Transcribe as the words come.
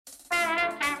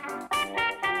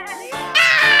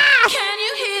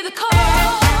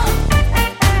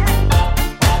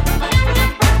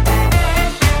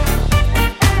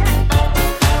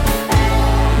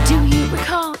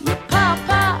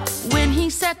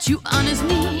Two honest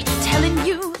me telling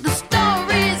you the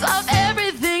stories of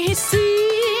everything he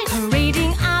sees.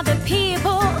 Parading other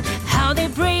people, how they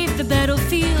brave the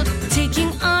battlefield, taking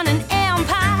on an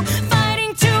empire,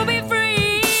 fighting to be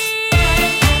free.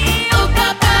 Oh,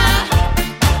 Papa,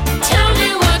 tell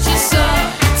me what you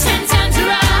saw 10 times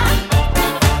around.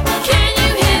 Can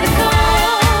you hear the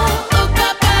call? Oh,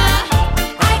 Papa,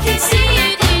 I can see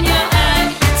it in your eye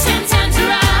 10 times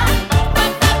around.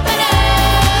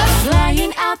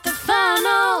 Flying out the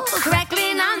funnel,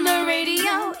 crackling on the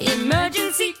radio,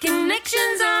 emergency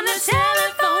connections on the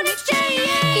telephone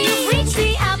exchange. You reach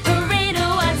the operator,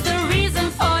 what's the reason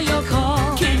for your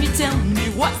call? Can you tell me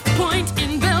what's the point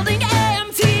in building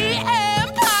empty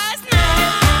empires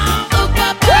now? Oh,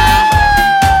 Papa,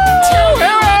 tell me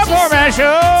what you Format saw.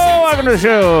 Show. Welcome to the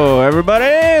show, everybody.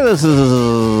 This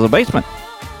is the basement.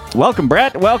 Welcome,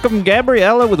 Brett. Welcome,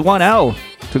 Gabriella with one L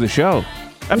to the show.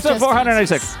 Episode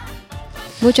 496.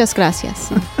 Muchas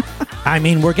gracias. I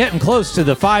mean, we're getting close to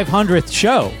the 500th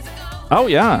show. Oh,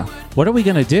 yeah. What are we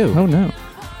going to do? Oh, no.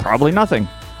 Probably nothing.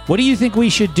 What do you think we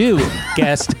should do,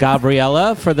 guest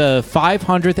Gabriella, for the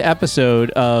 500th episode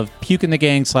of Puke and the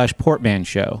Gang / Portman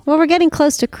Show? Well, we're getting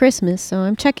close to Christmas, so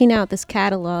I'm checking out this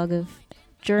catalog of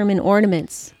German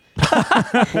ornaments.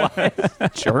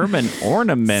 German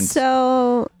ornaments.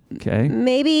 So Okay.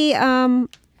 maybe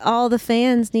all the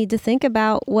fans need to think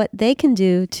about what they can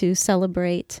do to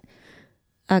celebrate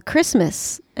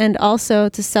Christmas and also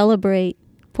to celebrate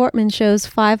Portman Show's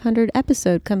 500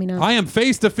 episode coming up. I am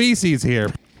face to feces here.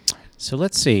 So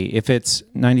let's see. If it's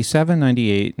 97,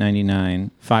 98,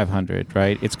 99, 500,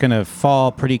 right? It's going to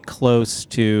fall pretty close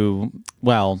to,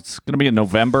 well, It's going to be in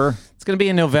November. it's going to be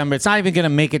in November. It's not even going to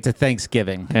make it to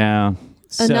Thanksgiving. Yeah.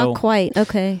 Oh, not quite.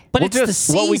 Okay. But We'll it's the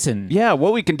just- what we- season.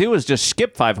 what we can do is just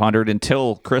skip 500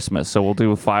 until Christmas. So we'll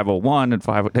do 501 and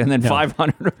 500,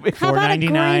 500 will be How about a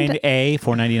 499A,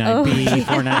 499B,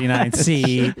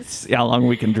 499C. See how long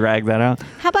we can drag that out.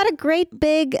 How about a great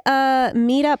big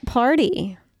meetup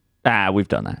party? We've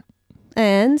done that.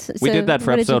 And We so did that for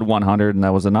what did you- episode 100, and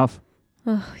that was enough.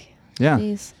 Oh, Yeah.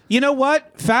 jeez. You know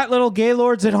what? Fat little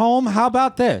gaylords at home, how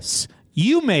about this?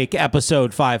 You make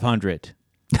episode 500.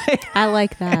 I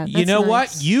like that. You know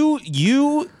what?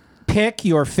 You pick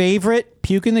your favorite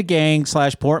Puke in the Gang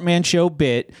 / Portman Show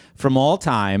bit from all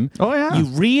time. Oh, yeah. You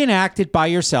reenact it by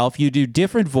yourself. You do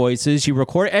different voices. You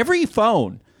record. Every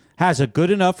phone has a good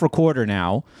enough recorder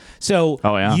now. So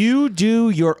Oh, yeah. you do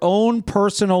your own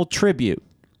personal tribute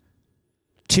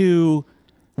to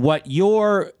what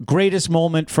your greatest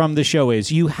moment from the show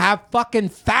is. You have fucking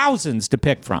thousands to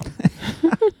pick from.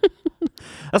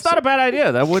 That's not a bad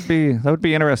idea. That would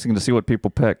be interesting to see what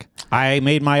people pick. I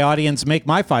made my audience make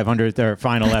my 500th or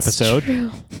final episode.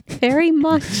 True. Very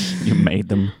much. You made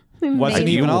them. Wasn't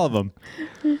Maybe. even all of them.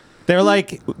 They're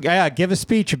like, yeah, give a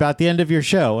speech about the end of your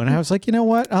show. And I was like, you know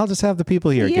what? I'll just have the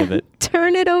people here give it.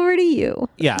 Turn it over to you.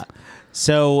 Yeah.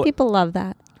 So People love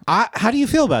that. how do you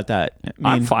feel about that?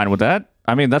 I'm fine with that.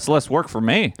 I mean, that's less work for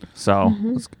me. So,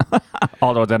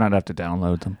 although then I'd have to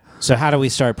download them. So how do we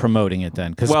start promoting it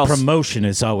then? Because Well, promotion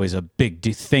is always a big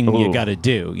thing you Ooh. got to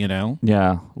do, you know?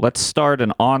 Yeah. Let's start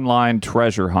an online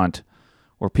treasure hunt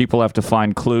where people have to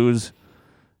find clues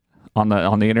on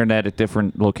the internet at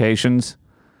different locations,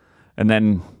 and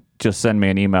then just send me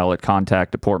an email at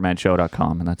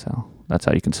contact@portmanshow.com, and that's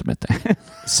how you can submit that.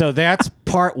 So that's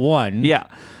part one. Yeah.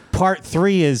 Part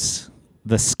 3 is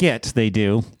the skit they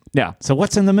do. Yeah. So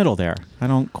what's in the middle there? I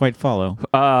don't quite follow.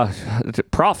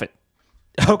 Profit.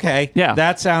 Okay. Yeah.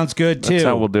 That sounds good too. That's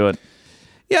how we'll do it.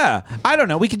 Yeah, I don't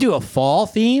know. We could do a fall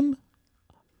theme,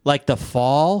 like the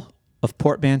fall of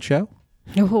Portman Show,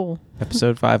 Oh.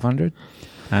 episode 500.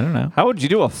 I don't know. How would you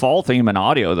do a fall theme in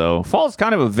audio, though? Fall is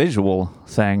kind of a visual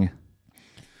thing.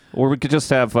 Or we could just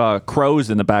have crows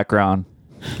in the background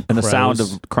and the sound of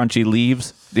Crows. crunchy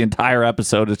leaves. The entire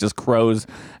episode is just crows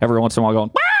every once in a while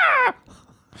going, "Wah!"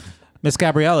 Miss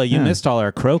Gabriella, you missed all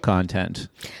our crow content,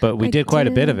 but we I did quite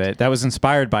a bit of did. it. That was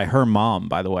inspired by her mom,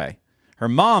 by the way. Her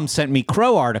mom sent me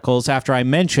crow articles after I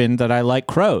mentioned that I like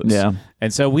crows. Yeah.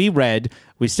 And so we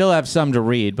still have some to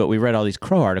read, but we read all these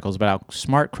crow articles about how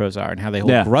smart crows are and how they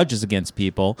hold Yeah. grudges against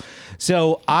people.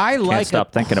 So I like stop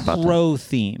a thinking about that. crow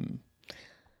theme.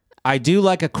 I do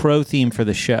like a crow theme for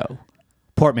the show.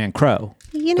 Portman Crow.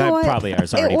 You know That what? probably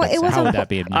has already been said. How wasn't would that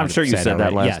be? I'm sure you said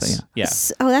that already? last Yes.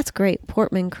 thing. Yeah. Oh, that's great.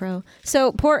 Portman Crow.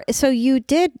 So you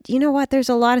did, you know what? There's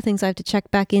a lot of things I have to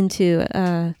check back into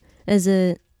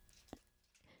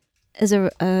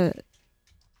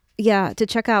to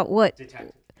check out what.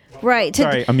 Right.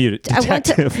 Sorry, I'm muted.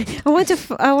 Detective. I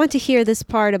want to hear this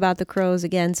part about the crows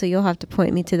again, so you'll have to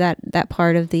point me to that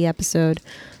part of the episode.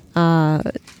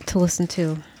 to listen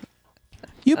to.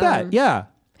 You bet. Yeah.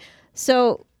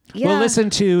 So yeah. We'll listen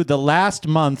to the last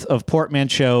month of Portman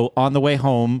Show on the way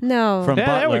home No. from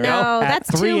Yeah, there we Butler. go. No, at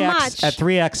that's too 3x, much. At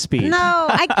 3x speed. No,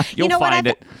 You'll you know what? find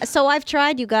it. So I've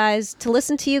tried, you guys, to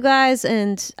listen to you guys,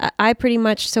 and I pretty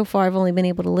much so far I've only been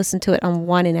able to listen to it on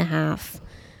 1.5.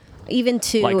 Even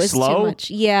 2 Like is slow? too much.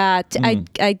 Yeah,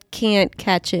 I can't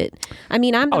catch it. I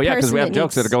mean, I'm the Oh yeah, person because we have that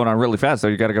jokes that are needs- going on really fast. So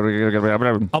you gotta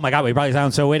go. Oh my God, we probably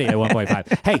sound so witty at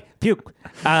 1.5. Hey, Puke.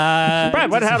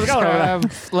 Brad, how's it going over there?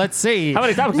 Let's see. How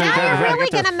many topics? Now are you you're trying to really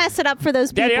get to? gonna mess it up for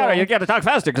those people. Yeah, you gotta talk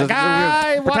faster. A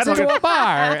guy walks into a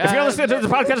bar. If you're listening to the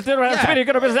podcast, you're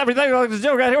gonna miss everything. Like this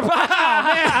joke right here.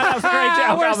 That was a great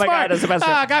joke. We're Oh my smart. God, that's the best.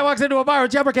 Guy walks into a bar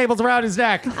with jumper cables around his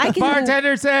neck.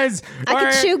 Bartender says, I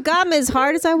can chew gum as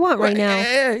hard as I want right now.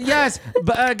 Yes.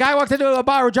 Guy walks into a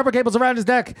bar with jumper cables around his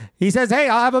neck. He says, "Hey,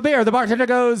 I'll have a beer." The bartender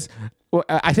goes, well,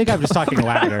 I think I'm just talking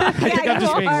louder. I think I'm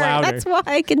just being louder. That's why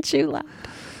I can chew loud.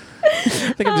 I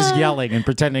think I'm just yelling and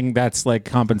pretending that's like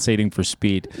compensating for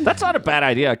speed. That's not a bad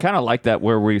idea. I kind of like that,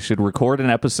 where we should record an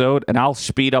episode and I'll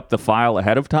speed up the file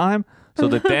ahead of time, so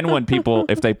that then when people,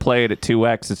 if they play it at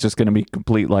 2x, it's just going to be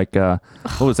complete like what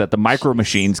was that? The Micro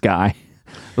Machines guy.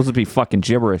 Those would be fucking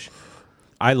gibberish.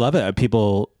 I love it.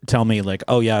 People tell me like,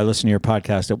 "Oh yeah, I listen to your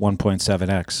podcast at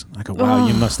 1.7x." I go, "Wow,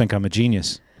 you must think I'm a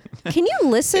genius." Can you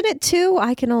listen at 2?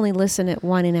 I can only listen at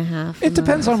 1.5. It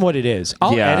depends on what it is.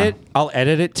 I'll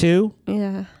edit it too.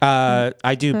 Yeah.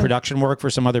 I do production work for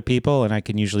some other people, and I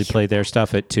can usually play their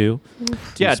stuff at 2.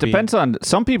 Yeah, it depends on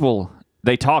some people.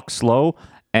 They talk slow,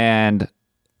 and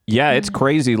yeah, it's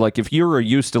crazy. Like if you're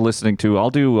used to listening to, I'll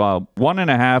do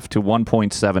 1.5 to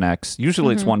 1.7x.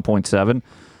 Usually it's 1.7.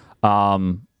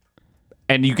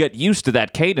 And you get used to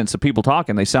that cadence of people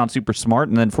talking. They sound super smart,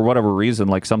 and then for whatever reason,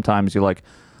 like sometimes you're like,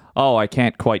 oh, I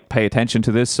can't quite pay attention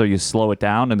to this, so you slow it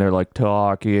down, and they're like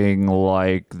talking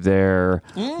like they're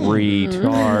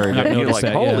retarded. I've And you're noticed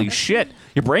like, that, yeah. holy shit.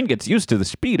 Your brain gets used to the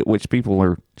speed at which people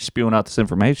are spewing out this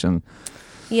information.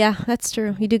 Yeah, that's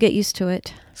true. You do get used to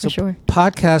it, for sure.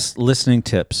 Podcast listening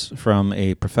tips from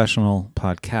a professional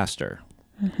podcaster.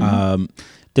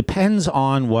 Depends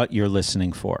on what you're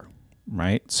listening for,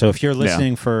 right? So if you're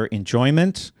listening for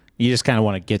enjoyment, you just kind of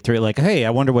want to get through it. Like, hey, I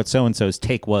wonder what so-and-so's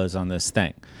take was on this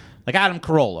thing. Like Adam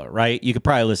Carolla, right? You could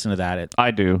probably listen to that at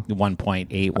I do. 1.8,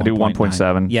 I do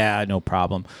 1.7. Yeah, no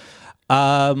problem.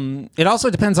 It also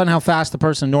depends on how fast the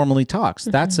person normally talks.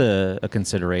 That's a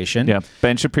consideration. Yeah,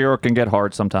 Ben Shapiro can get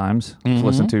hard sometimes to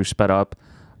listen to sped up.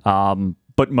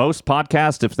 But most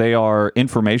podcasts, if they are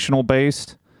informational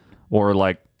based or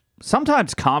like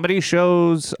sometimes comedy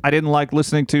shows, I didn't like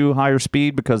listening to higher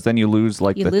speed because then you lose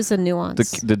like You lose the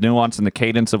nuance. the nuance and the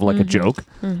cadence of like a joke.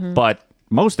 But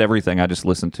most everything I just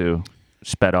listen to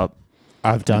sped up.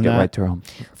 I've done Get that. right through them.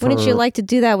 Wouldn't you like to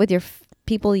do that with your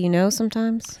people you know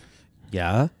sometimes?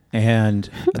 Yeah, and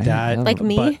that Like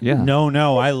me? but Yeah.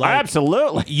 no, I like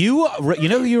Absolutely. you. You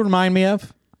know who you remind me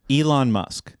of? Elon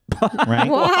Musk, right?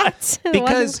 What?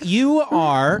 Because you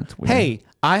are. Hey,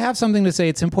 I have something to say.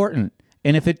 It's important,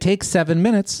 and if it takes 7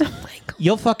 minutes,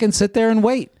 you'll fucking sit there and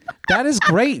wait. That is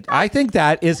great. I think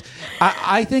that is.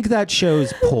 I think that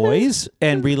shows poise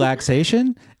and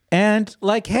relaxation. And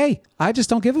like, hey, I just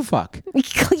don't give a fuck.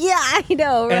 Yeah, I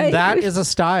know, right? And that is a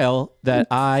style that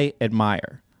I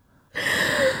admire.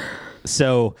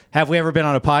 So, have we ever been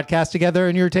on a podcast together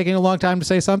and you were taking a long time to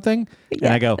say something?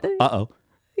 And I go, uh-oh.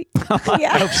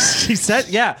 yeah. She said,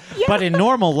 yeah. But in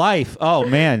normal life, oh,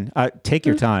 man, take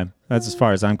your time. That's as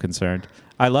far as I'm concerned.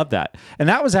 I love that. And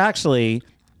that was actually,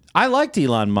 I liked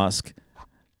Elon Musk.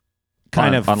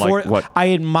 Unlike what? I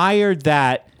admired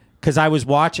that. Because I was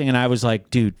watching and I was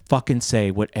like, dude, fucking say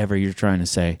whatever you're trying to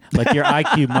say. Like your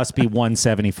IQ must be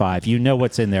 175. You know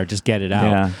what's in there. Just get it out.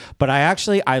 Yeah. But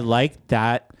I like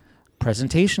that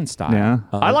presentation style. Yeah.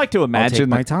 I like to imagine I'll take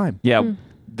my that- time. Yeah.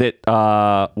 That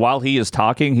while he is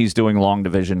talking, he's doing long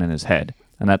division in his head.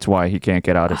 And that's why he can't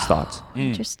get out his thoughts.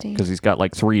 Interesting. Because he's got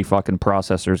like 3 fucking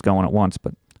processors going at once.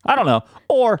 But I don't know.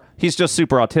 Or he's just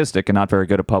super autistic and not very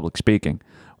good at public speaking,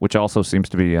 which also seems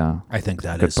to be I think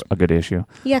that is. a good issue.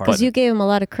 Yeah, because But- you gave him a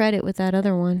lot of credit with that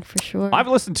other one, for sure. I've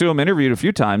listened to him interviewed a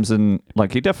few times, and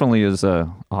like he definitely is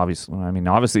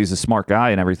obviously he's a smart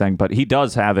guy and everything, but he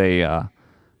does have a,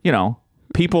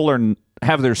 people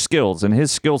have their skills, and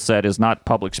his skill set is not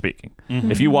public speaking.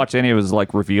 If you watch any of his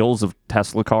like reveals of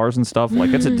Tesla cars and stuff,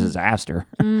 like it's a disaster.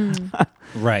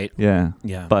 Right. Yeah.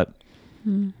 Yeah. But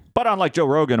unlike Joe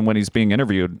Rogan, when he's being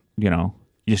interviewed, you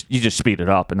just speed it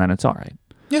up, and then it's all right.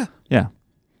 Yeah. Yeah.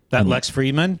 That Lex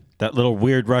Friedman, that little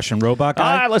weird Russian robot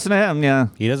guy, I listen to him. Yeah.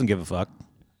 he doesn't give a fuck.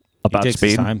 About He takes speed.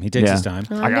 his time. He takes Yeah. his time.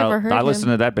 I've never heard I him. listen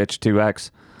to that bitch 2x.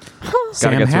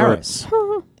 Sam get through it. Harris.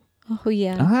 Oh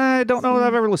yeah. I don't know that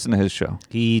I've ever listened to his show.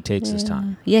 He takes his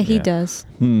time. Yeah, he does.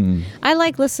 Hmm. I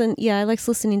like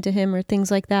listening to him or things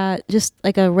like that. Just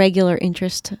like a regular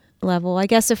interest level. I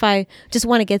guess if I just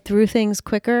want to get through things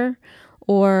quicker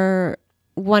or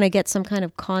want to get some kind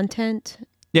of content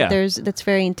that's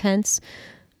very intense.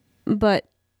 But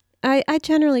I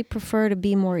generally prefer to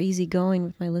be more easygoing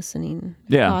with my listening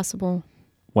if possible.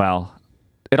 Well,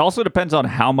 it also depends on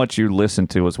how much you listen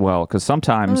to as well, because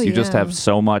sometimes you just have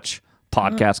so much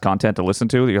podcast content to listen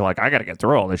to that you're like, I got to get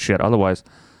through all this shit. Otherwise,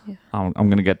 I'm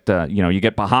going to get, you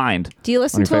get behind. Do you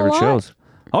listen on your to a favorite lot? shows.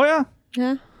 Oh, yeah.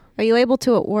 Yeah. Are you able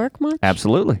to at work much?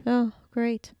 Absolutely. Oh,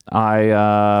 great.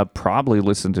 I probably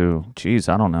listen to,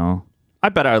 I don't know. I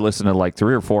bet I listen to like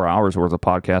 3 or 4 hours worth of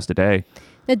podcast a day.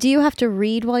 Now, do you have to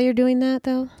read while you're doing that,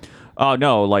 though? Oh,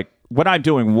 no. Like when I'm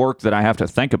doing work that I have to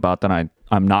think about, then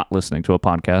I'm not listening to a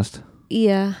podcast.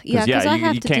 Yeah. Yeah, because I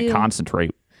have you to can't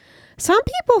concentrate. Some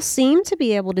people seem to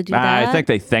be able to do that. I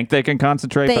think they can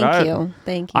concentrate. Thank you.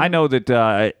 Thank you. I know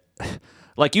that,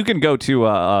 like you can go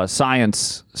to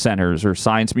science centers or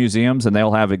science museums and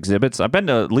they'll have exhibits. I've been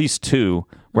to at least 2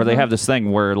 where they have this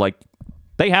thing where like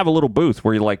they have a little booth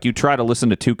where you try to listen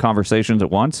to 2 conversations at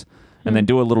once and then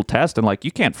do a little test and like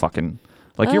you can't fucking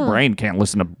your brain can't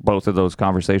listen to both of those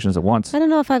conversations at once. I don't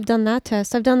know if I've done that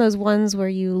test. I've done those ones where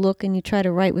you look and you try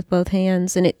to write with both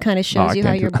hands and it kind of shows you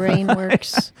how your brain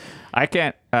works. I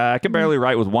can't. I can barely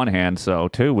write with one hand, so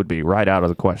 2 would be right out of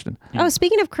the question. Oh,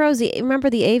 speaking of crows, remember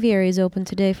the aviary is open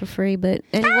today for free, but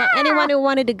anyone who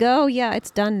wanted to go,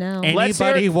 it's done now.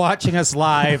 Anybody watching us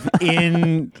live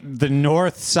in the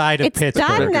north side of It's Pittsburgh.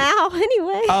 done now,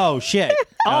 anyway. Oh, shit.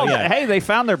 Oh, yeah. Hey, they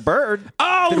found their bird.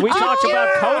 Oh, did we talk about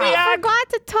I Kodiak? forgot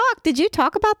to talk. Did you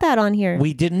talk about that on here?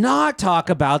 We did not talk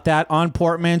about that on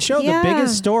Portman Show. Yeah. The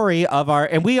biggest story of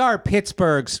and we are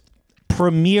Pittsburgh's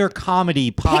premier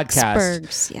comedy podcast.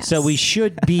 Pittsburgh's, yes. So we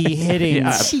should be hitting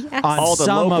on all the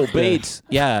some local of beats.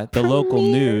 the local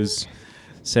news.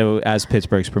 So as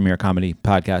Pittsburgh's premier comedy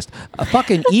podcast, a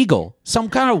fucking eagle, some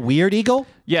kind of weird eagle.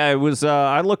 Yeah, it was.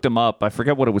 I looked him up. I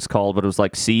forget what it was called, but it was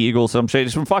like sea eagle, some shit.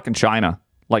 It's from fucking China,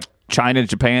 like China,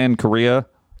 Japan, Korea.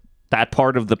 That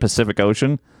part of the Pacific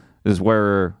Ocean is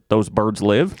where those birds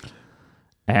live,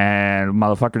 and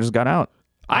motherfucker just got out.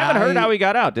 I haven't heard how he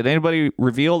got out. Did anybody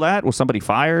reveal that? Was somebody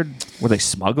fired? Were they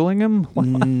smuggling him?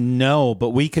 No,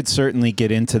 but we could certainly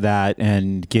get into that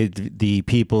and give the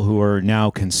people who are now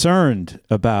concerned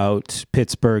about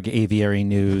Pittsburgh aviary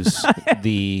news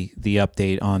the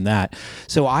update on that.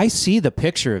 So I see the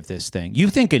picture of this thing. You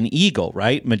think an eagle,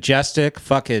 right? Majestic,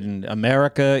 fucking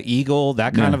America, eagle,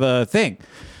 that kind of a thing.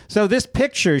 So this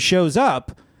picture shows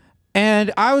up.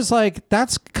 And I was like,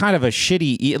 that's kind of a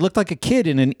shitty... It looked like a kid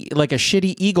in a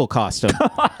shitty eagle costume.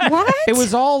 What? It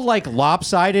was all like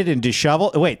lopsided and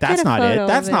disheveled. Wait, that's not it.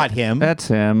 That's not him. That's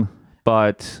him.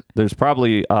 But there's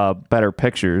probably better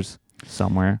pictures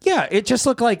somewhere. Yeah, it just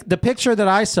looked like... The picture that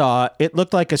I saw, it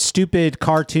looked like a stupid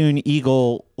cartoon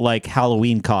eagle like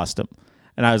Halloween costume.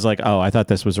 And I was like, oh, I thought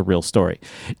this was a real story.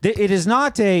 It is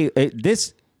not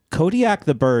this Kodiak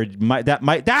the bird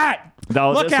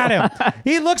No, look at him.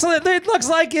 It looks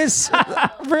like he's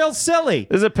real silly.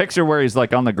 There's a picture where he's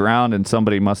like on the ground and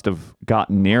somebody must have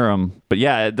gotten near him. But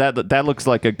yeah, that looks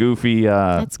like a goofy,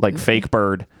 fake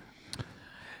bird.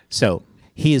 So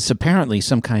he is apparently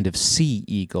some kind of sea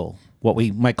eagle, what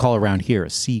we might call around here a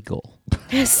seagull.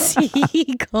 A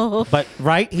seagull. But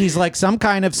right, he's like some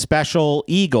kind of special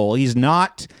eagle. He's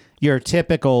not your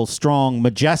typical strong,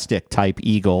 majestic type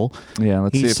eagle. Yeah,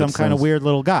 let's see. He's if some kind of weird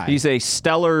little guy. He's a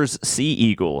Steller's sea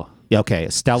eagle. Okay, a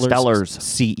Steller's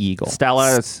sea eagle.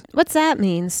 Steller's. What's that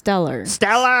mean, stellar?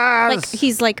 Steller's. Like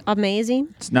he's like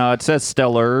amazing? No, it says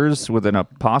Steller's with an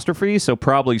apostrophe, so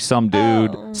probably some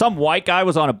dude, some white guy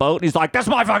was on a boat and he's like, that's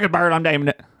my fucking bird, I'm naming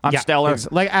it. I'm Stellar.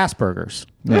 It's like Asperger's.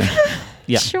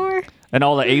 Yeah. Sure. And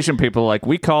all the Asian people are like,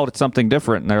 we called it something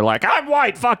different. And they're like, I'm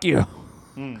white, fuck you.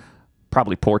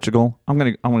 Probably Portugal. I'm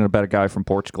gonna bet a guy from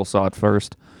Portugal saw it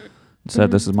first and said,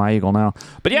 this is my eagle now.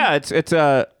 But yeah, it's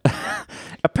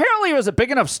apparently it was a big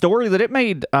enough story that it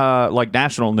made like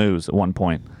national news at one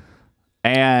point.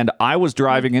 And I was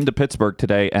driving into Pittsburgh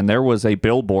today and there was a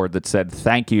billboard that said,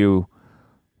 thank you,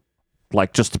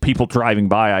 like just to people driving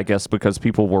by, I guess, because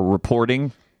people were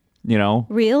reporting,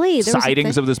 Really? There was a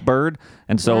sightings thing? of this bird.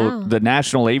 And so the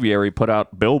National Aviary put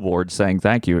out billboards saying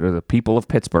thank you to the people of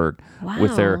Pittsburgh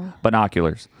with their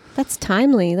binoculars. That's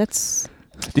timely.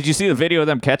 Did you see the video of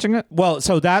them catching it? Well,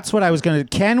 so that's what I was going to...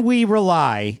 Can we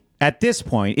rely, at this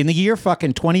point, in the year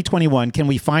fucking 2021, can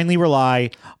we finally rely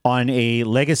on a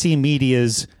Legacy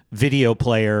Media's video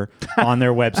player on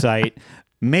their website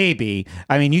Maybe.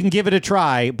 I mean, you can give it a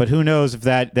try, but who knows if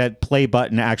that play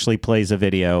button actually plays a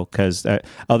video? Because that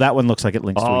one looks like it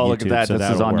links to a YouTube. Look at that! So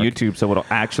this is on work. YouTube, so it'll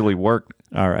actually work.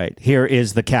 All right, here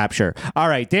is the capture. All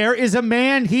right, there is a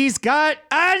man. He's got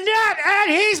a net,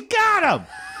 and he's got him.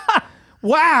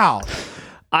 Wow.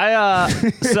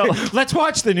 So Let's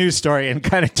watch the news story and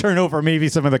kind of turn over maybe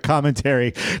some of the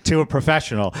commentary to a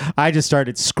professional. I just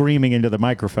started screaming into the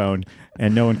microphone,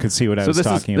 and no one could see what I was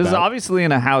talking about. This is obviously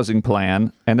in a housing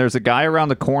plan, and there's a guy around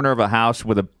the corner of a house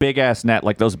with a big-ass net,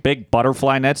 like those big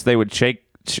butterfly nets they would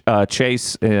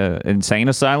chase insane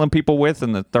asylum people with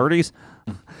in the 30s.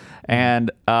 And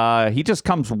he just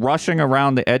comes rushing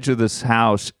around the edge of this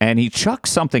house, and he chucks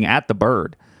something at the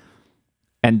bird.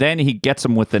 And then he gets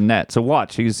him with the net. So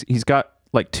watch, he's got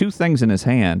like two things in his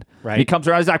hand. Right. He comes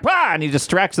around, he's like, "Wah!" And he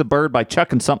distracts the bird by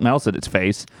chucking something else at its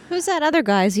face. Who's that other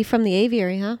guy? Is he from the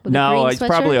aviary, huh? With the No, green he's sweatshirt?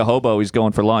 probably a hobo. He's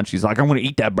going for lunch. He's like, "I'm going to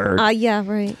eat that bird." Yeah,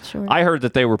 right, sure. I heard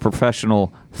that they were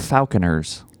professional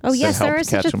falconers. Oh, yes, there helped is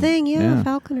such catch a 'em. thing. Yeah,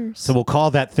 falconers. So we'll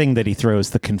call that thing that he throws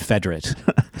the Confederate.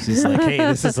 She's like, hey,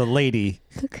 this is a lady.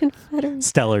 The Confederates.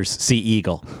 Stellar's Sea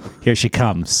Eagle. Here she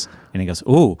comes. And he goes,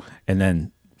 ooh, and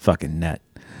then fucking net.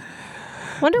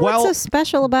 Wonder Well- what's so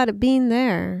special about it being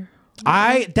there.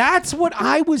 That's what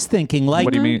I was thinking. Like,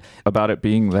 What do you mean about it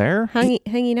being there?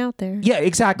 Hanging out there. Yeah,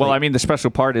 exactly. Well, I mean, the special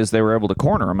part is they were able to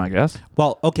corner him, I guess.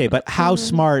 Well, okay, but how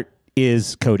smart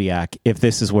is Kodiak if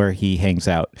this is where he hangs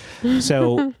out?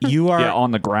 So you are Yeah,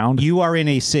 on the ground. you are in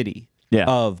a city Yeah.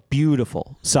 of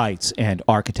beautiful sights and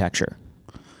architecture.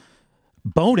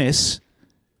 Bonus,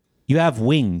 you have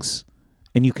wings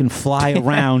and you can fly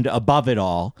around above it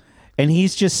all. And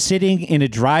he's just sitting in a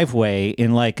driveway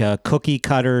in like a cookie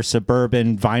cutter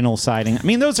suburban vinyl siding. I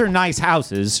mean, those are nice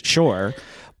houses, sure,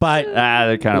 but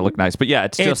They kind of look nice. But yeah,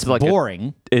 it's just like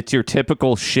boring. It's your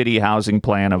typical shitty housing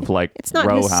plan of like It's not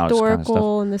row house kind of stuff.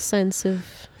 historical in the sense of.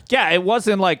 Yeah, it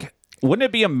wasn't like. Wouldn't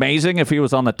it be amazing if he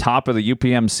was on the top of the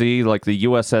UPMC, like the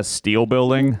USS Steel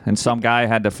building, and some guy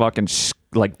had to fucking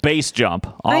like base jump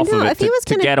off know, of it if he was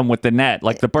to gonna- get him with the net?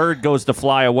 Like the bird goes to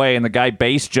fly away, and the guy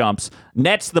base jumps,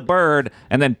 nets the bird,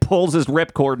 and then pulls his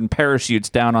ripcord and parachutes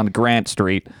down on Grant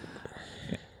Street.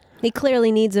 He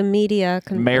clearly needs a media.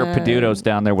 Mayor Peduto's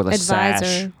down there with a sash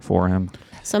advisor. for him.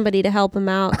 Somebody to help him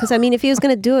out. Because I mean, if he was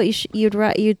going to do it,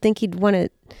 you'd think he'd want to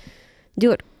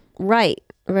do it right.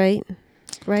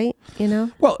 You know.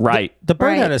 Well, Right. The bird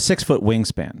Right. had a 6-foot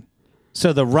wingspan.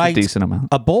 So the right, decent amount.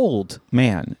 a bold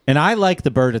man. And I like the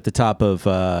bird at the top of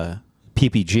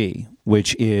PPG,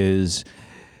 which is,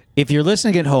 if you're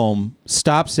listening at home,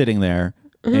 stop sitting there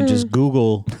and just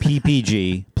Google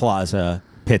PPG Plaza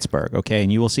Pittsburgh, okay?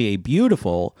 And you will see a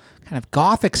beautiful kind of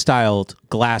Gothic-styled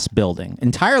glass building,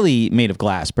 entirely made of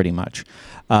glass, pretty much.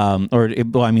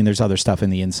 There's other stuff in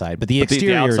the inside, but the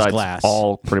exterior is outside's glass.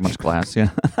 all pretty much glass, yeah.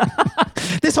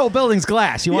 This whole building's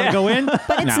glass. You want to go in? But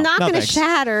it's not going to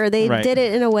shatter. They Right. did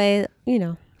it in a way, you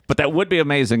know. But that would be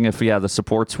amazing if, the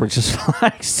supports were just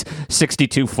like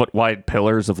 62-foot wide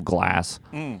pillars of glass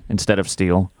instead of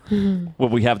steel. Well,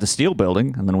 we have the steel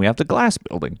building, and then we have the glass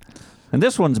building. And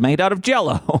this one's made out of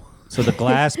Jell-O. So the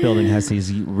glass building has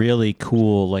these really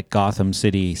cool, like Gotham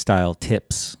City style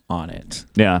tips on it.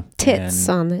 Yeah. Tits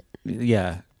on it.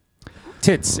 Yeah.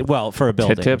 Tits. Well, for a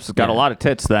building. Tit tips. It's got a lot of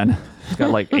tits then. It's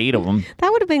got like 8 of them.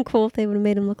 That would have been cool if they would have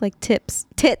made him look like tits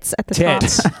at the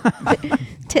Tits. top.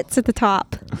 Tits at the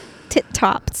top. Tit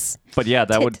tops. But yeah,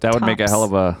 that would make a hell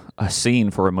of a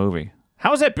scene for a movie. How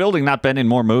has that building not been in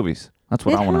more movies? That's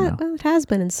what I want to know. Well, it has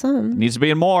been in some. It needs to be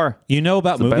in more. You know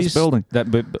about It's the best movies? building.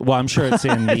 Well, I'm sure it's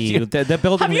in the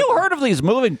building. Have you heard of these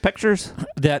moving pictures?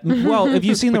 Have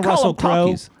you seen the We call Russell them Crowe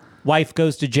talkies. Wife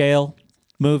Goes to Jail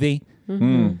movie?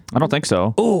 I don't think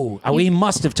so. Ooh, we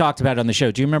must have talked about it on the show.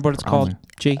 Do you remember what it's called?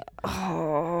 G?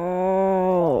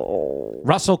 Oh.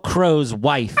 Russell Crowe's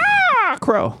wife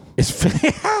Crow.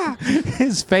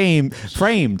 is framed.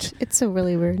 It's so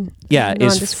really weird. Yeah,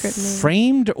 Nondescript name. is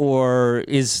framed or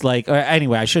is like,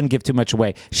 anyway, I shouldn't give too much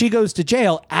away. She goes to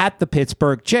jail at the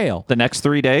Pittsburgh jail. The next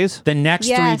 3 days? The next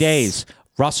 3 Yes. days,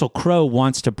 Russell Crowe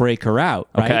wants to break her out,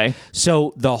 right? Okay.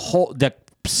 So the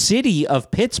city of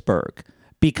Pittsburgh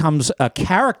becomes a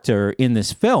character in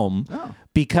this film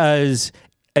because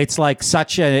it's like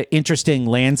such an interesting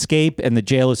landscape and the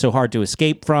jail is so hard to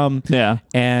escape from. Yeah.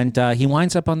 And he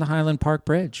winds up on the Highland Park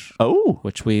Bridge. Oh.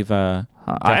 Which we've definitely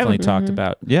haven't- talked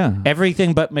about. Yeah.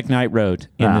 Everything but McKnight Road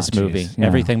in this movie. Geez. Yeah,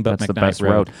 Everything but that's McKnight the best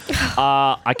Road.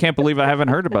 I can't believe I haven't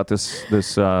heard about this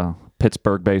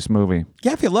Pittsburgh-based movie.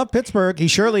 Yeah, if you love Pittsburgh,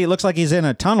 it looks like he's in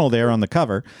a tunnel there on the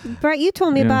cover. Brett, you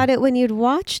told me about it when you'd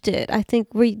watched it. I think,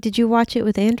 did you watch it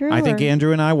with Andrew? I think or-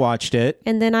 Andrew and I watched it.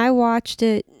 And then I watched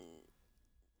it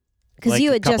Because like you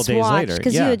a had couple just days watched. later.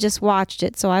 Because Yeah. you had just watched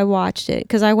it, so I watched it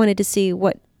because I wanted to see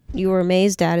what you were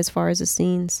amazed at as far as the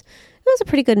scenes. It was a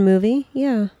pretty good movie,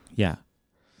 yeah, Yeah.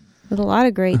 with a lot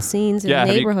of great scenes in Yeah, have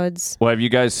you- neighborhoods. Well, have you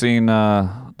guys seen the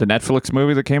Netflix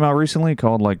movie that came out recently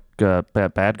called like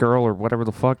Bad Girl or whatever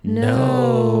the fuck?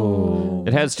 No.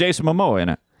 It has Jason Momoa in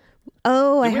it.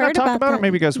 Oh, I Did we not heard talk about about that. it?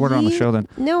 Maybe you guys weren't on the show then.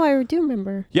 No, I do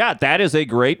remember. Yeah, that is a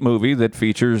great movie that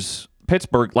features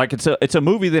Pittsburgh. Like it's a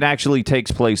movie that actually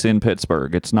takes place in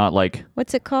Pittsburgh. It's not like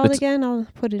What's it called It's- again? I'll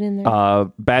put it in there.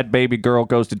 Bad Baby Girl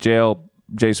Goes to Jail.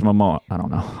 Jason Momoa. I don't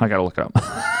know. I gotta look it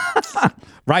up.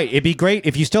 Right. It'd be great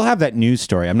if you still have that news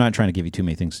story. I'm not trying to give you too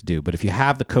many things to do, but if you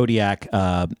have the Kodiak,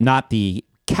 not the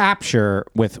capture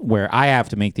with where I have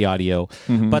to make the audio,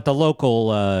 but the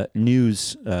local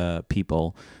news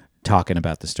people talking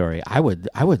about the story, I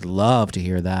would love to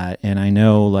hear that. And I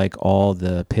know like all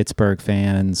the Pittsburgh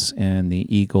fans and the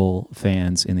Eagle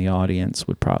fans in the audience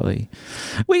would probably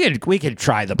we could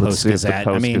try the Let's Post see if the Gazette.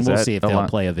 I mean, we'll Post-Gazette- see if hold they'll on.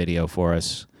 play a video for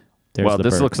us. There's Well, the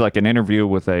this bird. looks like an interview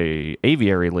with a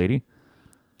aviary lady.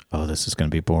 Oh, this is going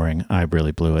to be boring. I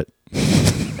really blew it.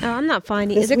 Oh, I'm not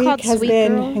finding. This Is it week called has Sweet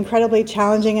been Girl? incredibly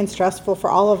challenging and stressful for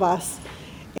all of us.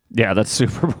 Yeah, that's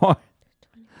Superboy.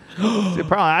 See,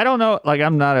 probably, I don't know. Like,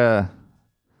 I'm not a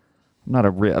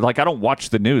real. Like, I don't watch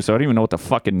the news, so I don't even know what the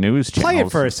fucking news channels. Play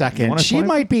it for a second. She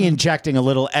might be injecting a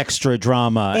little extra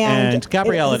drama, and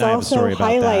Gabrielle and I have a story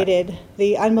about it that. has also highlighted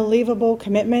the unbelievable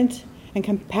commitment and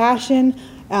compassion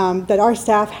that our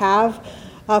staff have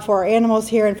for our animals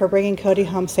here and for bringing Cody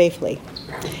home safely.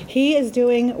 He is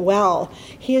doing well.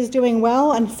 He is doing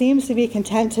well and seems to be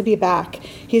content to be back.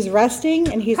 He's resting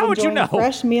and he's How would you enjoying know?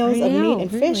 fresh meals I of know, meat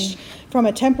and really. fish from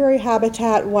a temporary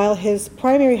habitat while his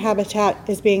primary habitat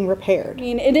is being repaired. I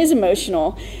mean, it is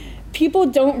emotional. People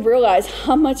don't realize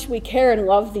how much we care and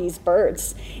love these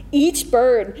birds. Each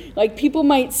bird, like people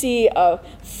might see a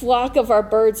flock of our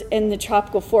birds in the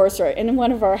tropical forest or in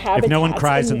one of our habitats. no one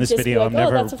cries and in this just be video, like, I'm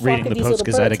never that's a flock reading of the these little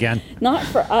Post-Gazette birds." again. Not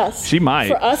for us. She might.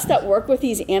 For us that work with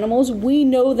these animals, we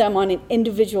know them on an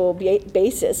individual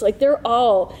basis. Like they're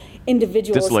all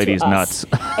individuals. This lady's to us.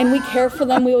 nuts. And we care for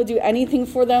them. We will do anything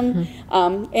for them.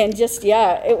 And just,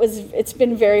 it's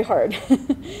been very hard.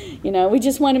 We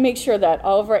just want to make sure that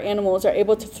all of our animals are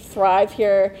able to thrive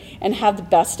here and have the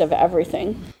best of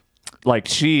everything. Like,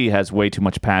 she has way too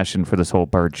much passion for this whole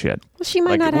bird shit. Well, she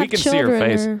might Like, not we have can see her children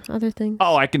face. or other things.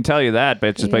 Oh, I can tell you that, but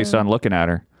it's just based Yeah. on looking at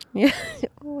her. Yeah.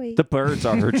 Oh, wait. The birds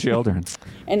are her children.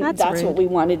 And That's that's rude. what we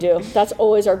want to do. That's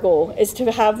always our goal, is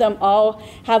to have them all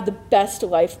have the best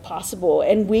life possible.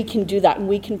 And we can do that, and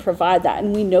we can provide that,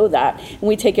 and we know that, and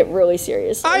we take it really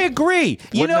seriously. I agree.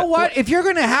 You know what? If you're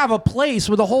going to have a place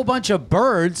with a whole bunch of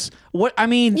birds,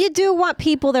 You do want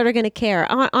people that are going to care,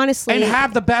 honestly. and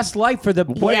have the best life for the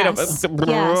Wait Yes. a minute.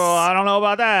 Yes. I don't know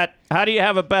about that. How do you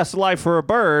have a best life for a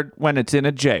bird when it's in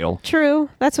a jail? True.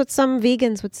 That's what some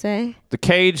vegans would say. The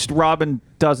caged robin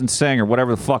doesn't sing, or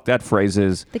whatever the fuck that phrase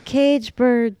is. The caged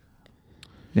bird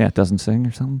Yeah, it doesn't sing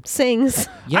or something. sings.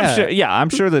 I'm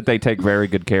sure that they take very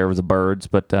good care of the birds,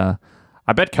 but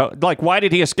I bet, why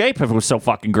did he escape if it was so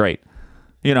fucking great?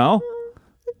 You know?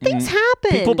 Things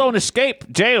happen. People don't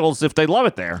escape jails if they love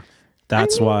it there.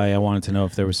 That's why I wanted to know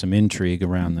if there was some intrigue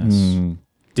around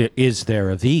this. Is there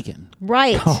a vegan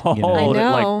Right. Oh, I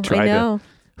that, like, know. tried I to- know.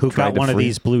 who Tried got to one of free-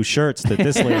 these blue shirts that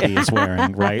this lady is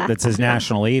wearing, right? That says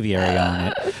National Aviary on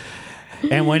it.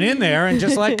 And went in there and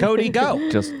just let Cody go.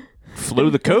 Just flew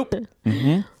the coop.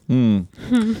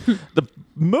 The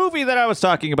movie that I was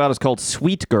talking about is called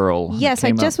Sweet Girl. It Yes, I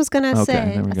came just out- was going to Okay,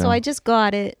 say. there we So go. I just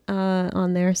got it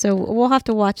on there. So we'll have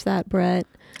to watch that, Brett.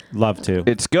 Love to.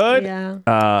 It's good.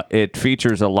 Yeah. It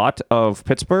features a lot of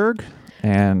Pittsburgh,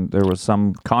 and there was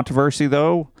some controversy,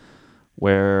 though,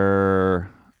 where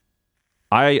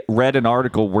I read an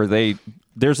article where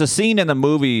there's a scene in the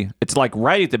movie, it's like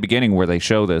right at the beginning where they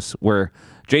show this, where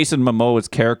Jason Momoa's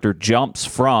character jumps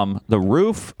from the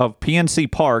roof of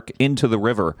PNC Park into the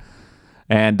river.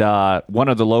 And one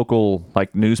of the local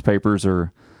newspapers,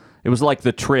 or it was like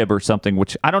the Trib or something,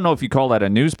 which I don't know if you call that a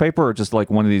newspaper or just like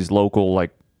one of these local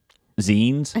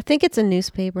zines. I think it's a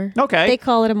newspaper. Okay. They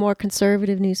call it a more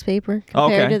conservative newspaper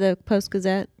compared Okay. to the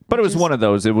Post-Gazette. But it was one of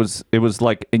those. It was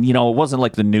like, and it wasn't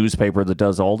like the newspaper that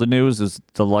does all the news. It's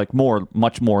the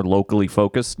much more locally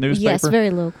focused newspaper. Yes, very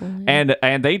local. Yeah.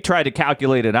 And they tried to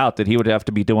calculate it out that he would have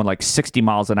to be doing 60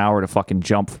 miles an hour to fucking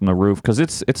jump from the roof, because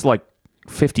it's like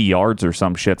 50 yards or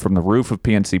some shit from the roof of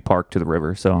PNC Park to the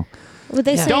river. So Would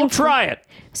they say don't try it.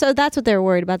 So that's what they're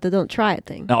worried about, the don't try it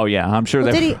thing. Oh yeah, I'm sure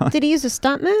Well, that did he use a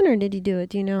stuntman or did he do it?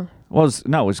 Do you know? it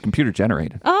was computer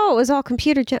generated. Oh, it was all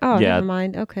computer. Oh, Yeah. never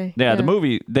mind. Okay. Yeah, the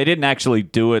movie, they didn't actually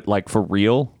do it for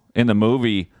real. in the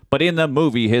movie, but in the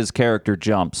movie, his character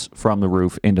jumps from the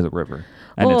roof into the river.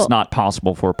 And Well, it's not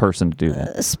possible for a person to do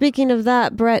that. Speaking of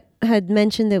that, Brett had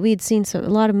mentioned that we'd seen a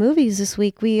lot of movies this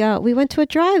week. We went to a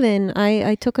drive-in.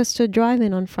 I took us to a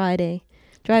drive-in on Friday.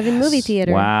 Drive-in movie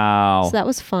theater. Wow. So that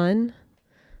was fun.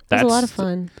 It was a lot of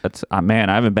fun. That's man,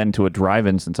 I haven't been to a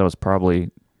drive-in since I was probably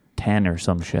 10 or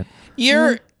some shit.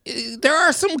 There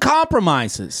are some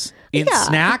compromises. In Yeah.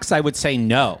 snacks, I would say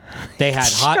no. They had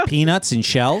hot peanuts and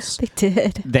shells. They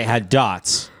did. They had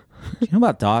dots. Do you know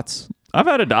about dots? I've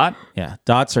had a dot. Yeah,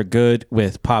 dots are good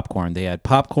with popcorn. They had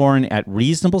popcorn at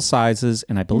reasonable sizes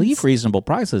and I believe reasonable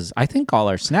prices. I think all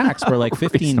our snacks were like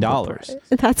 $15.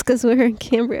 That's because we're in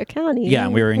Cambria County. Yeah,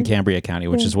 and we were in Cambria County,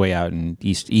 which is way out in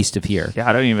east of here. Yeah,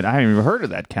 I haven't even heard of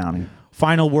that county.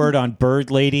 Final word on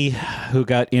Bird Lady, who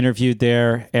got interviewed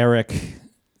there. Eric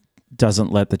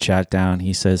doesn't let the chat down.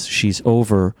 He says she's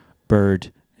over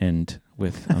Bird and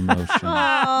with emotion.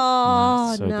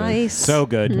 Oh, So nice. Good. So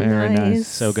good. Very nice.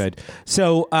 So good.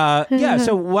 So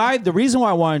so the reason why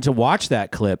I wanted to watch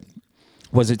that clip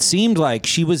was it seemed like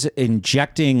she was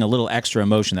injecting a little extra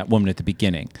emotion, that woman at the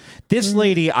beginning. This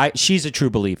lady, she's a true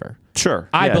believer. Sure.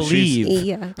 I Yeah, believe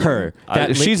Yeah. her.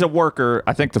 she's a worker.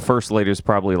 I think the first lady is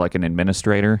probably like an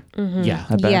administrator. Yeah.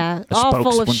 I bet. Yeah, A all full of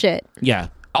spokeswoman. shit. Yeah.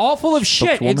 All full of shit.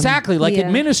 Spokeswoman? Exactly. Like Yeah.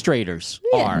 administrators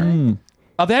are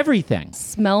of everything.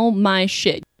 Smell my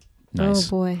shit. Nice.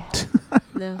 Oh boy.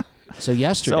 No. So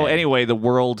yesterday. So anyway, the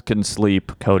world can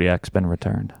sleep. Kodiak's been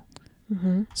returned.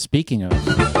 Speaking of.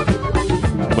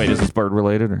 Wait, is this bird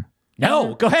related or?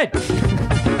 No, go ahead.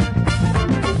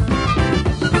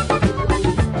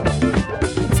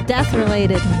 It's death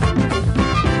related.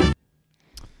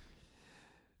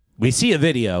 We see a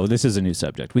video. This is a new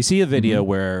subject. We see a video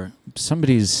where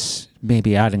somebody's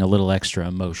maybe adding a little extra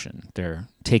emotion. They're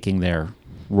taking their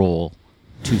role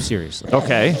too seriously.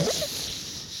 Okay.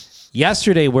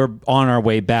 Yesterday, we're on our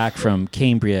way back from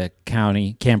Cambria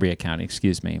County,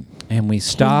 excuse me, and we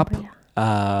stop.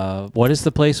 What is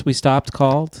the place we stopped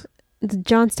called? The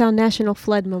Johnstown National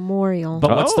Flood Memorial.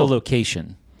 But what's the Oh.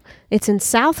 location? It's in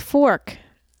South Fork,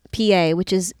 PA,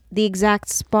 which is the exact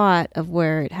spot of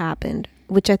where it happened,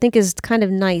 which I think is kind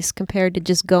of nice compared to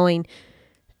just going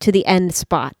to the end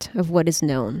spot of what is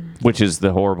known. Which is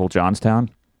the horrible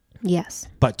Johnstown? Yes.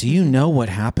 But do you know what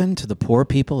happened to the poor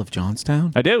people of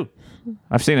Johnstown? I do.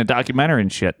 I've seen a documentary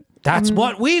and shit. That's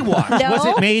what we watched. Was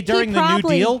it made during the New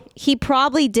Deal? He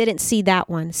probably didn't see that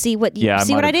one. See what Yeah, I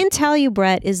see what might I didn't tell you,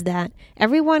 Brett, is that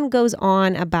everyone goes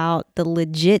on about the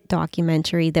legit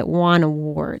documentary that won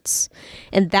awards.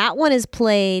 And that one is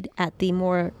played at the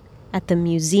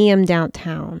museum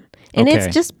downtown. And Okay.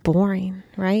 it's just boring,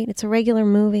 right? It's a regular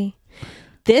movie.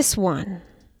 This one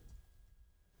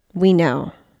we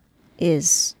know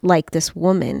is like this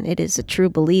woman. It is a true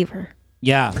believer.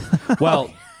 Yeah.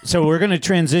 Well, so we're going to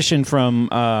transition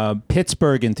from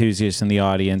Pittsburgh enthusiasts in the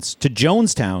audience to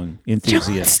Jonestown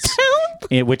enthusiasts,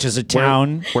 which is a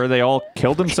town. Where they all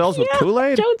killed themselves with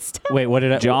Kool-Aid? Johnstown. Wait, what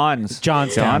did I?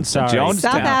 Johnstown. Sorry. Johnstown.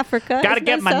 South Africa. Gotta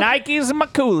get my Nikes and my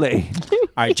Kool-Aid.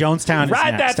 All right, Jonestown is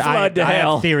Ride next. that flood to I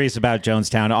hell. have theories about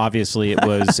Jonestown. Obviously, it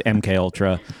was MK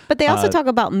Ultra. But they also talk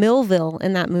about Millville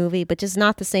in that movie, but just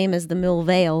not the same as the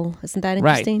Millvale. Isn't that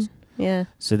Right. interesting? Yeah.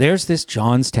 So there's this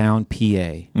Johnstown,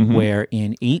 PA, where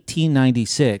in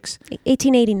 1896,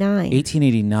 1889.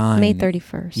 1889, May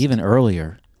 31st. even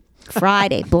earlier,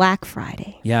 Friday, Black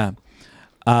Friday. yeah,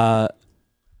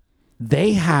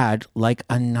 they had like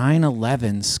a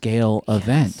 9/11 scale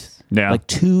event. Yeah. Like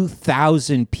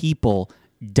 2,000 people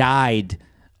died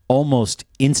almost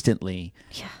instantly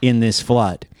in this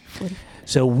flood.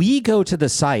 So we go to the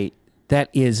site that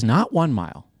is not 1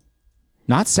 mile,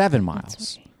 not 7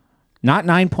 miles, not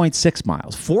 9.6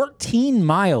 miles, 14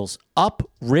 miles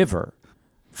upriver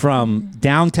from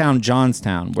downtown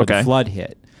Johnstown where the Okay. flood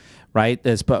hit, right?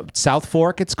 There's South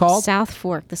Fork, it's called, South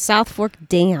Fork, the South Fork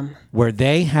Dam. where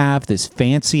they have this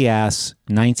fancy-ass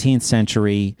 19th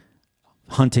century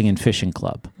hunting and fishing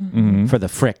club for the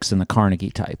Fricks and the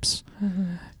Carnegie types.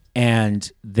 And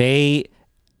they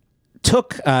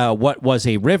took what was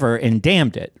a river and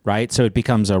dammed it, right? So it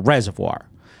becomes a reservoir.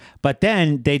 But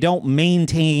then they don't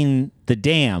maintain the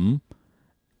dam,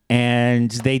 and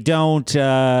they don't, they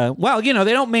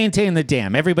don't maintain the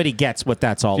dam. Everybody gets what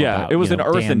that's all Yeah, about. it was you an know,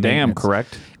 earthen dam, maintenance.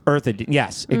 correct?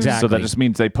 Yes, exactly. So that just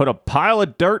means they put a pile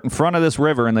of dirt in front of this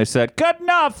river and they said, good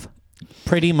enough.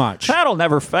 Pretty much. That'll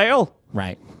never fail.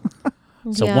 Right.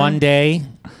 So Yeah. one day,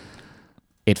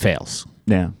 it fails.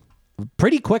 Yeah.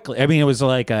 Pretty quickly. I mean, it was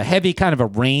like a heavy kind of a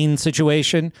rain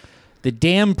situation. The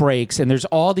dam breaks, and there's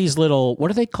all these little, what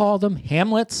do they call them?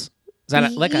 Hamlets? Is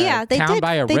that like a they town did,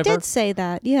 by a they river? did say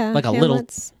that. Yeah. Like a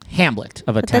Hamlets. little hamlet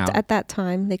of a town. At that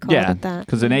time, they called Yeah, it that.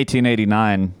 because in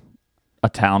 1889, a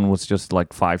town was just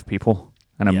like 5 people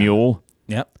and a mule.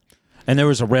 Yep. And there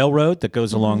was a railroad that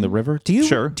goes along the river. Do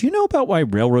you know about why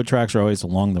railroad tracks are always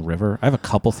along the river? I have a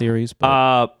couple theories.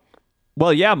 But...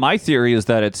 Well, yeah, my theory is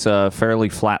that it's fairly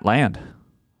flat land.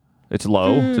 It's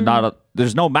low. It's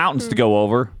there's no mountains to go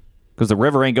over because the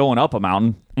river ain't going up a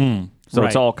mountain. So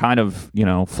it's all kind of,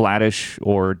 flattish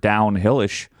or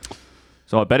downhillish.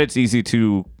 So I bet it's easy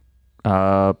to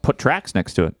put tracks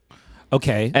next to it.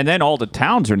 Okay. And then all the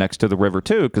towns are next to the river,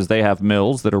 too, because they have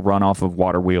mills that are run off of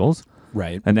water wheels.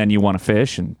 Right. And then you want to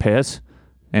fish and piss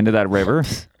into that river.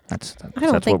 I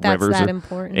don't think what that's rivers that are.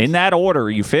 important. In that order,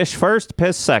 you fish first,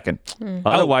 piss second.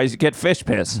 Otherwise, you get fish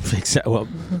piss. Well,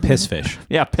 piss fish.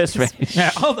 Yeah, piss fish.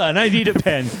 Yeah, hold on. I need a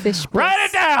pen. Fish Write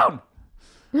it down.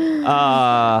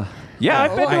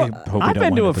 Yeah, I've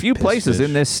been to a few places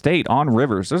in this state on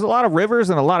rivers. There's a lot of rivers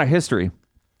and a lot of history.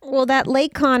 Well, that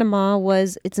Lake Conemaugh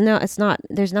was, it's not,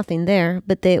 there's nothing there,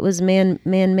 but it was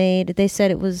man-made. They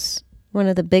said it was one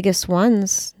of the biggest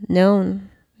ones known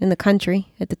in the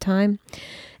country at the time.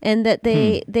 And that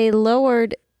they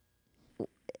lowered,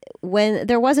 when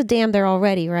there was a dam there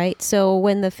already, right? So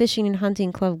when the Fishing and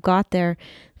Hunting Club got there,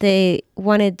 they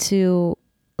wanted to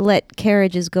let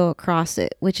carriages go across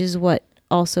it, which is what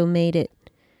also made it.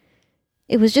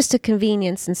 It was just a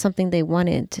convenience and something they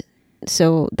wanted.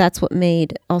 So that's what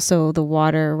made also the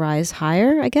water rise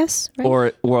higher, I guess.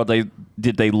 Right? Or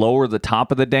did they lower the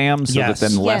top of the dam so Yes. that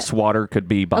then less water could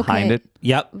be behind it?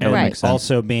 Yep. And Right.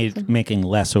 also making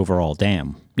less overall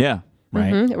dam. Yeah.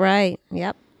 Right. Mhm, right.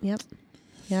 Yep.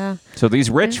 Yeah. So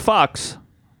these rich fucks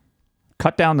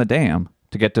cut down the dam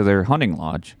to get to their hunting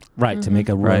lodge. Right. To make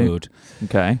a Right. road.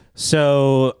 Okay.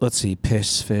 So let's see.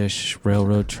 Piss, fish,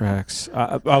 railroad tracks.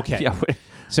 Okay. Yeah.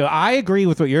 So I agree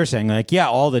with what you're saying. Like, yeah,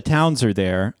 all the towns are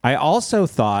there. I also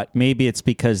thought maybe it's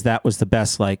because that was the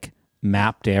best, like,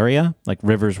 mapped area. Like,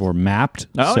 rivers were mapped.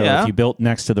 Oh, so yeah. if you built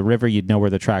next to the river, you'd know where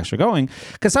the tracks are going.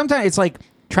 Because sometimes it's like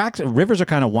rivers are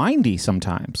kind of windy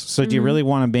sometimes. So do you really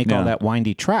want to make all that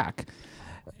windy track?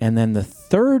 And then the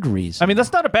third reason. I mean,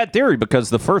 that's not a bad theory because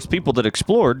the first people that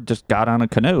explored just got on a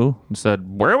canoe and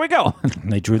said, "Where are we going?"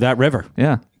 And they drew that river.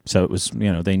 Yeah. So it was,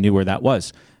 they knew where that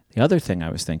was. The other thing I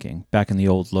was thinking, back in the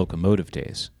old locomotive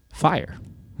days, fire.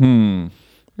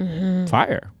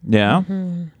 Fire. Yeah.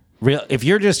 Real. If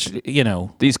you're just,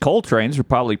 These coal trains are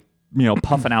probably,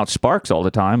 puffing out sparks all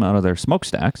the time out of their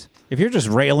smokestacks. if you're just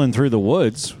railing through the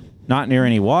woods, not near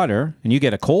any water, and you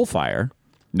get a coal fire,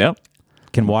 Yep.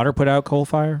 can water put out coal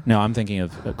fire? No, I'm thinking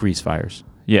of grease fires.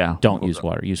 Yeah. Don't use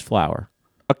water. Use flour.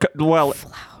 Well,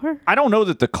 I don't know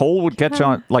that the coal would catch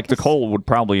on. Like the coal would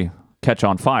probably catch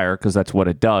on fire because that's what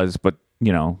it does. But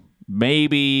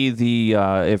maybe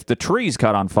if the trees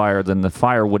caught on fire, then the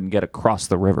fire wouldn't get across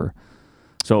the river,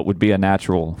 so it would be a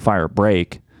natural fire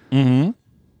break. Mm-hmm.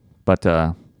 But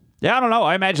yeah, I don't know.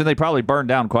 I imagine they probably burned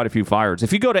down quite a few fires.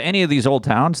 If you go to any of these old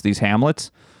towns, these hamlets,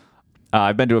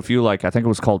 I've been to a few. Like I think it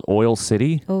was called Oil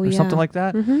City or something like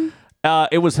that. Mm-hmm.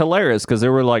 It was hilarious because they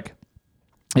were like.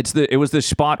 It was this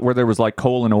spot where there was like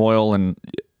coal and oil, and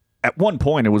at one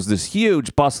point it was this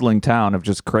huge bustling town of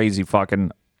just crazy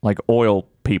fucking like oil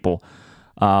people,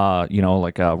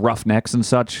 like roughnecks and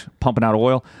such pumping out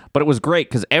oil. But it was great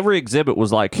because every exhibit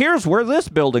was like, here's where this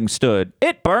building stood.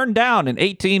 It burned down in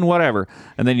 18 whatever.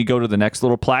 And then you go to the next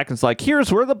little plaque and it's like,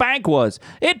 here's where the bank was.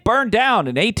 It burned down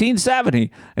in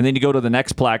 1870. And then you go to the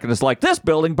next plaque and it's like, this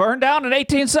building burned down in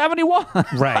 1871.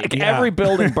 Right. Like every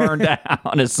building burned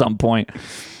down at some point.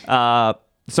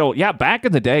 So yeah, back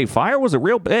in the day, fire was a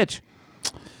real bitch.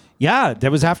 Yeah,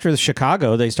 that was after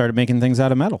Chicago. They started making things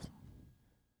out of metal.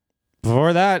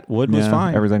 Before that, wood was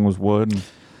fine. Everything was wood.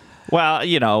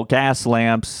 Well, gas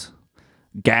lamps,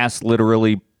 gas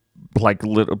literally, like the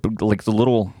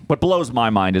little. What blows my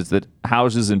mind is that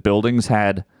houses and buildings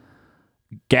had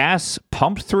gas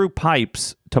pumped through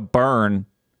pipes to burn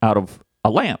out of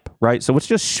a lamp, right? So it's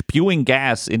just spewing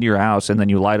gas into your house, and then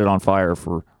you light it on fire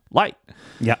for light.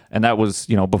 Yeah. And that was,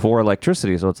 before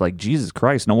electricity. So it's like, Jesus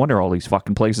Christ, no wonder all these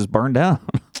fucking places burned down.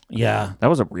 Yeah. That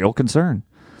was a real concern.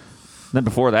 Then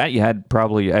before that, you had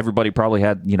everybody probably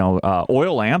had,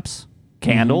 oil lamps,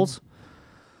 candles. Mm-hmm.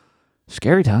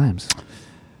 Scary times.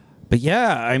 But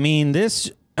yeah, I mean,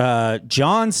 this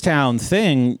Johnstown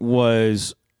thing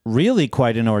was really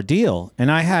quite an ordeal.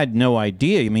 And I had no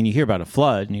idea. I mean, you hear about a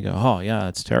flood and you go, oh, yeah,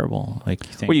 it's terrible. Like,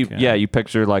 you think, Well, you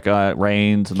picture like it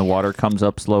rains and the water comes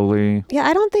up slowly. Yeah,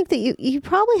 I don't think that you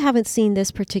probably haven't seen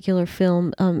this particular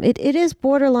film. It is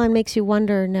borderline makes you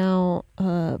wonder now,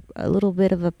 a little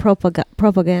bit of a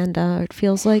propaganda. It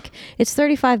feels like it's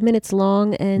 35 minutes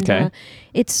long, and Okay.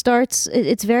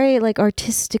 it's very like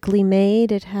artistically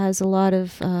made. It has a lot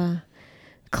of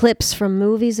clips from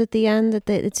movies at the end that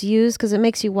it's used because it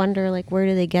makes you wonder, like, where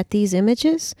do they get these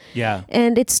images? Yeah.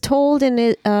 And it's told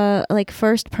in like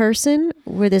first person,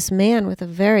 where this man with a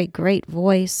very great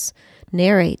voice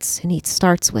narrates, and he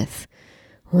starts with,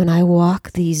 "When I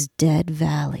walk these dead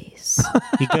valleys."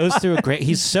 He goes through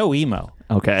he's so emo.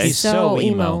 Okay. He's so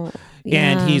emo.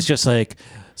 And Yeah. he's just like,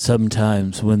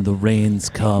 sometimes when the rains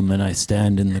come and I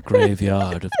stand in the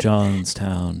graveyard of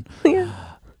Johnstown,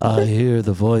 I hear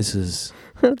the voices.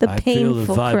 The I feel the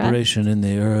painful cry. vibration in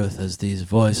the earth as these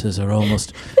voices are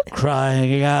almost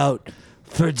crying out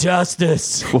for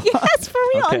justice. Yes, for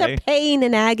real. And Okay. the pain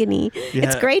and agony. Yeah.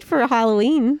 It's great for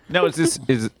Halloween. No, is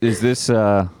this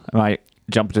am I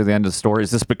jumping to the end of the story? Is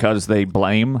this because they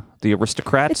blame the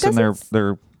aristocrats It and their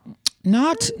doesn't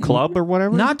Not club or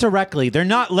whatever? Not directly. They're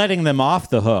not letting them off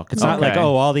the hook. It's not like, Okay.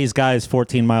 oh, all these guys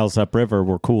 14 miles upriver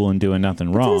were cool and doing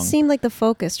nothing wrong. Doesn't seem like the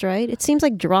focus, right? It seems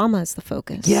like drama is the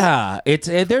focus. Yeah,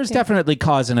 there's definitely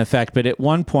cause and effect, but at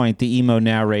one point, the emo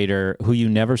narrator, who you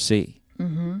never see,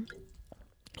 You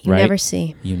right? never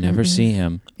see. You never see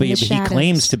him, but the he shadows.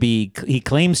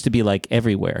 claims to be like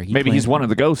everywhere. Maybe he's one of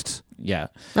the ghosts. Yeah.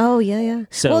 Oh, yeah.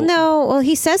 So- well, no. Well,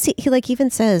 he says, he like even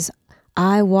says,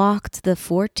 I walked the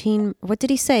 14, what did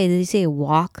he say? Did he say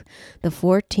walk the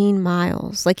 14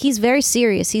 miles? Like, he's very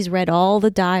serious. He's read all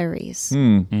the diaries.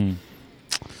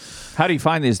 How do you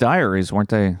find these diaries? Weren't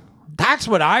they? That's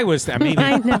what I was. I mean,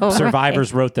 I know,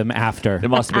 survivors wrote them after. It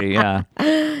must be, yeah.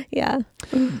 Yeah.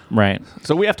 Right.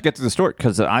 So we have to get to the story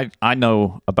because I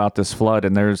know about this flood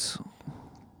and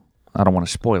I don't want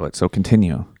to spoil it. So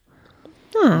continue.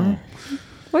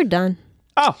 We're done.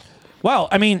 Oh, Well,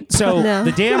 I mean, so No.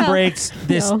 the dam Well, breaks,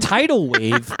 this no. tidal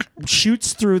wave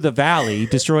shoots through the valley,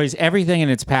 destroys everything in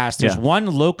its path. There's Yeah. one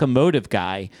locomotive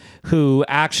guy who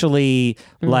actually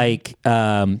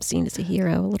Seen as a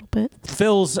hero a little bit.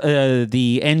 fills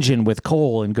the engine with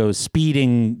coal and goes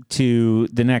speeding to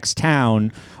the next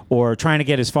town or trying to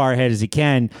get as far ahead as he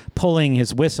can, pulling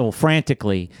his whistle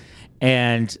frantically.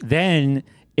 And then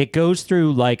it goes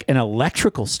through like an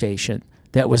electrical station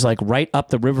that was like right up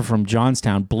the river from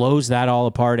Johnstown, blows that all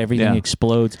apart. Everything Yeah.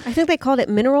 explodes. I think they called it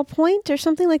Mineral Point or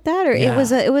something like that, or Yeah.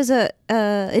 it was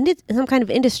some kind of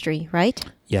industry, right?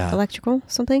 Yeah. Electrical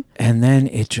something. And then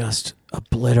it just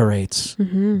obliterates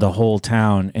the whole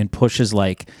town and pushes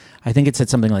like, I think it said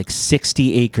something like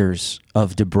 60 acres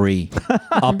of debris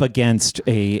up against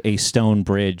a stone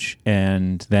bridge,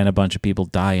 and then a bunch of people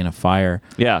die in a fire.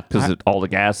 yeah, because all the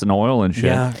gas and oil and shit.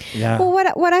 Yeah. Well,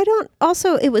 what I don't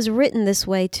also, it was written this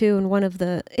way too in one of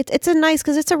the. It's a nice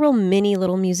because it's a real mini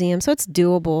little museum, so it's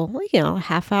doable. Like, a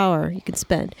half hour you can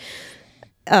spend.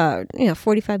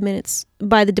 45 minutes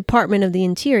by the Department of the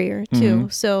Interior too.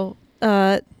 So,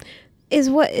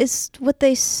 what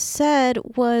they said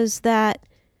was that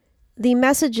the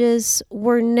messages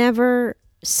were never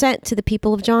sent to the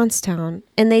people of Johnstown,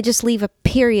 and they just leave a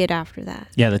period after that.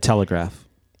 Yeah, the telegraph.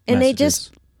 And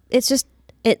messages. it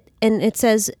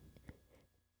says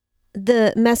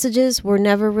the messages were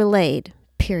never relayed,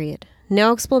 period.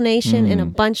 No explanation and a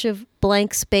bunch of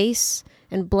blank space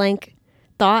and blank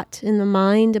thought in the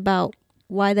mind about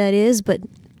why that is, but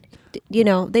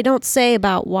they don't say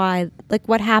about why, like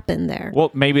what happened there.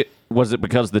 Well, maybe was it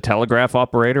because the telegraph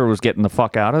operator was getting the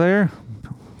fuck out of there?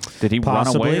 Did he run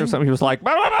Possibly. away or something? He was like,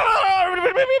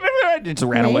 just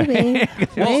ran away. Maybe.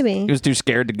 Maybe. He was too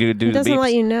scared to do It the doesn't beeps.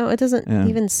 let you know. It doesn't Yeah.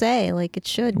 even say like it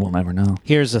should. We'll never know.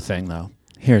 Here's the thing, though.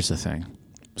 Here's the thing.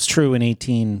 It's true in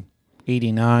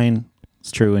 1889.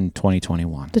 It's true in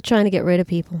 2021. They're trying to get rid of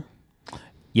people.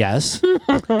 Yes.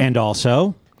 And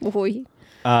also, Boy.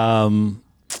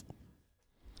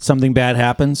 something bad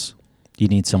happens, you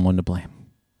need someone to blame.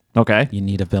 Okay. You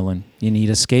need a villain. You need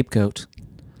a scapegoat.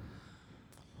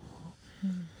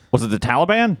 Was it the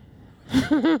Taliban?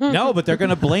 No, but they're going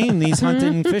to blame these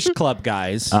hunting fish club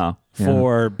guys Oh, yeah.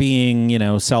 for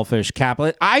being, selfish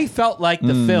capitalist. I felt like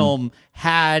the film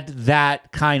had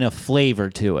that kind of flavor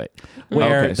to it,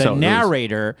 where Okay, so the it was-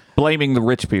 narrator Blaming the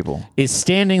rich people. is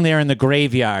standing there in the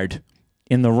graveyard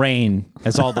in the rain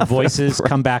as all the voices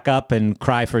come back up and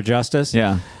cry for justice.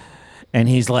 Yeah. And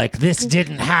he's like, this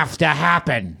didn't have to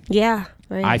happen. Yeah.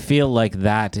 Right. I feel like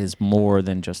that is more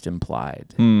than just implied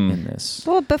in this.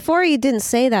 Well, before you didn't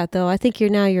say that though. I think you're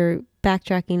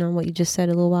backtracking on what you just said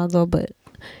a little while ago, but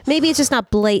maybe it's just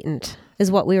not blatant,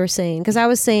 is what we were saying. Because I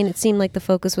was saying it seemed like the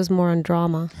focus was more on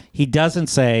drama. He doesn't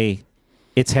say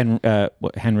it's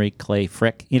Henry Clay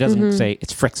Frick. He doesn't say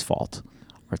it's Frick's fault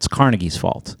or it's Carnegie's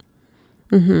fault.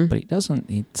 But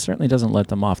he certainly doesn't let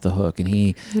them off the hook, and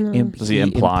he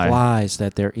implies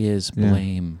that there is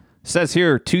blame. Says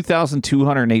here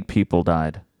 2,208 people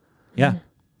died. Yeah.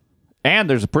 And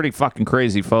there's a pretty fucking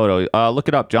crazy photo. Look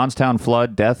it up, Johnstown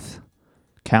Flood death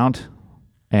count.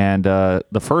 And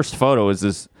the first photo is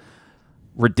this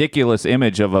ridiculous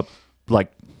image of a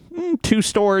like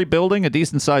 2-story building, a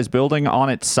decent sized building on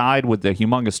its side with the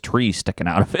humongous tree sticking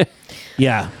out of it.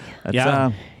 Yeah.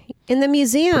 That's, In the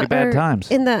museum, pretty bad or times.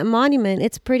 in the monument,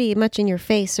 it's pretty much in your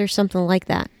face or something like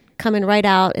that, coming right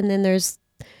out, and then there's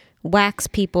wax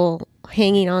people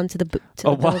hanging on to the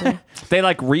building. They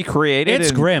like recreated It's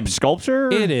in grim.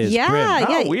 sculpture? It is Yeah, grim.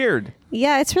 Oh, yeah. weird.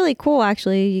 Yeah, it's really cool.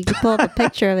 Actually, you can pull up a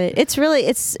picture of it. It's really,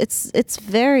 it's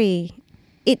very,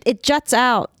 it juts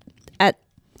out at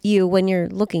you when you're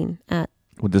looking at.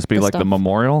 Would this be The like the stuff.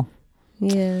 memorial?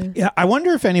 Yeah. Yeah, I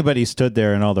wonder if anybody stood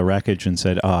there in all the wreckage and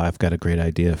said, "Oh, I've got a great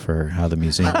idea for how the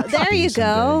museum." should There be you someday."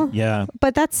 go. Yeah,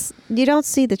 But you don't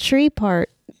see the tree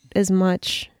part as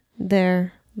much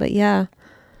there. But yeah,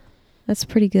 that's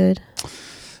pretty good.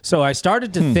 so I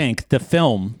started to think the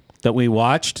film that we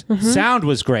watched, sound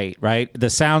was great, right? The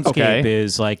soundscape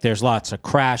is like there's lots of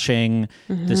crashing.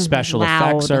 The special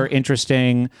effects Loud. are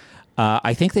interesting.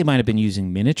 I think they might have been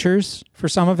using miniatures for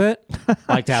some of it,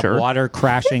 like to have Sure. water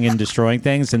crashing and destroying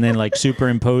things, and then like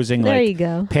superimposing There like you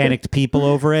go. panicked people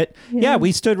over it. Yeah,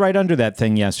 we stood right under that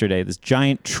thing yesterday. This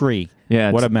giant tree.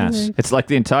 Yeah, what a it's- mess. It's like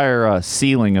the entire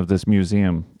ceiling of this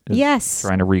museum is Yes.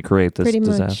 trying to recreate this Pretty much.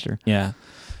 disaster. Yeah.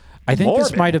 I think this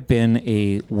Morbid. might have been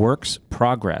a works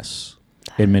progress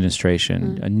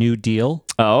administration, a New Deal.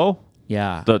 Oh?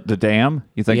 Yeah. The dam?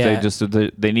 You think Yeah.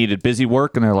 they needed busy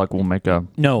work and they're like, we'll make a...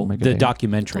 no, we'll make a the dam.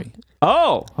 documentary.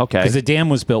 Oh, okay. Because the dam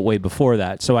was built way before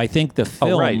that. So I think the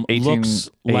film right, looks 1880s,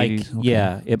 like, okay.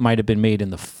 yeah, it might have been made in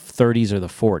the 30s or the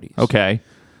 40s. Okay.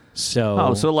 So,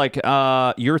 Oh, so like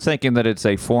you're thinking that it's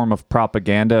a form of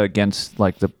propaganda against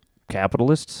like the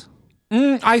capitalists?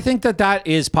 I think that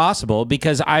is possible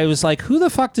because I was like, who the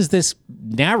fuck does this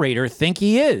narrator think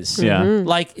he is? Yeah.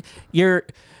 Like, you're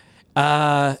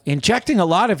injecting a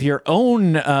lot of your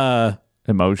own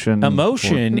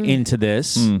Emotion into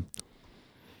this.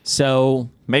 So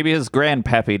Maybe his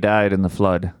grandpappy died in the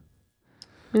flood.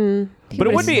 But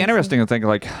it would be interesting to think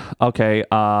like, okay,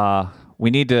 we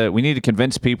need to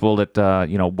convince people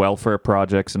that welfare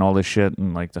projects and all this shit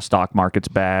and like the stock market's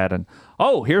bad, and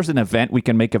here's an event we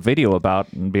can make a video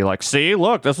about and be like, see,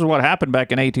 look, this is what happened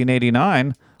back in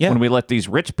 1889 when we let these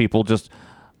rich people just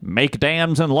make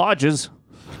dams and lodges.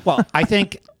 well, I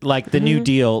think like the New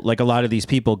Deal, like a lot of these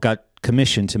people got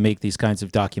commissioned to make these kinds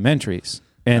of documentaries.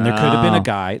 And there could have been a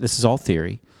guy, this is all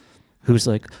theory, who's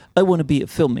like, I want to be a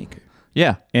filmmaker.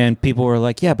 Yeah. And people were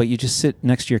like, yeah, but you just sit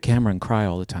next to your camera and cry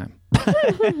all the time.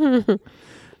 And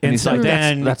he's so like,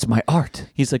 then that's my art.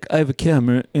 he's like, I have a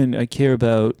camera and I care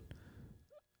about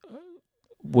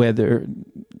weather,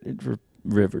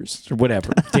 rivers, or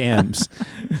whatever, dams.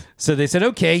 So they said,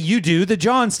 okay, you do the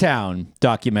Johnstown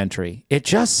documentary. It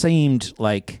just seemed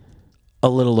like a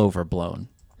little overblown.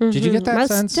 Did you get that Most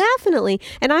sense? definitely.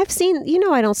 And I've seen,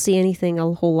 I don't see anything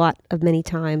a whole lot of many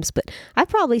times, but I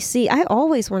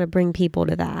always want to bring people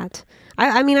to that.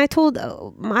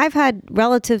 I've had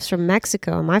relatives from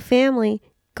Mexico. My family,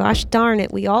 gosh darn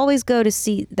it, we always go to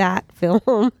see that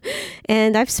film.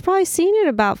 And I've probably seen it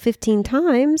about 15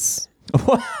 times.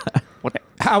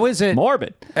 How is it?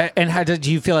 Morbid. And how did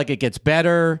you feel like it gets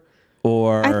better?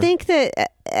 Or I think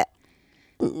that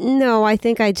no, I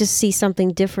think I just see something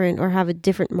different or have a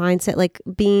different mindset. Like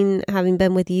having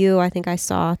been with you, I think I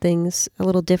saw things a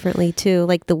little differently too.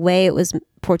 Like the way it was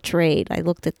portrayed, I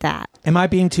looked at that. Am I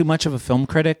being too much of a film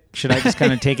critic? Should I just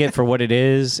kind of take it for what it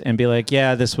is and be like,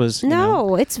 yeah, this was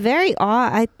No, it's very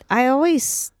odd. I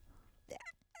always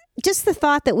just the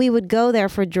thought that we would go there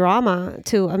for drama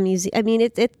to a museum. I mean,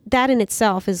 it that in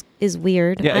itself is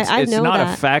weird. Yeah, I it's know not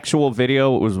that. a factual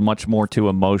video. It was much more too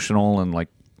emotional and like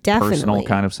personal Definitely.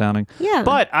 kind of sounding. Yeah.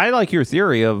 But I like your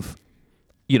theory of,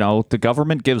 the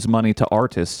government gives money to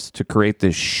artists to create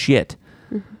this shit.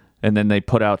 And then they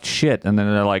put out shit. And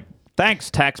then they're like,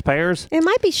 Thanks, taxpayers. It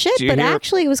might be shit, Did you but hear-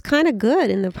 actually it was kind of good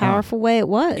in the powerful way it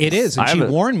was. It is, and I she have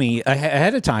a- warned me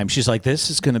ahead of time. She's like, "This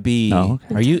is going to be. Oh,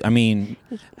 okay.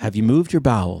 Have you moved your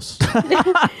bowels?"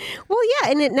 Well,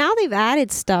 yeah, and now they've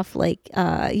added stuff like,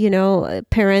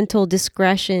 parental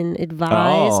discretion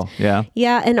advised. Oh, yeah.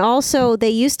 Yeah, and also they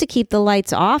used to keep the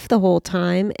lights off the whole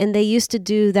time, and they used to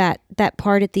do that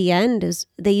part at the end. Is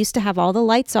they used to have all the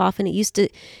lights off, and it used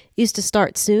to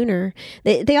start sooner.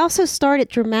 They also start it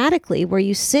dramatically, where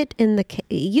you sit in the.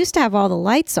 It used to have all the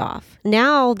lights off.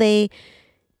 Now they,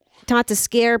 not to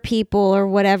scare people or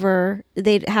whatever,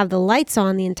 they'd have the lights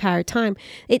on the entire time.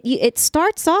 It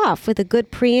starts off with a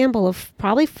good preamble of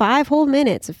probably 5 whole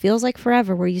minutes. It feels like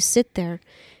forever, where you sit there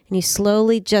and you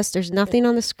slowly there's nothing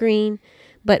on the screen,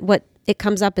 but what it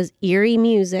comes up as eerie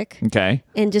music Okay.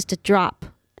 and just a drop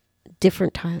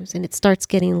different times, and it starts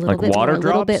getting a little Like bit water more,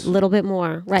 drops? little bit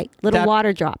more, right? Little That-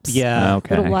 water drops. Yeah.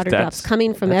 Okay. Little water That's- drops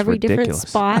coming from that's every different ridiculous.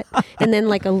 spot, and then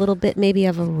like a little bit maybe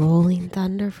of a rolling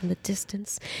thunder from the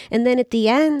distance, and then at the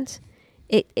end,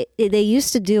 they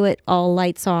used to do it all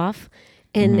lights off,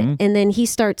 and Mm-hmm. and then he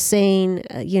starts saying,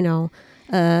 a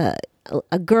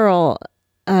girl,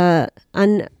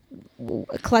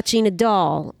 clutching a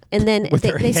doll, and then With they,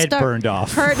 her they head start, burned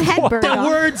off. Her head burned The off.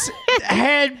 words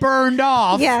 "head burned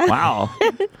off." Yeah. Wow.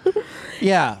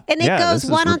 Yeah. And it Yeah, goes this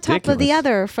is one on top of the ridiculous.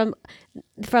 other from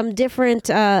different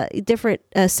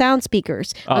sound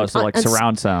speakers. Oh, so like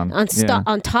surround sound. Yeah.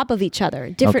 on top of each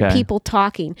other, different Okay. people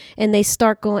talking, and they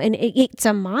start going, and it's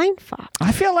a mind fuck.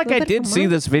 I feel like I Little bit did of see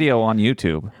mind- this video on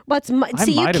YouTube. But see, you might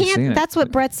have seen can't. it. That's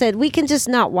what Brett said. We can just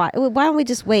not watch. Why don't we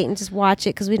just wait and just watch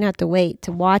it? Because we didn't have to wait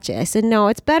to watch it. I said no.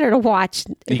 It's better to watch.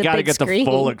 You got got to to get the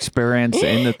full experience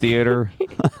in the theater.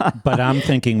 But I'm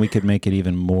thinking we could make it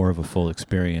even more of a full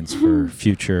experience for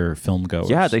future film goers.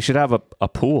 Yeah, they should have a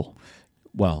pool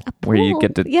Well, where you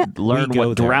get to Yeah. learn We go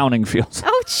what there. drowning feels.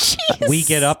 Oh jeez. we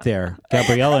get up there,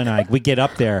 Gabriella and I. We get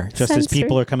up there just as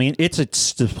people are coming in.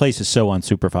 The place is so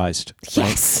unsupervised. right?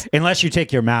 Yes. Unless you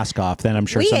take your mask off, then I'm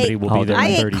sure We somebody ate- will be there I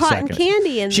in ate 30 cotton seconds.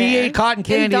 candy in She there. ate cotton And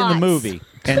candy in the dots. movie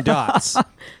and dots.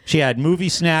 She had movie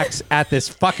snacks at this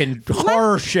fucking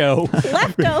horror show.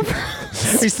 Leftover.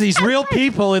 It's these real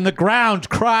people in the ground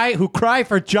who cry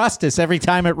for justice every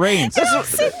time it rains.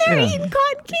 Sitting there eating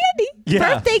cotton candy.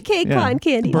 Yeah. Birthday cake cotton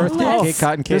candy. Birthday Oh. cake,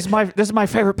 cotton This candy. is my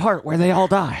favorite part where they all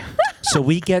die. So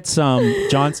we get some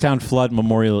Johnstown Flood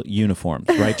Memorial uniforms,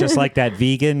 right? Just like that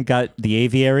vegan got the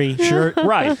aviary shirt.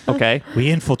 Right. Okay. We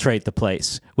infiltrate the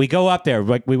place. We go up there.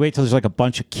 Like we wait till there's like a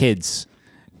bunch of kids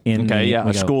in. Okay. Yeah.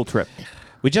 we A go, school trip.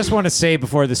 We just want to say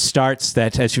before this starts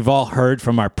that, as you've all heard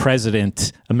from our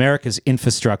president, America's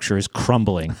infrastructure is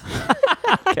crumbling.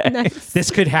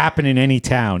 This could happen in any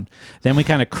town. Then we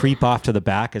kind of creep off to the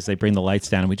back as they bring the lights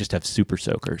down, and we just have super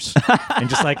soakers and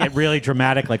just like really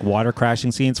dramatic, like water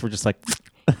crashing scenes. We're just like.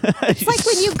 It's like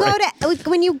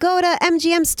when you go to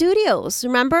MGM Studios.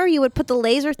 Remember, you would put the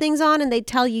laser things on, and they'd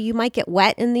tell you might get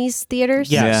wet in these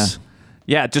theaters. Yes.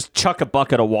 Yeah. Just chuck a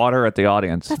bucket of water at the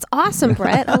audience. That's awesome,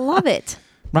 Brett. I love it.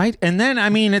 Right? And then, I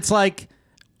mean, it's like,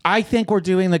 I think we're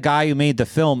doing the guy who made the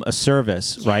film a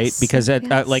service, right? Because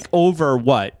yes. like over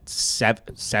what,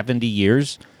 70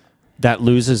 years, that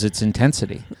loses its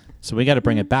intensity. So we got to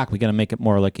bring it back. We got to make it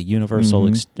more like a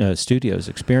Universal Studios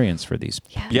experience for these.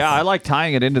 Yeah, I like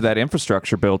tying it into that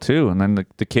infrastructure bill too, and then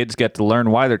the kids get to learn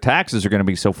why their taxes are going to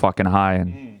be so fucking high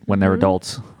and when they're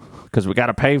adults, because we got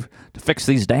to pay to fix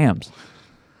these dams.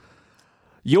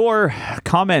 Your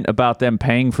comment about them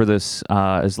paying for this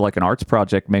as like an arts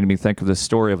project made me think of this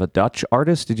story of a Dutch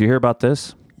artist. Did you hear about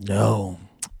this? No.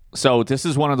 So this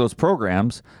is one of those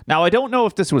programs. Now, I don't know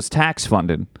if this was tax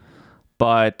funded,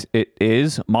 but it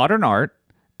is modern art.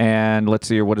 And let's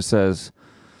see here what it says.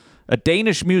 A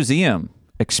Danish museum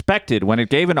expected when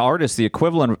it gave an artist the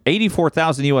equivalent of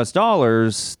 84,000 US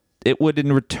dollars, it would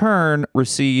in return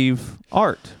receive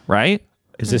art, right?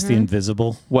 Is this the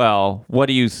invisible? Well, what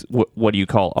do you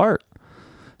call art?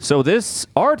 So this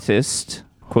artist,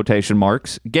 quotation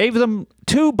marks, gave them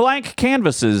 2 blank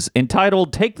canvases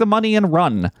entitled "Take the Money and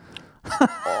Run."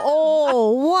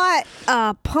 Oh, what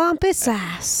a pompous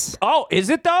ass. Oh, is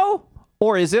it though?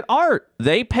 Or is it art?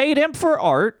 They paid him for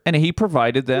art and he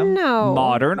provided them No.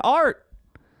 modern art.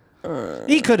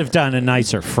 He could have done a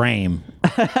nicer frame.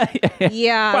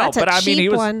 Yeah, Well, that's a but I mean, cheap he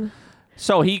was- one.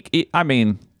 So I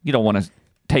mean, you don't want to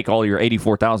take all your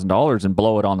 $84,000 and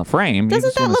blow it on the frame. Doesn't you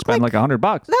just that want to look spend like- like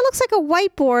 $100. That looks like a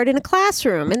whiteboard in a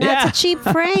classroom, and that's Yeah. a cheap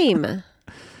frame.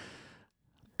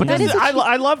 But That this, is a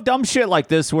I love dumb shit like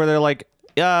this where they're like,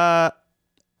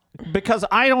 because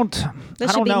I don't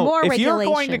should be know. more If you're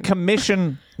going to regulation.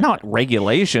 commission, not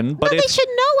regulation, but No, they if should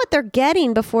know what they're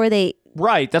getting before they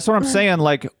Right, that's what I'm saying.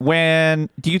 Like,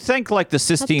 do you think like the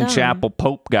Sistine dumb. Chapel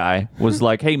Pope guy was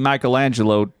like, "Hey,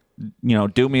 Michelangelo,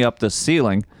 do me up the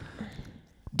ceiling"?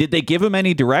 Did they give him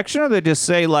any direction, or they just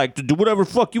say like, "Do whatever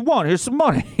the fuck you want. Here's some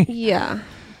money"? Yeah.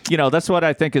 That's what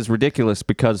I think is ridiculous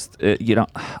because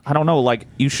I don't know. Like,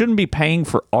 you shouldn't be paying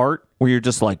for art where you're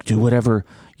just like, do whatever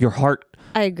your heart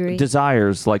I agree.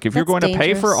 desires. Like, if you're That's going to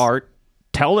pay for dangerous. art,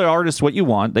 tell the artist what you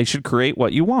want. They should create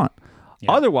what you want.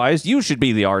 Otherwise, you should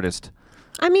be the artist.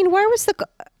 I mean, where was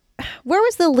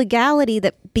the legality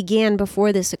that began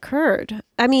before this occurred?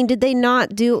 I mean, did they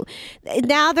not do?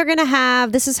 Now they're going to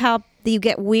have. This is how you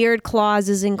get weird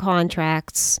clauses in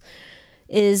contracts.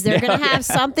 Is they're going to have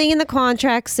something in the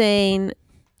contract saying,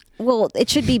 well, it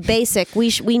should be basic.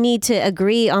 We need to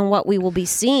agree on what we will be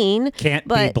seeing. Can't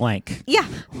be blank. Yeah,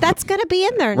 that's going to be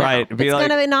in there now. Right. It's going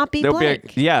to not be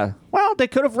blank. Well, they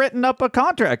could have written up a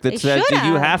contract that They says should that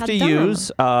you have. have to How dumb.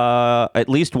 use at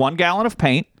least 1 gallon of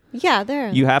paint. Yeah,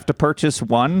 there. You have to purchase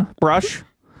 1 brush.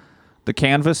 The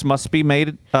canvas must be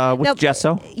made with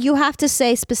gesso. You have to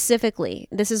say specifically.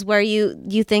 This is where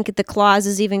you think the clause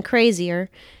is even crazier.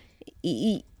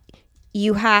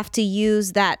 You have to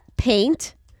use that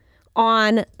paint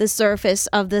on the surface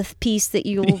of the piece that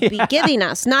you will be giving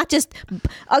us. Not just,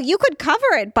 you could cover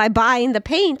it by buying the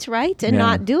paint, right? And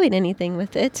not doing anything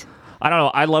with it. I don't know.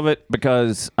 I love it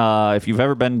because if you've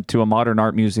ever been to a modern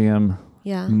art museum,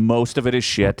 most of it is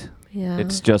shit. Yeah.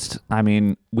 It's just, I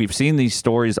mean, we've seen these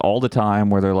stories all the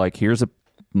time where they're like, here's a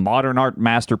modern art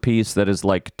masterpiece that is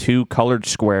like 2 colored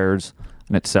squares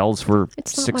and it sells for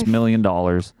It's not $6 my million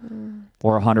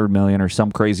or $100 million or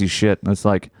some crazy shit. And it's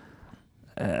like,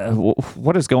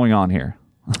 what is going on here?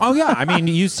 Oh yeah, I mean,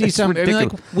 you see some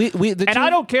ridiculous. I I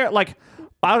don't care. Like,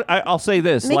 I'll say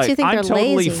this: Makes you like, think I'm they're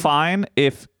totally lazy. fine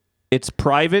if it's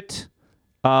private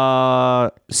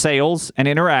sales and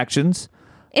interactions.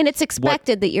 And it's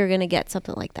expected that you're going to get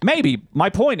something like that. Maybe my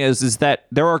point is that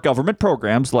there are government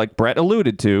programs, like Brett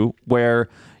alluded to, where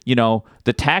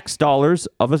the tax dollars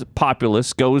of a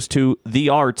populace goes to the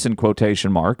arts in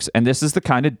quotation marks, and this is the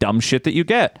kind of dumb shit that you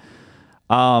get.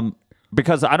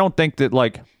 Because I don't think that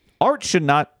like art should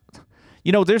not.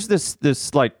 There's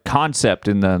this like concept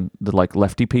in the like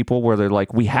lefty people where they're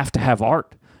like, we have to have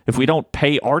art. If we don't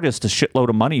pay artists a shitload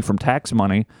of money from tax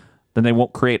money, then they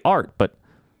won't create art. But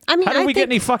I mean, how did we get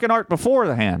any fucking art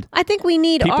beforehand? I think we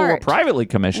need People art. were privately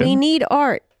commissioned. We need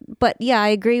art. But yeah, I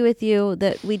agree with you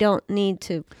that we don't need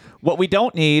to. What we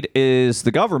don't need is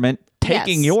the government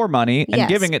taking Yes. your money and Yes.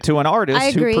 giving it to an artist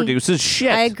I who agree. produces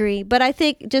shit. I agree. But I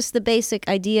think just the basic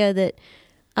idea that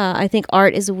I think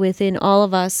art is within all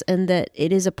of us and that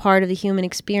it is a part of the human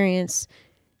experience.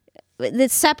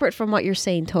 That's separate from what you're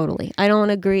saying totally. I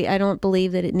don't agree. I don't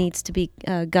believe that it needs to be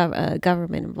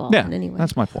government involved Yeah, in any way.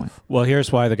 that's my point. Well,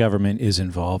 here's why the government is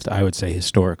involved. I would say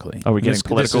historically. Are we getting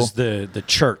political? This is the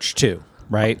church too,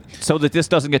 right? So that this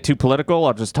doesn't get too political,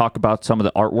 I'll just talk about some of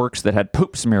the artworks that had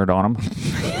poop smeared on them.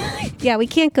 Yeah, we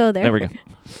can't go there. There we go.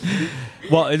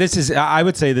 Well, I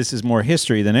would say this is more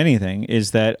history than anything.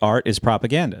 Is that art is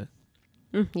propaganda,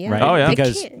 Yeah. right? Oh, yeah.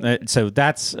 Because so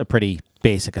that's a pretty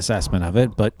basic assessment of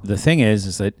it. But the thing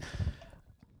is that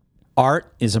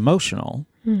art is emotional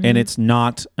and it's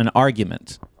not an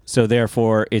argument. So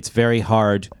therefore, it's very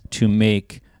hard to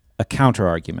make a counter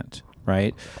argument,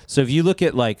 right? So if you look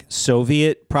at like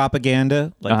Soviet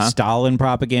propaganda, like Stalin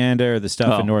propaganda, or the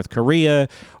stuff in North Korea,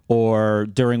 or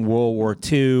during World War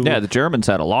II. Yeah, the Germans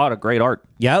had a lot of great art.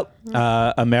 Yep.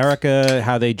 America,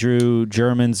 how they drew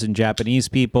Germans and Japanese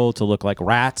people to look like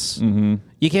rats. Mm-hmm.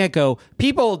 You can't go,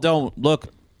 people don't look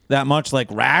that much like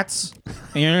rats.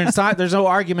 And it's not, there's no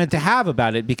argument to have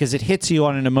about it because it hits you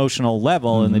on an emotional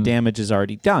level and the damage is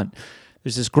already done.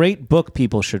 There's this great book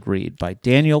people should read by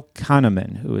Daniel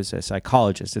Kahneman, who is a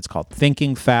psychologist. It's called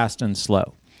Thinking Fast and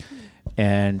Slow.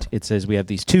 And it says we have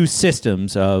these 2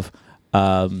 systems of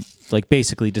like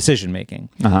basically decision making.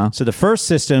 So the first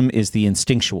system is the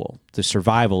instinctual, the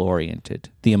survival oriented,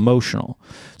 the emotional.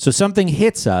 So something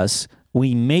hits us,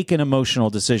 we make an emotional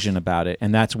decision about it,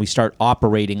 and that's we start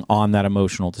operating on that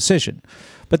emotional decision.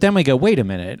 But then we go, wait a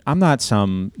minute, I'm not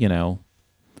some,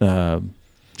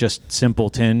 just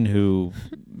simpleton who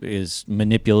is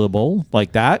manipulable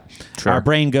like that. Sure. Our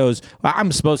brain goes, well,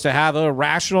 I'm supposed to have a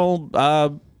rational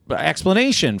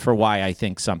explanation for why I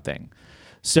think something.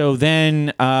 So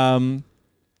then,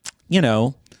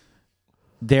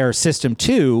 their system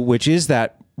 2, which is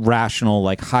that rational,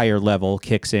 like higher level,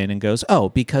 kicks in and goes, oh,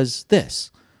 because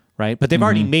this, right? But they've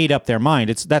already made up their mind.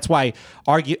 That's why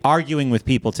arguing with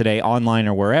people today, online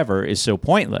or wherever, is so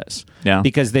pointless. Yeah.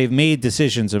 Because they've made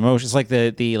decisions, emotions, like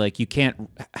the like you can't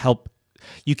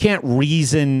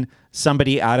reason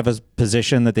somebody out of a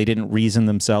position that they didn't reason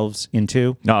themselves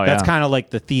into. Oh, That's yeah. kind of like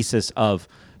the thesis of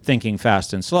thinking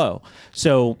fast and slow.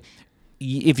 So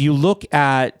if you look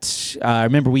at, I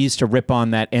remember we used to rip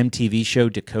on that MTV show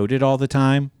Decoded all the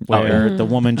time, where the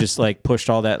woman just like pushed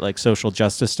all that like social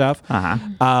justice stuff.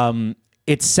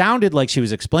 It sounded like she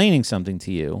was explaining something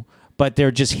to you, but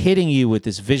they're just hitting you with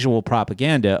this visual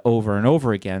propaganda over and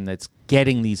over again that's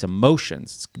getting these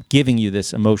emotions, it's giving you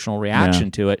this emotional reaction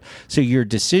to it. So your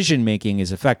decision making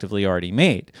is effectively already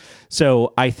made.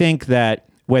 So I think that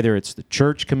whether it's the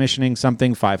church commissioning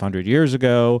something 500 years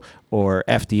ago or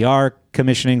FDR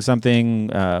commissioning something,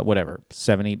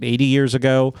 70, 80 years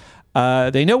ago,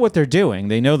 they know what they're doing.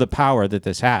 They know the power that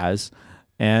this has.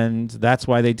 And that's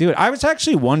why they do it. I was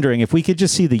actually wondering if we could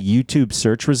just see the YouTube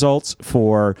search results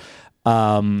for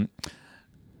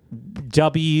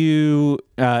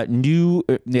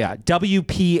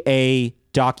WPA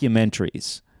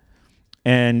documentaries,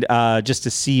 and just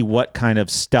to see what kind of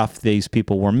stuff these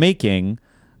people were making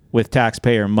with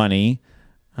taxpayer money.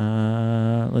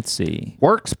 Let's see.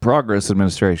 Works Progress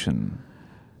Administration.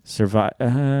 Survive.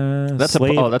 That's a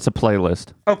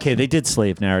playlist. Okay, they did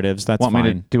slave narratives. That's Want fine.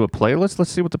 me to do a playlist? Let's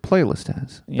see what the playlist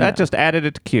has. Yeah. That just added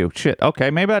it to queue. Shit.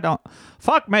 Okay, maybe I don't.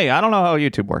 Fuck me. I don't know how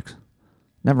YouTube works.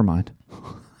 Never mind.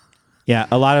 Yeah,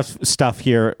 a lot of stuff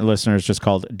here, listeners, just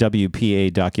called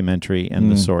WPA documentary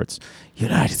and the sorts.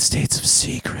 United States of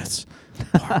Secrets,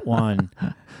 Part 1.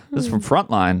 This is from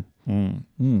Frontline.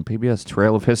 PBS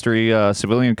Trail of History,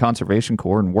 Civilian Conservation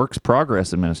Corps, and Works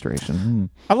Progress Administration.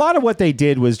 A lot of what they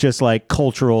did was just like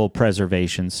cultural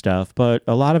preservation stuff, but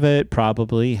a lot of it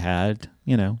probably had,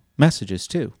 messages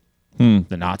too.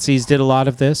 The Nazis did a lot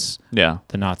of this. Yeah.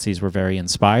 The Nazis were very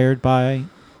inspired by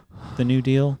the New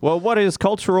Deal. Well, what is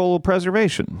cultural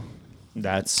preservation?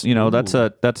 That's That's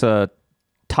a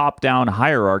top-down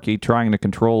hierarchy trying to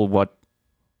control what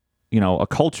a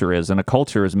culture is, and a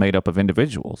culture is made up of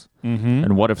individuals.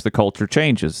 And what if the culture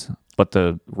changes, but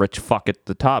the rich fuck at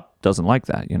the top doesn't like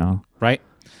that? right.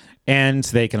 And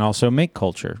they can also make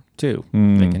culture too.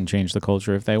 They can change the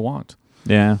culture if they want.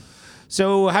 Yeah.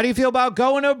 So how do you feel about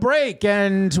going to break?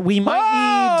 And we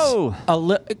might need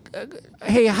a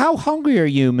hey, how hungry are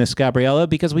you, Miss Gabriella?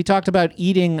 Because we talked about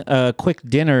eating a quick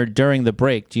dinner during the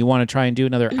break. Do you want to try and do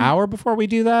another hour before we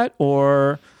do that?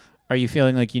 Or are you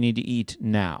feeling like you need to eat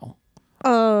now?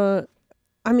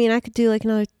 I mean, I could do like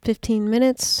another 15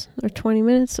 minutes or 20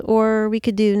 minutes, or we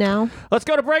could do now. Let's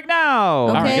go to break now.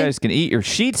 Okay. All right, you guys can eat your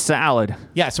sheet salad.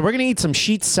 Yeah, so we're going to eat some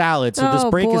sheet salad. So this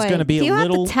Oh, break is boy. going to be Do you a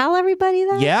little... have to tell everybody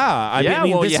that? Yeah. I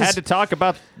mean, well, this you is... had to talk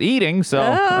about eating, so...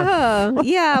 Oh,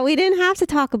 yeah, we didn't have to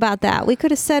talk about that. We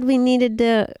could have said we needed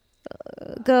to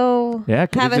go Yeah,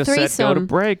 could have have a just threesome. said go to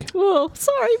break. Oh,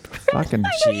 sorry. Fucking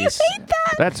Jeez.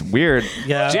 That's weird.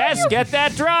 Yeah. Jess, get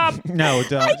that drop. No,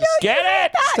 don't. Get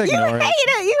it. Just You ignore it. hate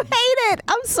it. You hate it.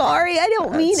 I'm sorry. I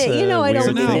don't mean That's it. You a know I weird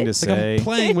don't mean thing it. to say. I'm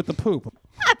playing with the poop.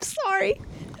 I'm sorry.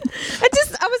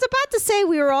 I was about to say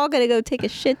we were all going to go take a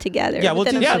shit together. Yeah, but we'll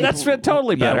then do- I'm Yeah, like, that's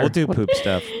totally Yeah, better. we'll do poop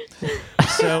stuff.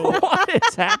 So, What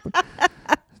is happening?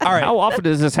 all right. How often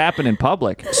does this happen in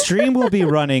public? Stream will be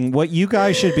running. What you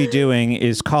guys should be doing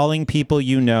is calling people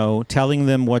you know, telling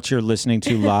them what you're listening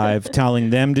to live,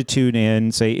 telling them to tune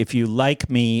in. Say, if you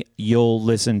like me, you'll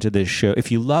listen to this show.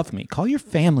 If you love me, call your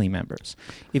family members.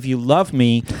 If you love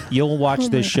me, you'll watch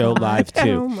this show live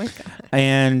too. Oh my God.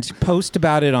 And post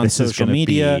about it on social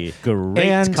media. Great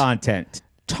and content.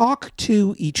 talk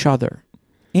to each other,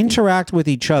 interact with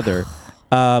each other.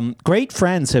 Great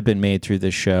friends have been made through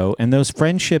this show, and those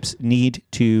friendships need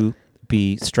to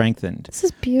be strengthened. This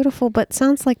is beautiful, but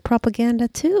sounds like propaganda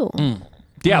too.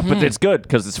 Yeah, but it's good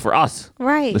because it's for us,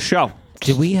 Right. the show.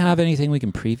 Do we have anything we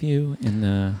can preview in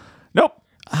the... Nope.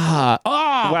 Well, fuck,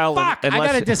 I got a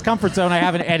unless- discomfort zone. I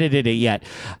haven't edited it yet.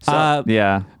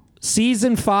 Yeah.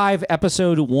 Season 5,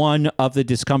 episode 1 of the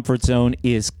Discomfort Zone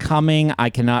is coming. I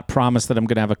cannot promise that I'm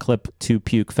going to have a clip to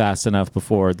puke fast enough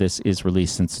before this is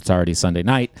released, since it's already Sunday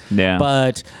night. Yeah.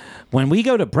 But when we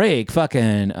go to break,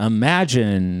 fucking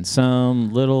imagine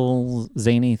some little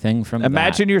zany thing from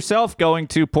Imagine that. yourself going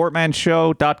to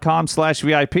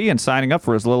portmanshow.com/VIP and signing up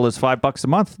for as little as $5 a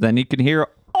month. Then you can hear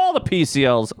all the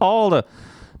PCLs, all the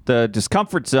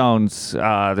discomfort zones.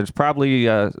 There's probably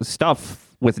stuff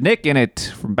with Nick in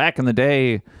it from back in the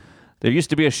day. There used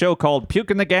to be a show called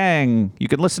Puke and the Gang. You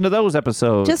can listen to those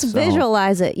episodes. Just So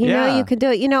visualize it. You know, Yeah. you can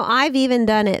do it. You know, I've even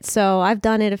done it. So I've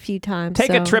done it a few times. Take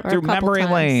a so- trip or through couple memory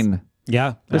times. lane.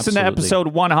 Yeah, Listen to absolutely. episode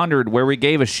 100 where we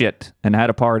gave a shit and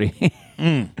had a party.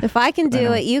 If I can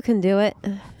do it, you can do it.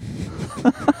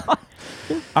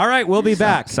 All right, we'll be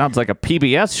back. Sounds like a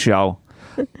PBS show.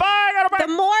 Bye. Gotta break.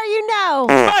 The more you know.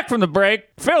 Back from the break,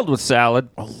 filled with salad.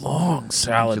 A long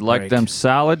salad. Did you like them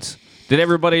salads? Did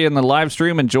everybody in the live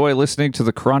stream enjoy listening to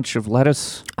the crunch of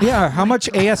lettuce? Yeah. How much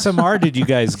ASMR did you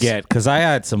guys get? Because I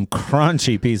had some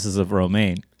crunchy pieces of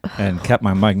romaine and kept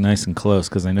my mic nice and close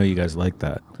because I know you guys like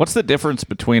that. What's the difference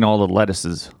between all the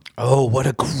lettuces? Oh, what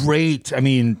a great! I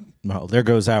mean, well, there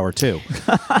goes our two.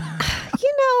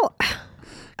 You know,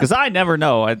 Because I never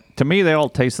know. To me, they all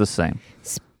taste the same.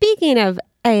 speaking of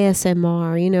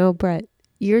ASMR, you know, Brett,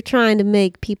 you're trying to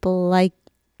make people like,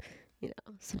 you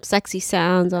know, some sexy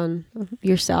sounds on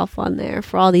yourself on there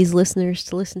for all these listeners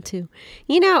to listen to.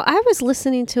 You know, I was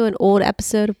listening to an old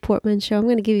episode of Portman Show. I'm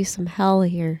going to give you some hell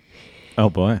here. Oh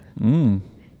boy.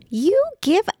 You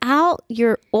give out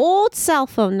your old cell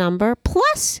phone number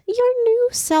plus your new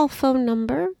cell phone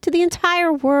number to the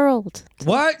entire world.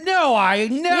 What? No, I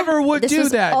never would This do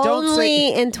was that. Don't only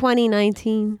say in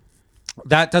 2019.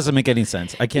 that. Doesn't make any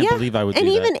sense. I can't believe I would and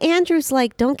do even that. Andrew's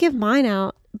like, don't give mine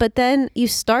out. But then you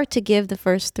start to give the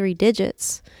first 3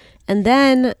 digits. And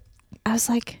then I was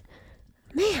like,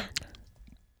 man,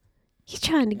 you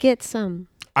trying to get some.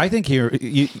 I think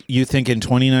you think in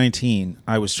 2019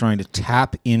 I was trying to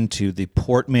tap into the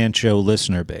Portman Show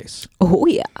listener base. Oh,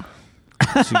 yeah.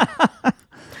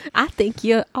 I think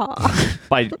you are.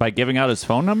 By giving out his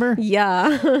phone number?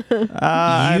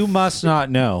 Yeah. You must not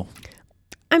know.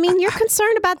 I mean, you're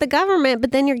concerned about the government,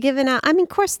 but then you're giving out. I mean, of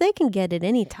course, they can get it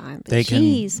anytime. But They can-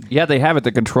 jeez. Yeah, they have it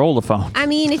to control the phone. I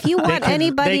mean, if you want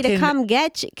anybody to come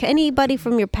get you, anybody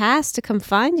from your past to come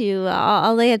find you,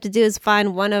 all they have to do is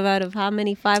find one out of how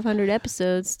many 500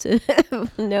 episodes to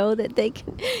know that they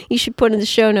can. You should put in the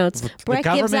show notes. Brett The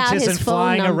gives out government his isn't phone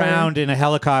flying number. around in a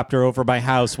helicopter over my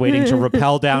house waiting to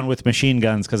rappel down with machine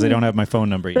guns because they don't have my phone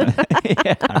number yet.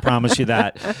 I promise you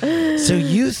that. So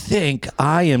you think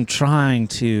I am trying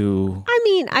to... I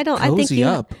mean, I don't. I think Cozy you.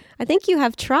 up. I think you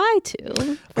have tried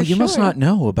to. for You must sure. not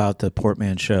know about the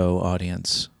Portman Show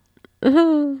audience.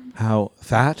 How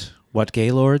fat? What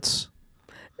gaylords?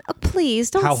 Oh,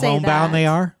 please don't How say homebound that. they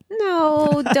are?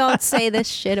 No, don't say this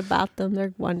shit about them.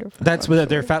 They're wonderful. That's what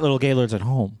they're fat little gaylords at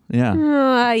home.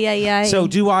 Yeah. Yeah. So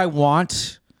do I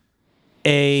want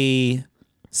a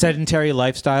sedentary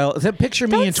lifestyle? Picture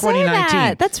me don't in say 2019.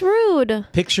 that. That's rude.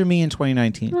 Picture me in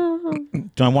 2019.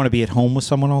 Do I want to be at home with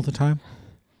someone all the time?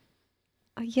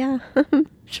 Yeah,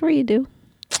 sure you do.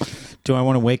 Do I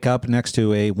want to wake up next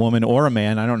to a woman or a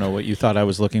man? I don't know what you thought I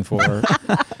was looking for.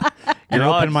 And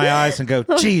open my eyes and go,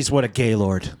 geez, what a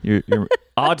gaylord. Your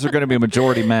odds are going to be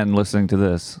majority men listening to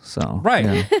this. So Right.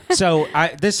 yeah. So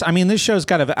this show's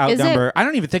got to outnumber. I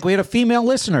don't even think we had a female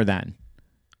listener then.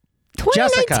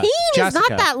 2019 is not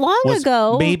that long was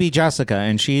ago. Baby Jessica,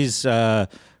 and she's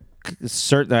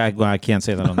certain. I can't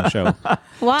say that on the show.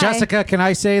 Why? Jessica, can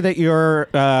I say that you're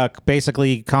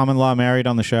basically common law married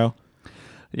on the show?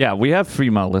 Yeah, we have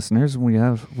female listeners.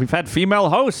 We've had female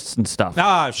hosts and stuff.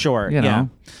 Ah, sure. You know.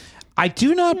 I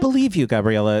do not believe you,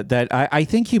 Gabriella, that I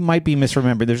think you might be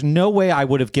misremembered. There's no way I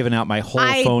would have given out my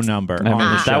whole phone number I mean, on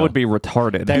the show. that would be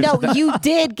retarded. No, you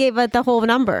did give it the whole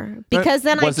number because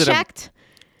then I Was it a- checked.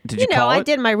 Did you know, call I it?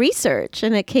 did my research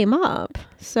and it came up.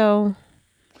 So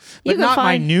you but can not my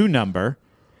find new number.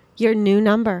 your new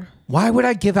number. Why would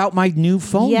I give out my new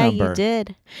phone Yeah, number? you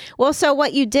did. Well, so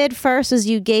what you did first is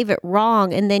you gave it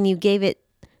wrong, and then you gave it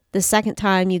the second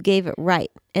time you gave it right,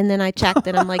 and then I checked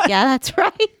and I'm like, yeah, that's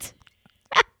right.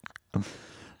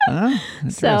 So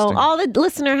Interesting. all the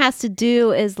listener has to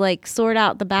do is like sort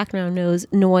out the background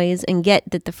noise and get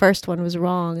that the first one was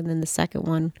wrong and then the second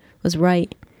one was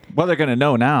right. Well, they're going to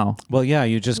know now. Well, yeah,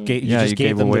 you just gave Yeah, you gave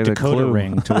gave them away the the decoder clue.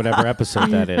 ring to whatever episode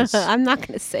that is. I'm not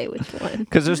going to say which one.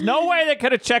 Because there's no way they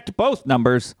could have checked both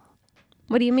numbers.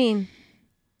 What do you mean?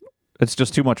 It's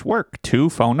just too much work. 2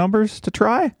 phone numbers to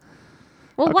try?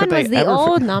 Well, How one could they was the ever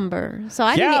old number, so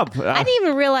I didn't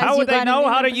even realize How you would got they a know new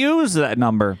how to number. use that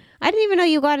number? I didn't even know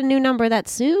you got a new number that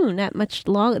soon, that much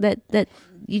long. That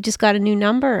you just got a new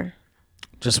number.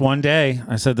 Just one day,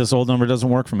 I said this old number doesn't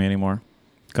work for me anymore.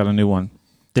 Got a new one.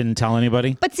 Didn't tell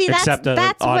anybody. But see, except the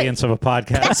that's what- audience of a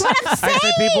podcast. That's what I'm saying. I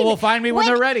said people will find me when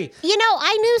they're ready. You know,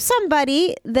 I knew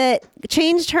somebody that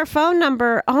changed her phone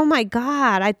number. Oh my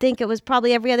God. I think it was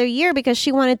probably every other year because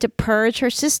she wanted to purge her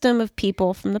system of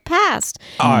people from the past.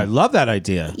 Oh, I love that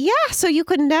idea. Yeah. So you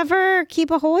could never keep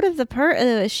a hold of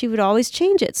the she would always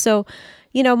change it. So,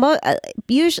 you know,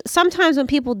 usually, sometimes when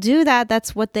people do that,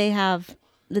 that's what they have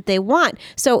that they want.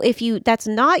 So if that's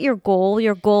not your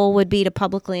goal would be to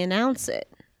publicly announce it.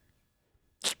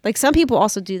 Like some people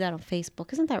also do that on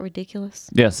Facebook. Isn't that ridiculous?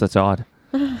 Yes, that's odd.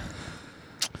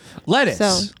 Let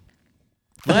us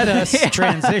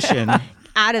transition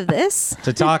Out of this.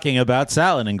 to talking about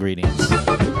salad ingredients.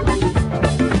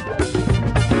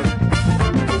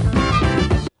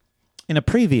 In a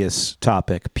previous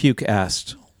topic, Puke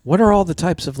asked, what are all the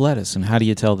types of lettuce and how do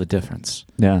you tell the difference?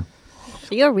 Yeah.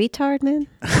 Are you a retard, man?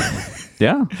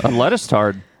 Yeah. A lettuce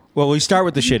tard. Well, we start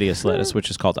with the shittiest lettuce, which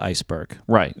is called iceberg.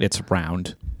 Right. It's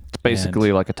round. It's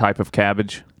basically like a type of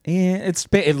cabbage.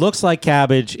 It looks like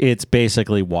cabbage. It's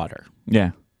basically water.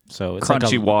 Yeah. So it's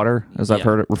Crunchy like water, as I've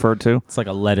heard it referred to. It's like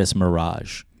a lettuce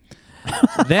mirage.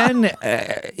 Then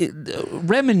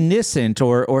reminiscent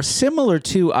or similar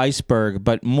to iceberg,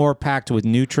 but more packed with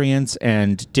nutrients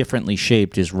and differently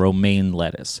shaped is romaine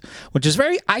lettuce, which is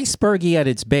very icebergy at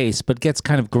its base, but gets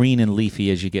kind of green and leafy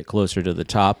as you get closer to the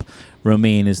top.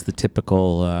 Romaine is the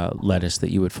typical lettuce that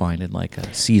you would find in like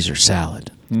a Caesar salad.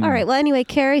 All right. Well, anyway,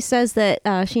 Carrie says that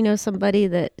she knows somebody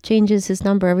that changes his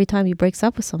number every time he breaks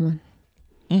up with someone.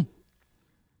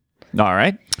 All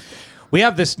right. We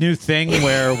have this new thing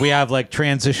where we have like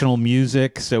transitional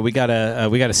music, so we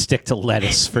gotta stick to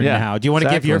lettuce for now. Do you want to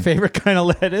give your favorite kind of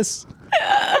lettuce?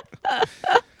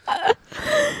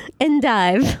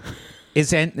 Endive.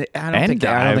 I don't think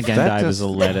endive is a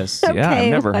lettuce. Yeah, I've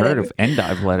never heard whatever. of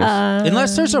endive lettuce.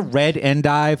 Unless there's a red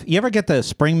endive. You ever get the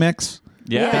spring mix?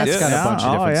 yeah, That's it got is. a bunch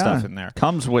of different stuff in there.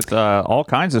 Comes with all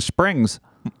kinds of springs.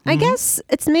 I guess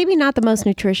it's maybe not the most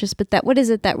nutritious, but what is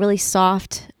it? That really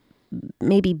soft,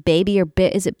 maybe baby or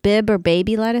is it bib or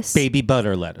baby lettuce? Baby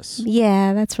butter lettuce.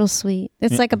 Yeah, that's real sweet.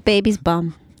 It's like a baby's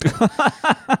bum.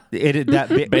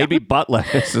 Baby butt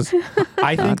lettuce is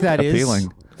I think that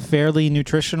appealing. is fairly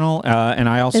nutritional, and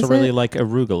I also Is really it? like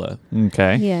arugula.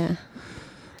 okay. Yeah.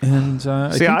 And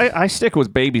See, I stick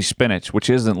with baby spinach, which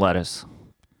isn't lettuce.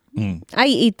 I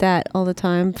eat that all the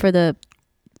time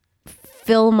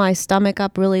fill my stomach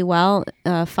up really well,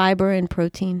 fiber and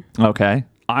protein. Okay.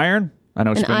 Iron? I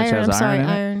know And spinach iron, has I'm sorry, iron in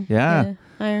it. iron. Yeah.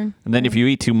 Iron. And then if you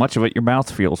eat too much of it, your mouth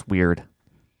feels weird.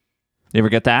 You ever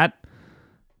get that?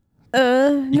 You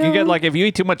can get like, if you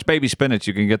eat too much baby spinach,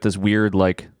 you can get this weird,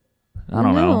 like, I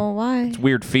don't know. Why? It's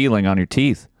weird feeling on your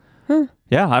teeth.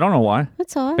 Yeah, I don't know why.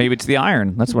 That's all right. Maybe it's the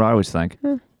iron. That's what I always think.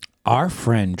 our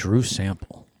friend Drew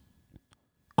Sample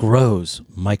grows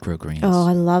microgreens. Oh,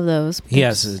 I love those. He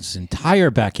has his entire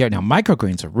backyard. Now,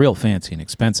 microgreens are real fancy and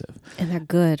expensive. And they're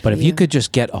good. But if you could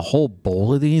just get a whole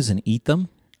bowl of these and eat them,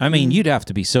 I mean, you'd have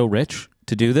to be so rich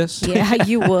to do this. Yeah,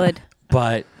 you would.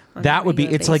 But that would be,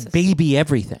 regular it's like basis. baby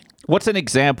everything. What's an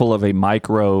example of a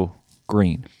micro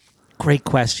green? Great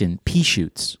question. Pea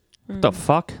shoots. The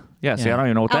fuck? Yeah, see, I don't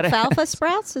even know what that is. Alfalfa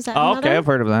sprouts? Is that Oh, another? okay, I've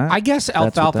heard of that. I guess That's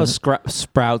what alfalfa that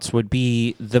sprouts would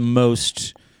be the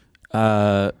most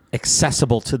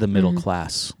accessible to the middle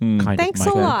class kind Thanks of a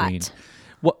microgreen. lot.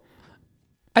 Well,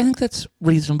 I think that's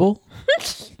reasonable.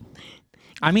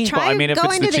 I mean, Try if it's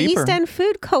going the to the cheaper- East End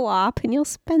Food Co-op and you'll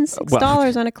spend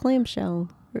 $6 on a clamshell.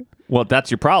 Well,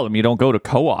 that's your problem. You don't go to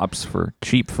co-ops for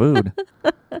cheap food.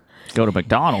 Go to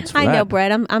McDonald's for I that. know,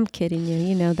 Brett. I'm kidding you.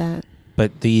 You know that.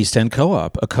 but the East End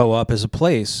Co-op, a co-op is a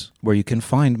place where you can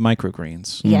find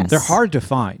microgreens. Yes. They're hard to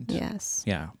find. Yes.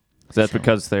 Yeah. Is that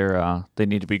because they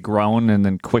need to be grown and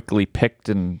then quickly picked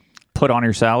and put on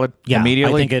your salad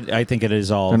immediately? I think it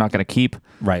is all They're not going to keep.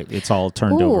 right. It's all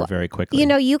turned over very quickly. You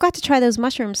know, you got to try those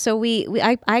mushrooms. So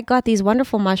I got these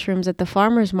wonderful mushrooms at the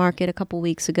farmer's market a couple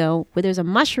weeks ago where there's a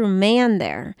mushroom man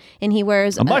there and he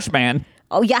wears A mush man.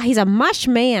 Oh yeah, he's a mush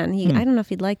man. I don't know if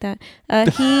he'd like that.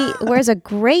 He wears a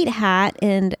great hat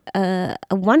and a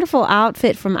wonderful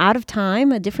outfit from Out of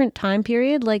Time, a different time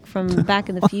period, like from Back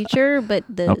in the Future, but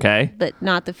but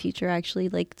not the future actually,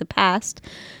 like the past.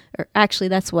 Or actually,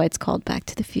 that's why it's called Back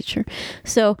to the Future.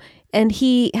 So, and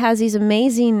he has these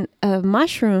amazing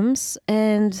mushrooms,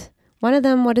 and one of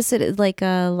them, what is it? Like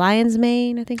lion's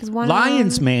mane, I think is one.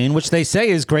 lion's of them. mane, which they say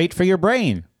is great for your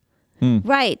brain.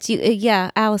 Right. Yeah,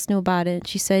 Alice knew about it.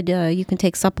 She said you can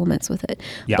take supplements with it.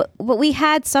 Yeah. But we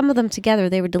had some of them together.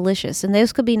 They were delicious. And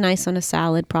those could be nice on a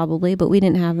salad probably, but we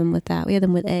didn't have them with that. We had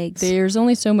them with eggs. There's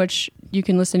only so much you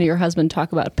can listen to your husband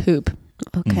talk about poop.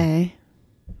 Okay.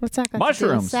 What's that got to do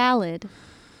with Mushrooms. salad?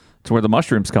 It's where the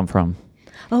mushrooms come from.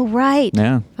 Oh, right.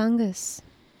 Yeah. Fungus.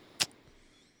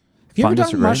 Have you ever Fungus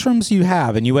done are great. mushrooms? You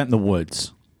have, and you went in the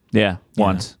woods. Yeah,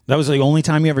 once. That was the only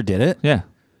time you ever did it? Yeah.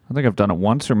 I think I've done it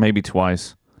once or maybe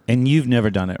twice. And you've never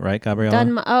done it, right,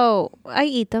 Gabriella? I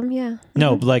eat them, yeah.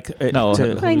 No, like No, I know what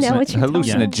you're talking about.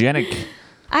 hallucinogenic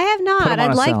I have Put not. 'em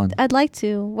on a salad. I'd like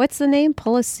to. What's the name?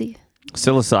 psilocybin.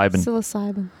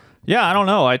 Psilocybin. Yeah, I don't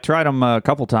know. I tried them a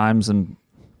couple times and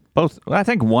I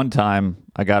think one time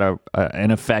I got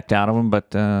an effect out of them, but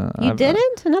You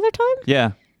didn't? Another time?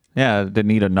 Yeah. Yeah,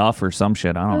 didn't eat enough or some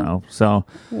shit. I don't know. So,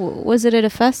 Was it at a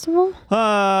festival?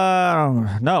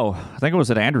 no, I think it was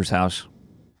at Andrew's house.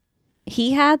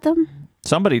 He had them?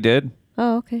 Somebody did.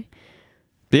 Oh, okay.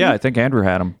 Yeah, I think Andrew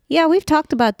had them. Yeah, we've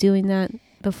talked about doing that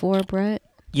before, Brett.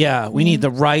 Yeah, we need the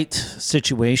right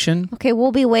situation. Okay,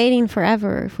 we'll be waiting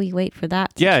forever if we wait for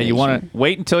that. Yeah, you want situation. to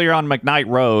wait until you're on McKnight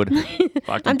Road. Fucking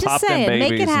I'm pop just them saying, make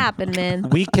babies it happen, man.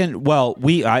 We can. Well,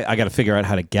 I got to figure out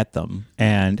how to get them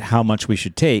and how much we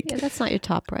should take, Yeah, that's not your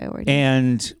top priority.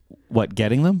 and what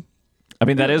getting them. I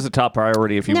mean, that is a top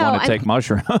priority if you No, want to take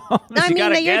mushrooms. I You mean,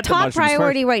 gotta that your get the top mushrooms first.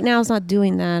 priority right now is not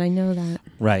doing that. I know that.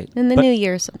 Right. In the But new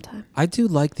year sometime. I do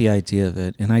like the idea of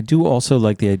it, and I do also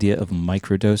like the idea of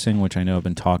microdosing, which I know I've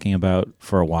been talking about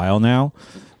for a while now.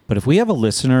 But if we have a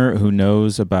listener who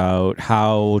knows about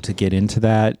how to get into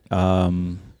that,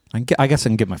 I guess I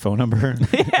can get my phone number.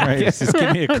 Right? Just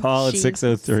give me a call at Jeez.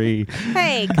 603.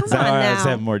 Hey, come on I now.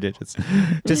 7 more digits.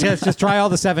 Just try all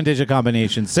the 7-digit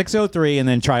combinations. 603, and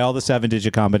then try all the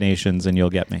 7-digit combinations, and you'll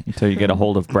get me. Until you get a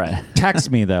hold of Brett.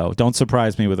 Text me though. Don't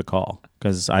surprise me with a call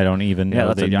because I don't even know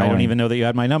that's that I don't annoying. even know that you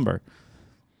had my number.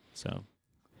 So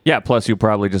Yeah, plus you'll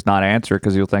probably just not answer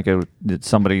because you'll think that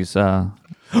somebody's got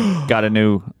a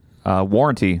new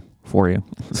warranty for you.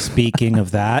 speaking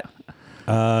of that,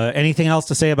 anything else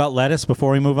to say about lettuce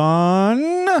before we move on?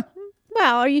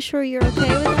 Well, are you sure you're okay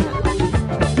with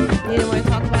that? You don't want to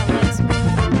talk about lettuce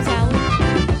and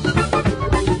salad?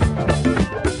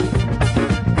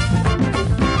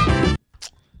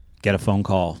 Get a phone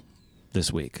call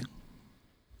this week,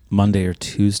 Monday or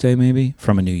Tuesday maybe,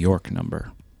 from a New York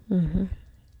number. Mm-hmm.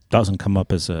 Doesn't come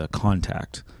up as a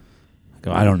contact. I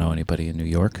go, I don't know anybody in New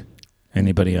York.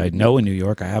 Anybody I know in New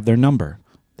York, I have their number.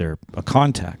 They're a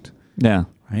contact, Yeah.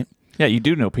 right? Yeah, you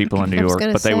do know people in New I was York,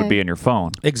 gonna but they would say. be in your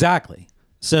phone. Exactly.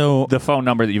 So The phone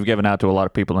number that you've given out to a lot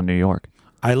of people in New York.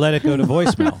 I let it go to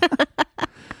voicemail,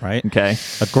 right? Okay.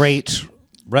 A great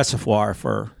reservoir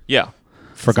for Yeah.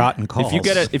 forgotten calls.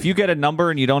 If you get a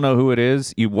number and you don't know who it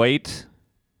is, you wait,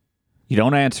 you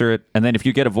don't answer it, and then if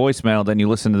you get a voicemail, then you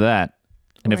listen to that.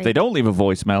 And if Right. they don't leave a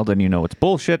voicemail, then you know it's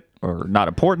bullshit or not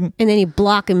important. And then you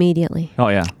block immediately. Oh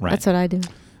yeah. Right. That's what I do.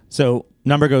 So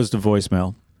number goes to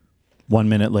voicemail. 1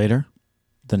 minute later,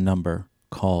 the number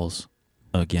calls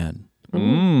again.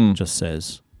 Just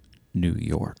says New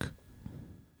York.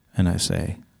 And I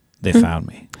say, they found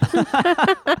me.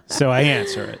 So I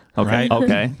answer it. Okay. Right?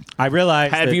 Okay. I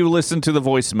realized Have that- you listened to the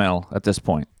voicemail at this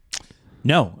point?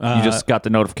 No. You just got the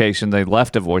notification they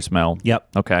left a voicemail. Yep.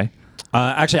 Okay.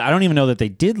 Actually, I don't even know that they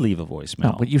did leave a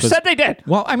voicemail. But you 'Cause- said they did.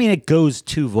 Well, I mean, it goes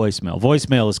to voicemail.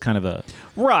 Voicemail is kind of a,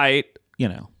 Right.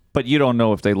 But you don't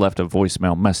know if they left a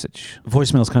voicemail message.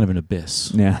 voicemail is kind of an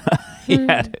abyss. Yeah.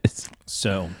 Yeah, it is.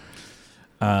 So,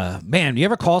 man, do you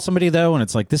ever call somebody though and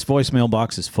it's like this voicemail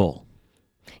box is full?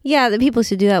 Yeah, the people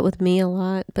should do that with me a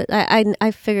lot. But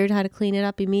I figured how to clean it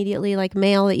up immediately, like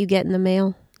mail that you get in the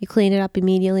mail. You clean it up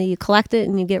immediately. You collect it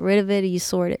and you get rid of it or you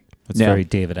sort it. That's Yeah. very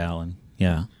David Allen.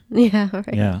 Yeah. Yeah,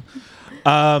 right. Yeah.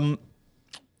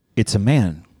 It's a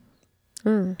man.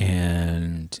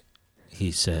 And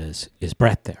he says, is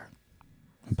Brett there?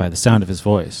 And by the sound of his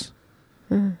voice,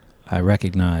 I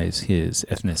recognize his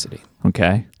ethnicity.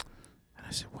 Okay. And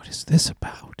I said, what is this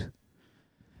about?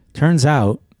 Turns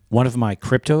out one of my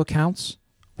crypto accounts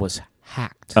was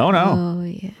hacked. Oh no. Oh,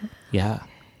 yeah. Yeah.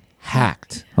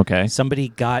 Hacked. Okay. Somebody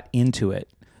got into it.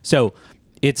 So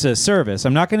it's a service.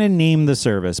 I'm not going to name the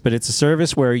service, but it's a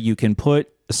service where you can put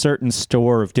a certain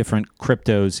store of different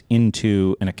cryptos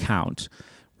into an account,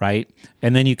 right?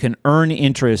 And then you can earn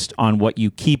interest on what you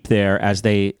keep there as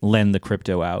they lend the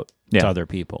crypto out Yeah. to other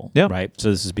people, Yeah. right? So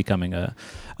this is becoming a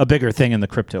bigger thing in the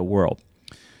crypto world.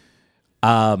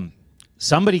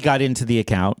 Somebody got into the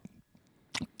account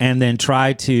and then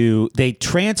they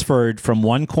transferred from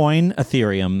OneCoin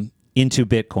Ethereum into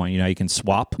Bitcoin. You know, you can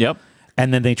swap. Yep.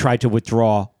 And then they tried to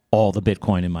withdraw all the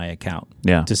Bitcoin in my account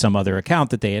to some other account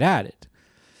that they had added.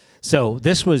 So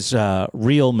this was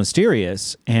real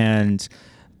mysterious. And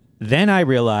then I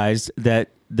realized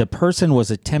that the person was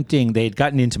they'd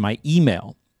gotten into my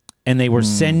email and they were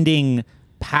sending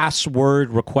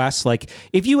password requests. Like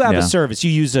if you have a service,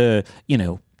 you use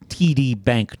TD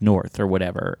Bank North or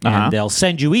whatever, and they'll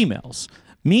send you emails,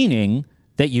 meaning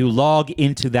that you log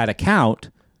into that account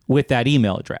with that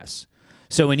email address.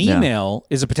 So an email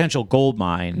is a potential gold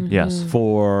mine Yes.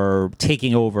 for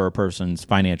taking over a person's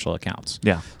financial accounts.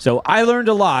 Yeah. So I learned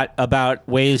a lot about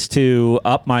ways to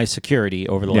up my security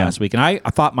over the last week. And I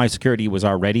thought my security was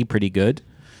already pretty good.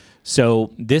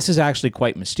 So this is actually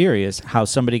quite mysterious how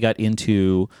somebody got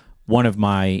into one of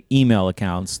my email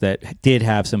accounts that did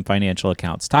have some financial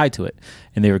accounts tied to it.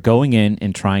 And they were going in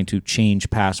and trying to change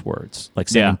passwords, like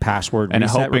sending password and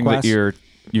reset hoping requests. that your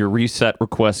your reset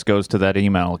request goes to that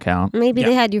email account. Maybe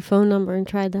they had your phone number and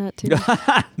tried that too.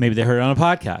 Maybe they heard it on a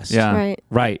podcast. Yeah. Right.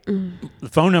 Right. The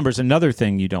phone number is another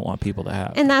thing you don't want people to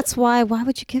have. And that's why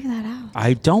would you give that out?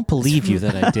 I don't believe you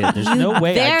that I did. There's no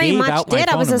way I Very gave much out my did.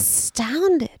 phone I was number.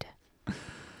 astounded.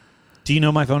 Do you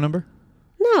know my phone number?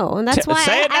 No, and that's why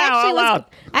Say it now out loud.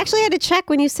 I actually had to check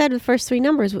when you said the first 3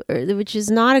 numbers, which is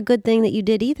not a good thing that you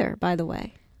did either, by the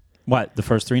way. What? The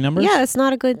first 3 numbers? Yeah, it's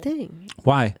not a good thing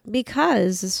Why?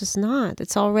 because it's just not.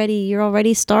 You're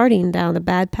already starting down the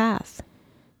bad path.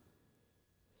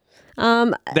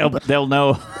 They'll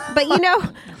know. But you know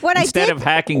what I Instead did of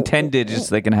hacking 10 digits,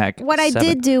 they can hack what I 7.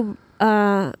 did do,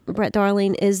 Brett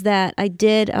Darling, is that I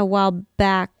did a while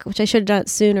back, which I should have done it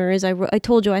sooner. Is I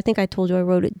told you I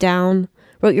wrote it down,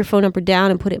 wrote your phone number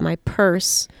down, and put it in my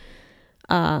purse.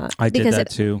 I did because that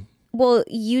too. Well,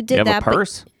 you did You have that. a but-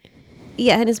 purse?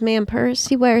 Yeah, in his man purse.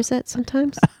 He wears it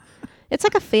sometimes. It's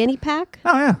like a fanny pack.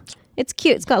 Oh, yeah. It's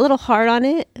cute. It's got a little heart on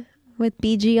it with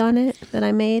BG on it that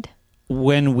I made.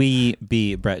 When we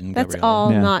be Brett and That's Gabriella,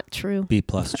 all Yeah. not true. B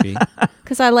plus G.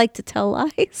 Because I like to tell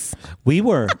lies. We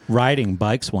were riding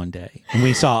bikes one day and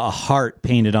we saw a heart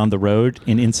painted on the road,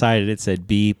 and inside it said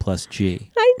B plus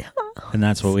G. I know. And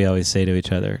that's what we always say to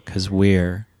each other because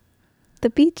we're, The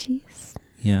Bee Gees.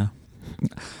 yeah.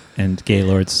 And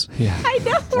Gaylords. Yeah. I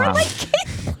know. We're Wow. like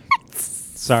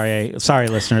Sorry,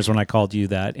 listeners, when I called you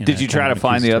that. Did you try to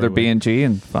find the other B&G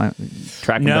and track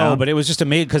them down? No, but it was just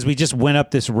amazing because we just went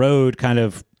up this road kind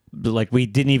of like we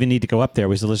didn't even need to go up there.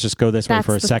 We said, let's just go this way That's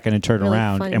for a the second and turn really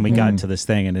around. funny And we thing. got into this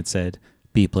thing and it said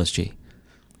B plus G.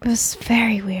 It was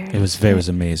very weird. It was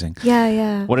amazing.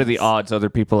 Yeah. What are the odds other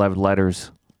people have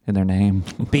letters in their name?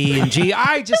 B and G.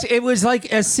 It was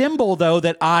like a symbol though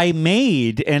that I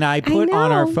made and I put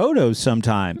on our know. photos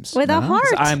sometimes. With a heart.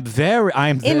 I'm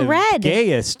In the red.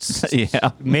 gayest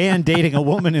Yeah. man dating a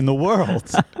woman in the world.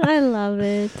 I love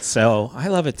it. So I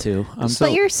love it too.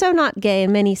 But you're so not gay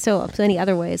in many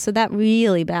other ways, so that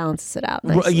really balances it out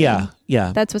nicely. Yeah.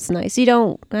 That's what's nice. You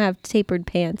don't have tapered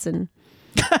pants and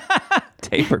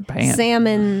Tapered pants.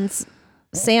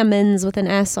 salmons with an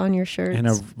S on your shirt. And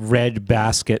a red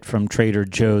basket from Trader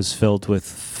Joe's filled with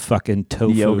fucking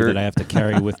tofu Yogurt. that I have to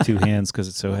carry with 2 hands because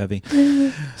it's so heavy.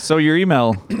 So your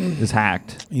email is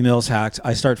hacked. Email's hacked.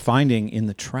 I start finding in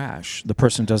the trash. The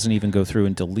person doesn't even go through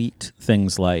and delete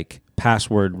things like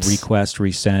password request,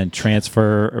 resend,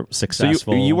 transfer, So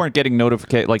successful. you weren't getting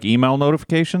like email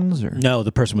notifications? Or? No,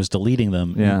 the person was deleting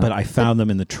them, Yeah. but I found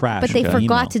them in the trash. but they of the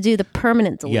forgot email. to do the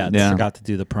permanent delete, Yeah, they Yeah. forgot to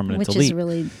do the permanent which delete. is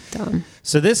really dumb.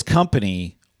 So this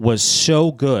company was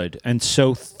so good and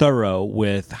so thorough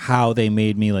with how they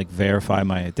made me like verify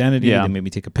my identity. Yeah. They made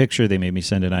me take a picture. They made me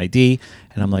send an ID.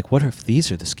 And I'm like, what if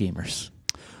these are the schemers?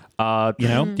 You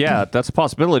know? Yeah, that's a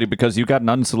possibility because you got an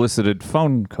unsolicited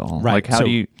phone call. Right, Like, how so- do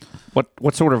you?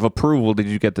 What sort of approval did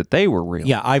you get that they were real?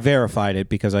 Yeah, I verified it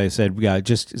because I said, yeah,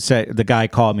 just say, the guy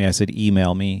called me. I said,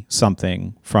 email me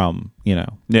something from, Yeah.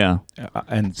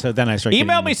 and so then I started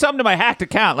Email getting- me something to my hacked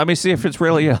account. Let me see if it's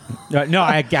really you. No,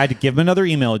 I had to give him another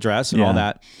email address and all Yeah.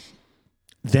 that.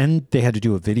 Then they had to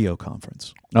do a video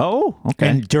conference. Oh, okay.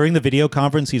 And during the video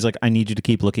conference, he's like, I need you to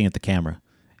keep looking at the camera.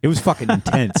 It was fucking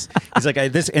intense. He's like,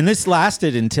 this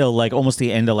lasted until like almost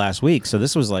the end of last week. So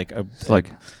this was like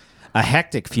a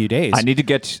hectic few days. I need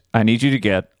you to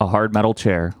get a hard metal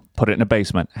chair, put it in a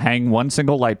basement, hang one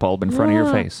single light bulb in front of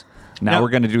your face. Now we're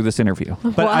going to do this interview.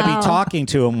 But I'd be talking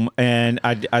to him, and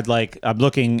I'm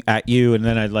looking at you, and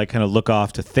then I'd like kind of look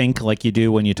off to think like you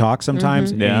do when you talk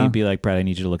sometimes. Yeah. And he'd be like, Brad, I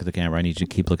need you to look at the camera. I need you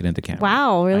to keep looking at the camera.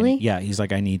 Wow, really? Yeah. He's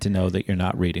like, I need to know that you're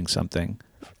not reading something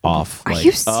off. Are like,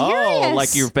 you serious? Oh,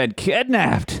 like you've been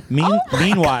kidnapped.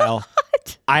 Meanwhile,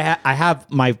 I have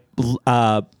my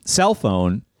cell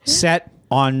phone set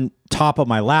on top of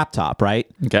my laptop, right?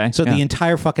 Okay, So yeah. the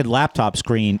entire fucking laptop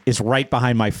screen is right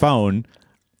behind my phone.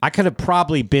 I could have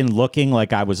probably been looking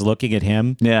like I was looking at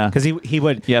him. Yeah. Because he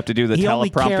would. You have to do the he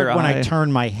only teleprompter cared when I eye.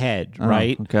 turned my head, Oh,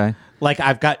 right? okay. Like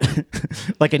I've got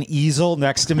like an easel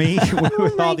next to me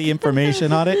with all the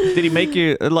information on it. Did he make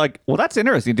you like? Well, that's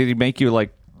interesting. Did he make you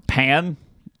like pan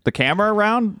the camera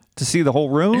around to see the whole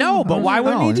room? No, but why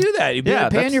wouldn't he do that? He'd be Yeah,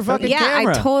 like, pan that's- your fucking Yeah,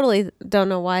 camera. I totally don't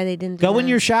know why they didn't do Go that. in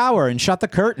your shower and shut the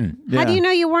curtain. How do Yeah. you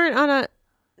know you weren't on a...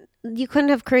 You couldn't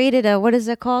have created a... What is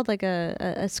it called? Like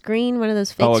a screen? One of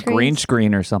those fake Oh, a screens? green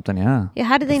screen or something. Yeah. Yeah,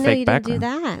 how did they A know fake you didn't do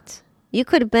background. that? You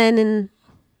could have been in...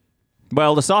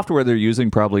 Well, the software they're using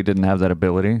probably didn't have that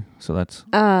ability, so that's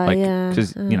yeah.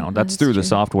 because that's that's through the true.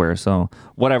 software. So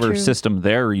whatever True. system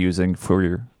they're using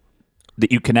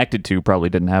that you connected to probably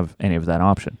didn't have any of that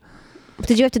option.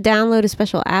 Did you have to download a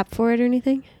special app for it or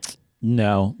anything?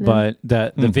 No, but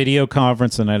the video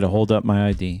conference, and I had to hold up my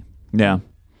ID. Yeah.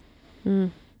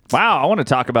 Wow, I want to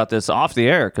talk about this off the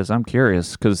air because I'm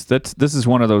curious because this is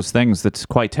one of those things that's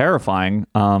quite terrifying.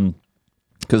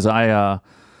 Because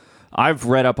I've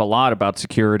read up a lot about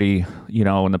security,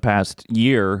 in the past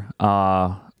year.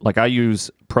 Like I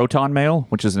use Proton Mail,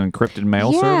 which is an encrypted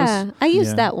mail service. I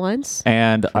used that once.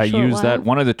 And I a use while. that.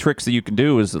 One of the tricks that you can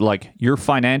do is like your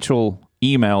financial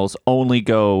emails only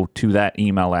go to that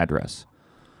email address,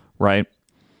 right?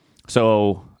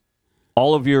 So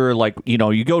all of your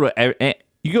you go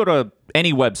to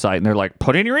any website and they're like,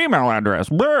 put in your email address.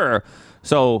 Brr.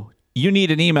 So you need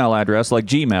an email address like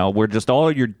Gmail where just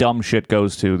all your dumb shit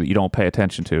goes to that you don't pay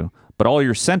attention to, but all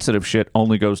your sensitive shit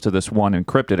only goes to this one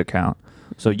encrypted account.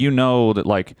 So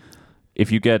that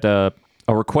if you get a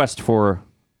request for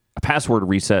a password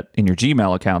reset in your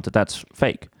Gmail account, that's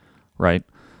fake, right?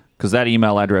 Because that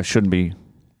email address shouldn't be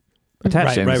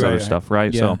attached to any of this other stuff,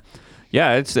 right? Yeah. So,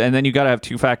 yeah, and then you got to have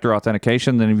two-factor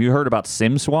authentication. Then have you heard about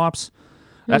SIM swaps?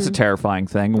 That's a terrifying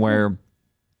thing where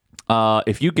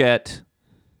if you get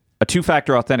a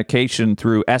two-factor authentication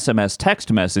through SMS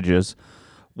text messages,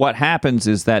 what happens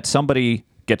is that somebody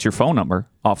gets your phone number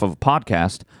off of a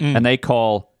podcast and they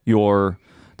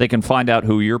can find out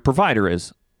who your provider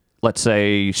is. Let's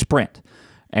say Sprint.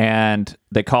 And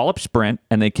they call up Sprint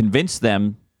and they convince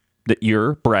them that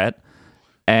you're Brett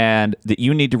and that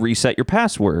you need to reset your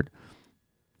password.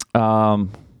 And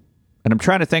I'm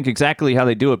trying to think exactly how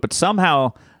they do it, but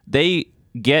somehow they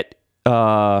get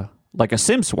like a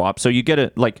SIM swap. So you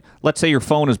get let's say your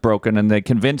phone is broken and they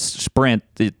convince Sprint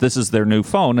that this is their new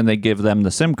phone and they give them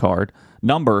the SIM card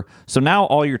number. So now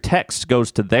all your text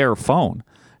goes to their phone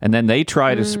and then they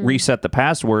try to reset the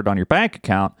password on your bank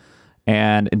account.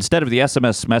 And instead of the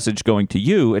SMS message going to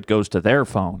you, it goes to their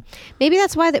phone. Maybe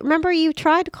that's why. Remember, you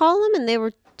tried to call them, and they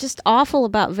were just awful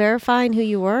about verifying who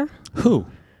you were. Who?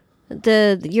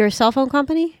 Your cell phone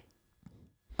company.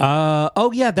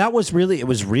 That was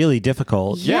really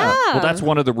difficult. Yeah. Well, that's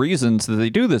one of the reasons that they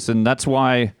do this, and that's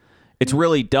why it's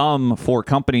really dumb for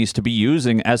companies to be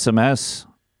using SMS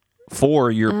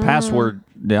for your password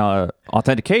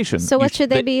authentication. So what should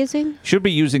they be using? Should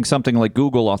be using something like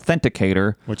Google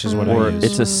Authenticator, Which is what I or use.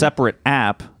 it's a separate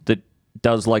app that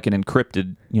does like an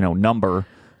encrypted, number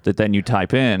that then you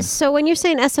type in. So when you're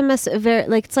saying SMS,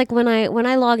 it's like when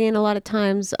I log in a lot of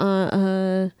times,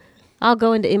 I'll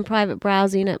go into in private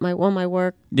browsing at my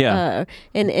work. Yeah.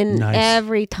 And Nice.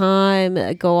 every time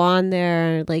I go on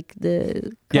there, like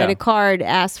the credit card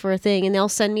asks for a thing, and they'll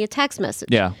send me a text message.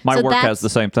 Yeah, my So work has that's- the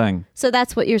same thing. So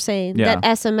that's what you're saying. Yeah. That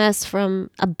SMS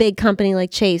from a big company like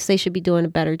Chase, they should be doing a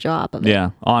better job of it. Yeah,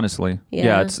 honestly.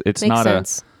 Yeah, it's Makes not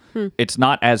sense. it's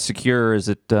not as secure as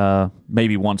it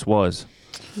maybe once was.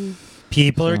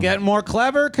 People are getting more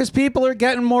clever because people are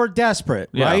getting more desperate,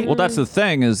 Yeah. right? Well, that's the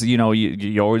thing is,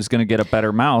 you're always going to get a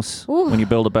better mouse when you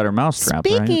build a better mousetrap.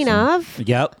 Speaking right? of,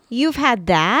 Yep. you've had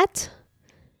that,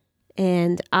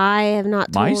 and I have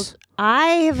not told. Mice? I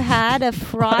have had a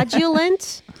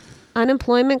fraudulent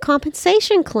unemployment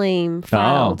compensation claim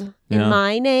filed in yeah.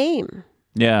 my name.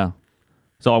 Yeah.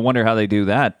 So I wonder how they do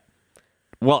that.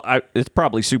 Well, it's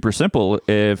probably super simple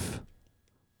if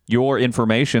your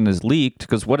information is leaked,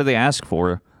 because what do they ask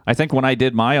for? I think when I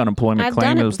did my unemployment I've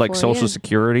claim, done it it was like before, Social yeah.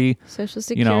 Security. Social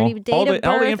Security, date all of the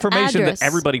birth, information address. that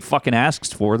everybody fucking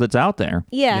asks for that's out there.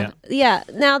 Yeah.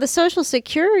 Now the Social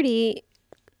Security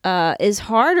is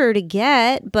harder to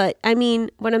get, but I mean,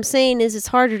 what I'm saying is it's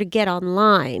harder to get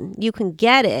online. You can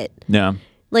get it. Yeah.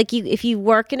 Like if you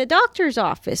work in a doctor's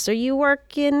office or you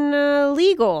work in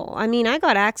legal. I mean, I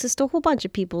got access to a whole bunch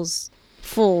of people's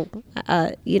full,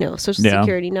 Social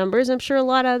Security numbers. I'm sure a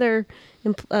lot of other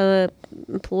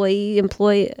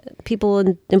people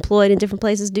employed in different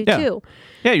places do too.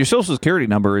 Yeah, your Social Security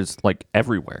number is like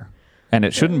everywhere, and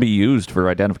it shouldn't be used for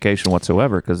identification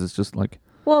whatsoever because it's just like.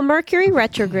 Well, Mercury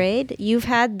retrograde, you've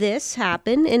had this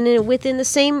happen, and then within the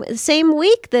same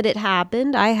week that it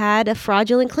happened, I had a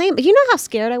fraudulent claim. You know how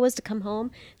scared I was to come home?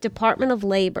 Department of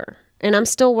Labor, and I'm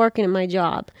still working at my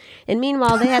job. And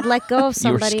meanwhile, they had let go of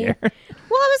somebody. You were scared?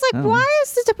 Well, I was like, why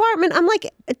is the department? I'm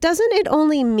like, doesn't it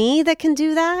only me that can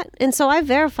do that? And so I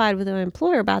verified with my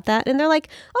employer about that, and they're like,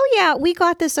 oh yeah, we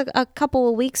got this a couple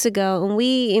of weeks ago, and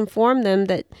we informed them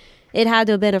that it had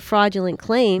to have been a fraudulent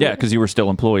claim. Yeah, because you were still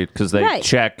employed because they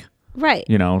check, right?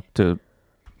 To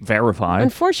verify.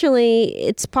 Unfortunately,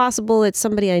 it's possible it's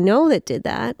somebody I know that did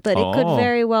that, but it could Oh.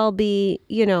 very well be,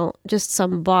 just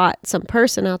some bot, some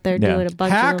person out there doing a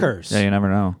bunch of Hackers. Yeah, you never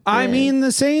know. I mean,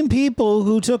 the same people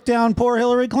who took down poor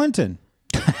Hillary Clinton.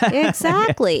 them.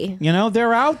 Exactly.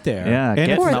 They're out there. Yeah, And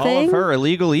getting Poor all thing. of her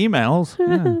illegal emails.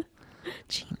 Yeah.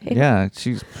 Yeah,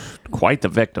 she's quite the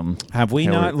victim. Have we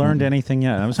Hillary not learned Clinton. anything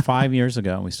yet? That was 5 years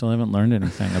ago. We still haven't learned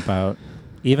anything about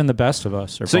even the best of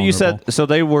us. Are So you vulnerable.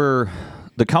 said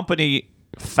the company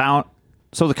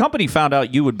found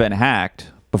out you had been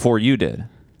hacked before you did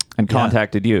and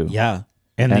contacted you. Yeah.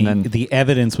 And then the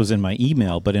evidence was in my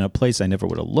email, but in a place I never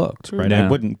would have looked, right? Yeah. I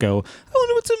wouldn't go, I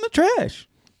wonder what's in my trash,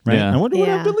 right? Yeah. I wonder what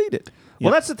I've Yeah. deleted.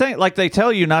 Well, that's the thing. Like they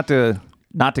tell you not to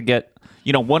get.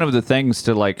 One of the things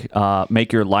to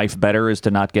make your life better is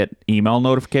to not get email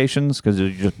notifications because you're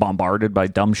just bombarded by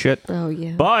dumb shit. Oh,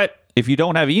 yeah. But if you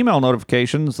don't have email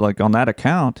notifications, like on that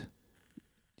account,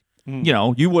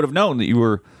 you would have known that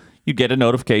you'd get a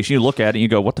notification. You look at it and you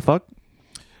go, "What the fuck?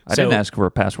 I So- didn't ask for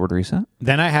a password reset."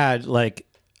 Then I had like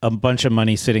a bunch of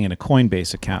money sitting in a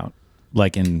Coinbase account,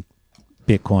 like in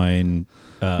Bitcoin,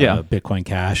 Bitcoin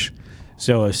Cash.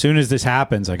 So as soon as this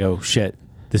happens, I go, shit,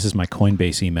 this is my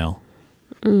Coinbase email.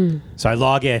 So I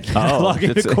log in. I log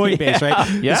into Coinbase, right?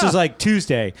 Yeah. This is like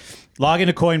Tuesday. Log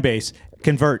into Coinbase,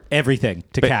 convert everything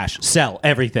to cash, sell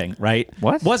everything, right?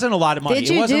 What? Wasn't a lot of money. Did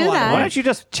you it wasn't do a lot that? of Why money. don't you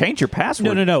just change your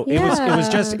password? No. It was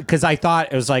just because I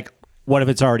thought it was like, what if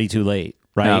it's already too late,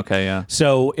 right? Yeah, okay, yeah.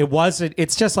 So it wasn't.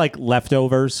 It's just like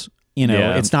leftovers.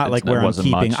 Yeah, It's not like it where I'm wasn't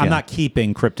keeping. much, I'm yeah. not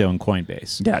keeping crypto in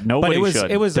Coinbase. Yeah, nobody But it was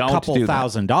should. it was Don't a couple do that.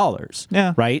 $1,000s.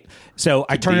 Yeah. Right. So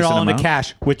I turn it decent all into amount.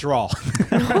 cash withdrawal.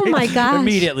 Oh, my gosh.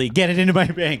 Immediately get it into my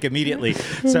bank immediately.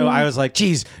 So I was like,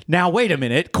 geez, now wait a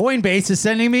minute. Coinbase is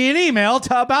sending me an email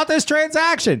about this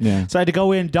transaction. Yeah. So I had to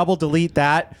go in, double delete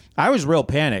that. I was real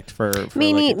panicked for like a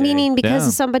day. Meaning because Yeah.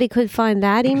 somebody could find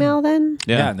that email then?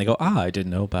 Yeah. And they go, I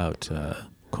didn't know about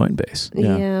Coinbase.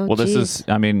 Yeah. Well, this is.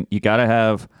 I mean, you got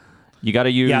to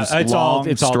use. Yeah, it's all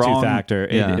strong, two-factor.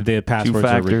 Yeah. The passwords are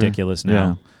Two-factor. ridiculous now.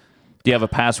 Yeah. Do you have a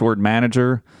password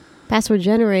manager? password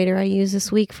generator I use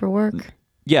this week for work.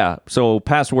 Yeah. So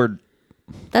password.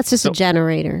 That's just a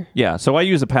generator. Yeah. So I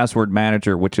use a password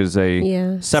manager, which is a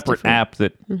it's separate different. app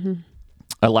that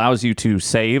allows you to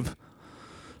save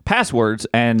passwords,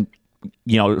 and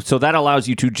so that allows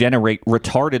you to generate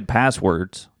retarded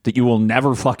passwords that you will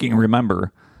never fucking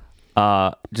remember.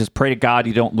 Just pray to God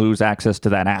you don't lose access to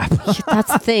that app.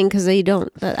 That's the thing because they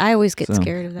don't. I always get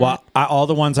scared of that. Well, all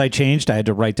the ones I changed, I had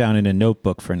to write down in a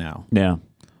notebook for now. Yeah.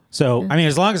 So, I mean,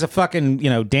 as long as a fucking,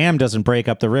 dam doesn't break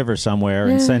up the river somewhere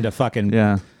and send a fucking...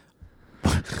 Yeah.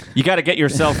 You got to get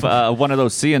yourself one of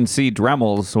those CNC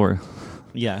Dremels or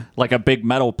Yeah. like a big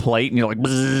metal plate, and you're like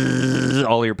bzzz,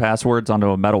 all your passwords onto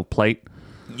a metal plate.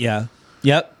 Yeah.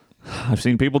 Yep. I've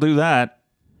seen people do that.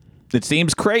 It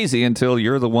seems crazy until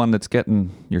you're the one that's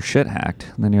getting your shit hacked.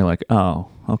 And then you're like, oh,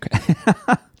 okay.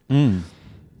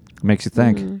 Makes you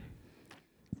think.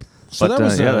 So But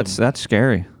that was that's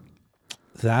scary.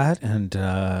 that, and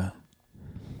I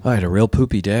had a real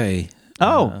poopy day.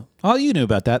 Oh. You knew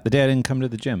about that. The day I didn't come to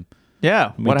the gym.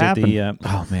 Yeah. We What did happened?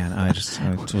 oh man, I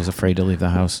was afraid to leave the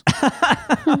house.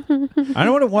 I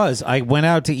know what it was. I went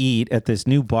out to eat at this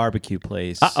new barbecue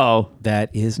place. Uh-oh.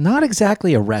 That is not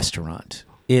exactly a restaurant.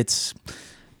 There's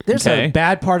Okay. a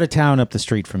bad part of town up the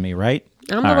street from me, right?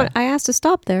 I asked to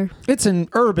stop there It's an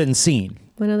urban scene.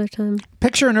 another time.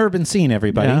 Picture an urban scene,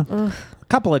 everybody. Yeah. A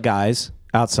couple of guys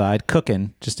outside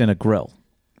cooking just in a grill,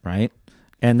 right?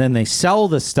 And then they sell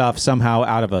the stuff somehow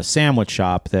out of a sandwich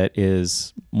shop that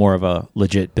is more of a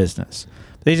legit business.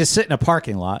 They just sit in a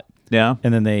parking lot, Yeah.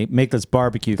 and then they make this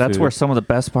barbecue That's food. where some of the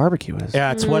best barbecue is.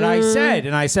 That's what I said.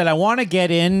 And I said, I want to get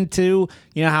into,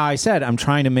 how I said, I'm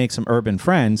trying to make some urban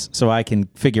friends so I can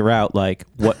figure out like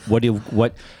what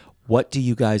do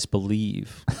you guys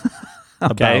believe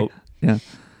Okay. about Yeah.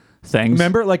 Things.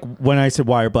 Remember like when I said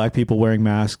why are black people wearing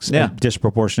masks Yeah.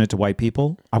 disproportionate to white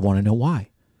people? I want to know why.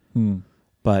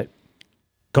 But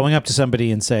going up to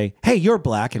somebody and say, "Hey, you're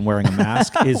black and wearing a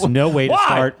mask" is no way to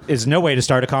Why?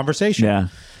 start a conversation. Yeah.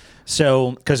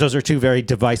 So, because those are two very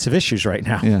divisive issues right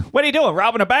now. Yeah. What are you doing?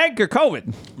 Robbing a bank or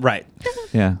COVID? Right.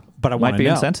 Yeah. But I Might want to be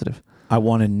know. insensitive. I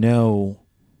want to know.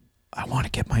 I want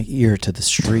to get my ear to the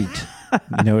street.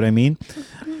 You know what I mean?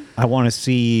 I want to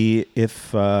see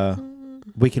if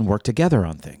we can work together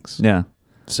on things. Yeah.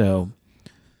 So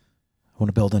I want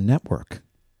to build a network.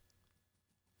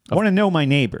 I want to know my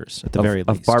neighbors at the very Of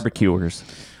least. barbecuers.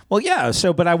 Well, yeah.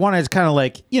 So, but I want to kind of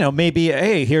like, maybe,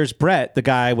 hey, here's Brett, the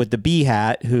guy with the bee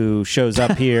hat who shows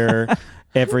up here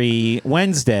every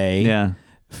Wednesday Yeah.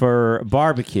 for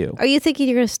barbecue. Are you thinking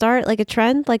you're going to start like a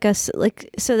trend,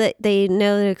 so that they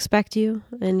know to expect you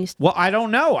and you? Well, I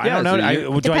don't know. I don't know. so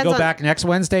Do I Depends go on- back next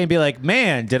Wednesday and be like,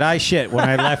 man, did I shit when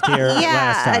I left here last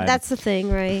Yeah, time? that's the thing,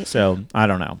 right? So I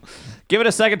don't know. Give it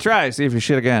a second try. See if you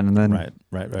shit again. And then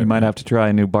Right. you might have to try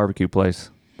a new barbecue place.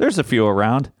 There's a few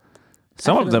around.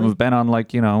 Some of them have been on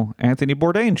like, Anthony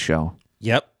Bourdain's show.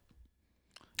 Yep.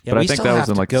 Yeah, But we I think still that was have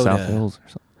in to like go South to Hills or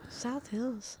something. South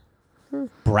Hills.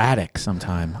 Braddock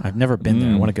sometime. I've never been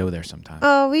there. I want to go there sometime.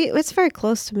 Oh, it's very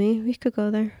close to me. We could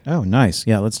go there. Oh, nice.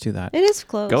 Yeah, let's do that. It is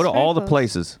close. Go to very all the close.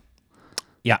 places.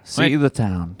 Yeah. See the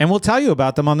town. And we'll tell you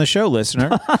about them on the show,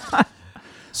 listener.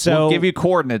 So We'll give you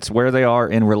coordinates where they are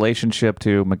in relationship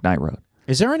to McKnight Road.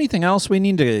 is there anything else we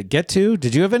need to get to?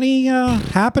 Did you have any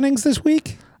happenings this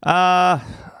week? Not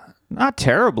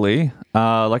terribly.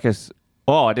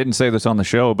 I didn't say this on the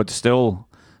show, but still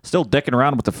dicking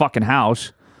around with the fucking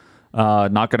house.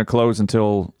 Not going to close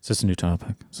until... Is this a new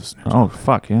topic? Oh,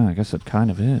 fuck, yeah, I guess it kind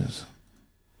of is.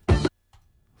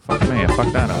 Fuck me, I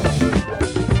fucked that up.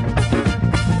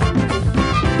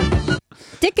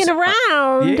 Dicking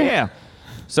around. Yeah.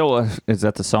 So, is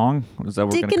that the song? Is that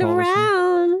what we're going to Dicking call this?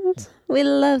 around. We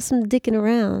love some dicking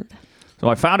around. So,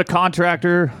 I found a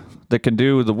contractor that can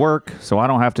do the work, so I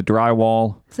don't have to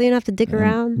drywall. So you don't have to dick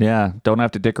around. Yeah, don't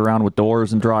have to dick around with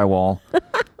doors and drywall.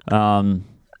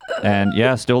 And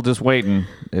yeah, still just waiting.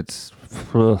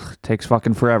 Takes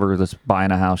fucking forever, this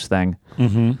buying a house thing.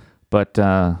 Mm-hmm. But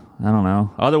I don't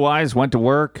know. Otherwise, went to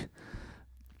work.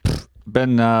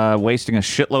 Been wasting a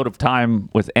shitload of time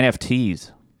with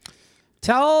NFTs.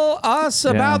 Tell us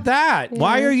about that.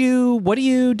 What are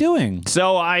you doing?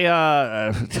 So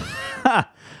I,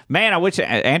 man, I wish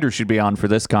Andrew should be on for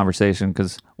this conversation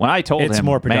because when I told It's him,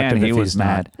 more productive man, he if was he's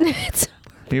not. mad.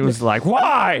 He was like,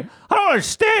 "Why? I don't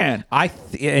understand." I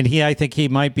think he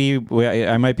might be.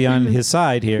 I might be on his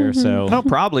side here. So No,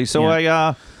 probably. So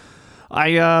Yeah.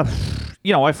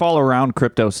 I follow around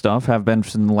crypto stuff. Have been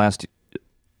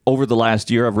over the last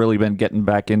year. I've really been getting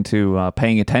back into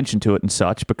paying attention to it and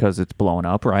such because it's blowing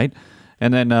up, right?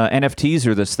 And then NFTs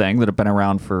are this thing that have been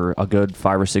around for a good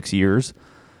 5 or 6 years.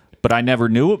 But I never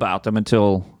knew about them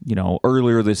until,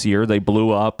 earlier this year. They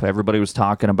blew up. Everybody was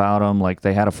talking about them. Like,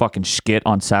 they had a fucking skit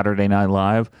on Saturday Night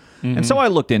Live. Mm-hmm. And so I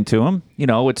looked into them.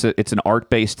 It's an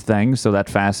art-based thing, so that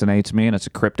fascinates me. And it's a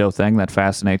crypto thing that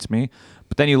fascinates me.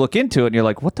 But then you look into it, and you're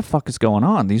like, what the fuck is going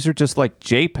on? These are just, like,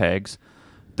 JPEGs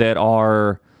that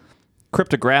are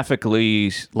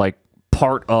cryptographically, like,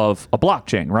 part of a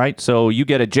blockchain, right? So you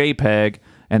get a JPEG,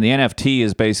 and the NFT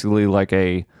is basically like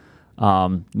a...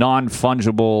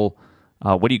 non-fungible,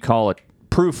 what do you call it?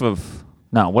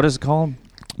 What is it called?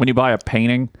 When you buy a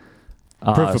painting?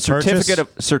 Proof of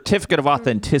certificate of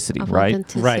authenticity, right?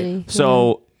 Authenticity, Right. yeah.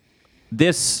 So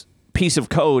this piece of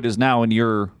code is now in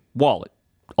your wallet.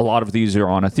 A lot of these are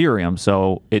on Ethereum,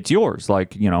 so it's yours.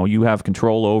 Like, you have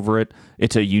control over it.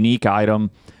 It's a unique item,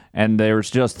 and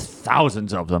there's just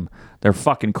thousands of them. They're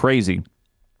fucking crazy.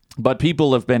 But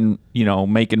people have been,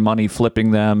 making money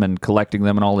flipping them and collecting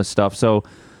them and all this stuff. So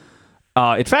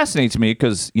it fascinates me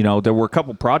because, there were a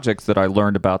couple projects that I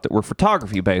learned about that were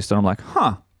photography based. And I'm like,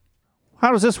 how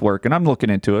does this work? And I'm looking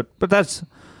into it. But that's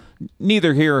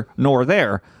neither here nor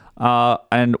there.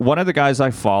 And one of the guys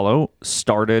I follow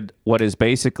started what is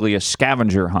basically a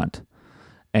scavenger hunt.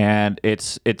 And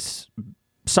it's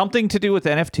something to do with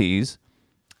NFTs.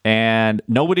 And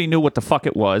nobody knew what the fuck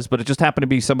it was, but it just happened to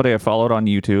be somebody I followed on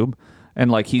YouTube.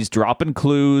 And, like, he's dropping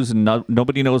clues, and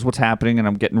nobody knows what's happening, and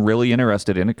I'm getting really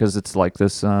interested in it because it's like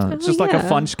this, it's just like a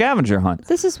fun scavenger hunt.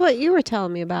 This is what you were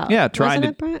telling me about. Yeah, Wasn't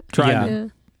it, Brett? Yeah.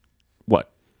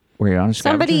 What? Were you on a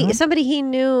scavenger hunt? Somebody he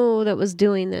knew that was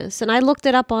doing this, and I looked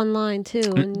it up online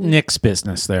too. And Nick's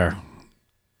business there.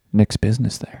 Nick's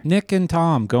business there. Nick and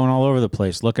Tom going all over the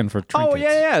place looking for trinkets. Oh,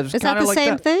 yeah. It's is that kinda the like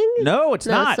same thing? No, it's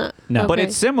not. No. But Okay.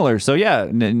 it's similar. So, yeah,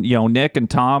 Nick and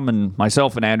Tom and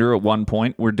myself and Andrew at one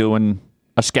point were doing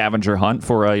a scavenger hunt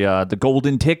for the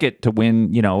golden ticket to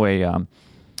win, a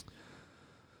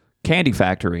candy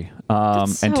factory.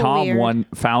 That's and so Tom weird.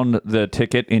 found the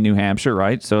ticket in New Hampshire,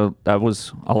 right? So that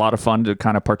was a lot of fun to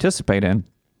kind of participate in.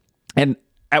 And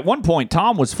at one point,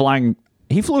 Tom was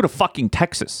he flew to fucking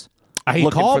Texas. He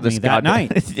looking called for this me that goddamn-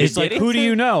 night. He's Did like, he? who do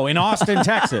you know in Austin,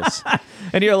 Texas?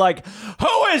 And you're like,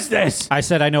 who is this? I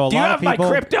said, I know a Do you lot have of people.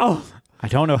 my crypto? I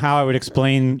don't know how I would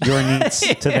explain your needs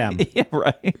to them. Yeah,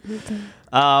 right.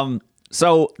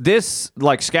 So this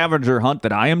like scavenger hunt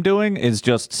that I am doing is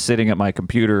just sitting at my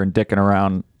computer and dicking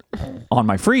around on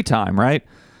my free time, right?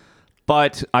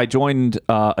 But I joined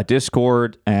a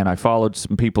Discord and I followed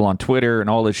some people on Twitter and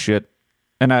all this shit,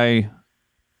 and I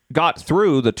got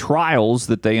through the trials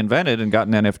that they invented and got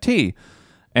an NFT.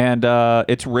 And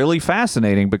it's really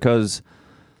fascinating because,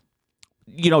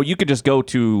 you could just go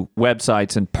to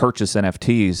websites and purchase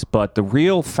NFTs, but the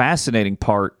real fascinating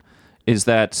part is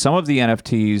that some of the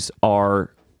NFTs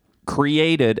are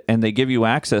created and they give you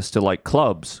access to like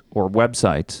clubs or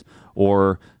websites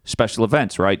or special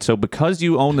events, right? So because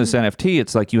you own this NFT,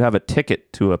 it's like you have a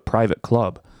ticket to a private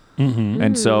club.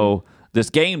 And so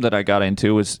this game that I got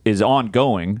into is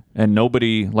ongoing, and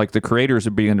nobody, like the creators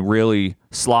are being really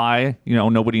sly. You know,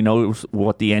 nobody knows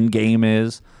what the end game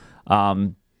is.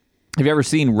 Have you ever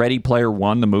seen Ready Player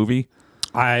One, the movie?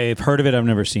 I've heard of it. I've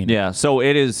never seen it. Yeah, so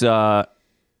it is.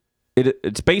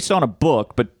 It's based on a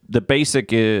book, but the basic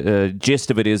gist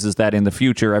of it is that in the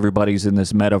future, everybody's in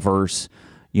this metaverse,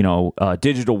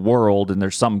 digital world, and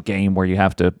there's some game where you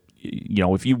have to,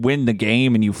 if you win the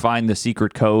game and you find the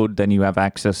secret code, then you have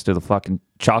access to the fucking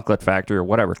chocolate factory or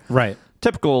whatever. Right.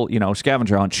 Typical,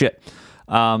 scavenger hunt shit.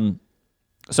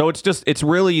 So it's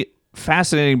really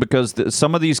fascinating because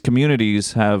some of these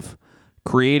communities have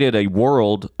created a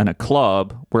world and a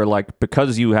club where, like,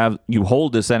 because you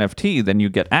hold this NFT, then you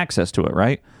get access to it,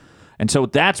 right? And so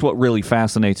that's what really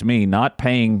fascinates me, not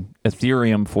paying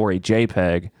Ethereum for a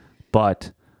JPEG,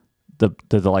 but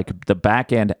the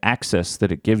back end access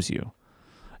that it gives you.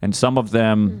 And some of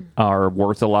them are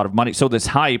worth a lot of money. So this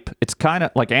hype, it's kind of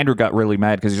like Andrew got really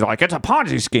mad because he's like, it's a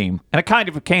Ponzi scheme. And it kind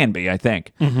of can be, I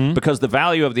think, because the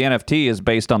value of the NFT is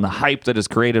based on the hype that is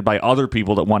created by other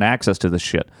people that want access to this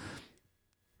shit.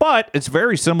 But it's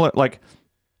very similar. Like,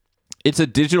 it's a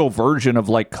digital version of,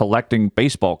 like, collecting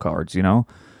baseball cards,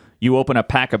 You open a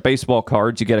pack of baseball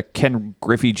cards, you get a Ken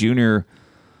Griffey Jr.,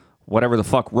 whatever the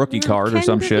fuck, rookie card or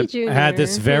some shit. Jr. I had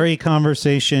this very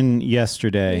conversation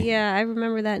yesterday. Yeah, I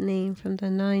remember that name from the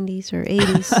 90s or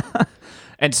 80s.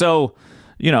 And so,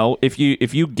 if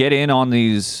you get in on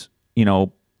these,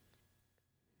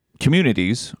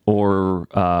 communities or,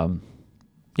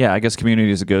 I guess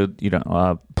community is a good,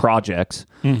 projects,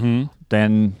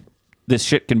 then this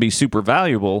shit can be super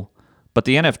valuable. But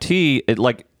the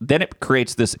NFT, then it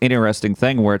creates this interesting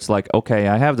thing where it's like, okay,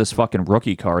 I have this fucking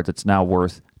rookie card that's now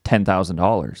worth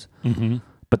 $10,000.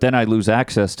 But then I lose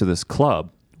access to this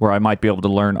club where I might be able to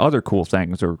learn other cool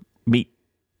things or meet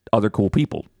other cool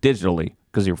people digitally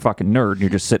because you're a fucking nerd and you're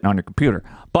just sitting on your computer.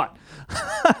 But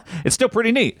it's still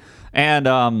pretty neat.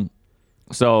 And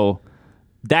so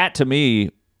that to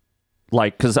me,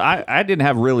 like, because I didn't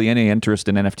have really any interest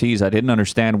in NFTs. I didn't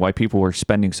understand why people were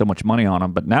spending so much money on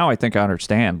them. But now I think I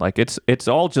understand. Like, it's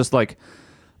all just like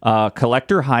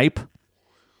collector hype.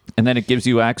 And then it gives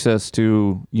you access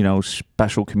to,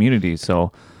 special communities.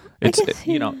 So it's,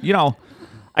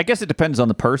 I guess it depends on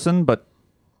the person, but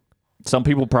some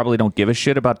people probably don't give a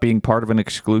shit about being part of an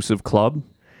exclusive club.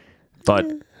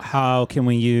 But how can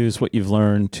we use what you've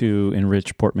learned to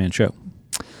enrich Portman Show?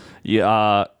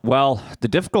 Yeah, well, the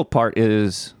difficult part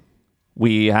is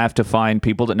we have to find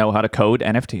people that know how to code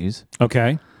NFTs.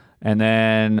 Okay. And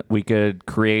then we could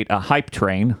create a hype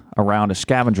train around a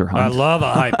scavenger hunt. I love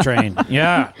a hype train.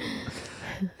 Yeah.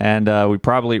 And we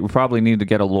probably need to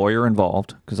get a lawyer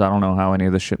involved because I don't know how any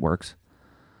of this shit works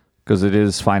because it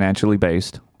is financially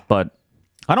based. But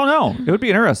I don't know. It would be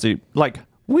interesting. Like,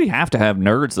 we have to have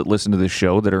nerds that listen to this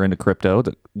show that are into crypto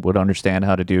that would understand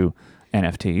how to do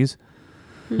NFTs.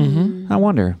 I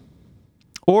wonder.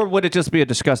 Or would it just be a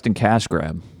disgusting cash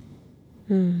grab?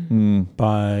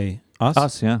 By us?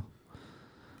 Us, yeah.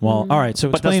 Well, all right. So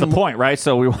But that's the point, right?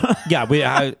 So we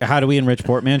Yeah, how do we enrich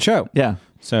Portman Show? Yeah.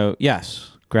 So,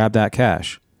 yes, grab that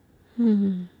cash.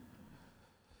 So,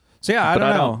 yeah, I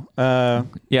don't know.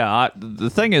 The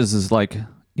thing is like,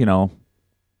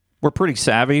 we're pretty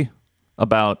savvy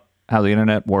about how the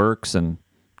internet works and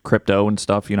crypto and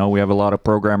stuff. We have a lot of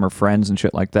programmer friends and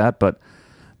shit like that. But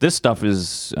this stuff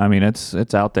is,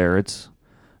 it's out there. It's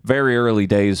very early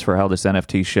days for how this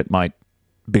NFT shit might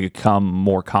become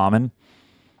more common.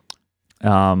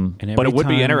 But it would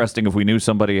be interesting if we knew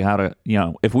somebody how to,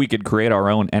 if we could create our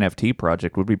own NFT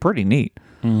project, would be pretty neat.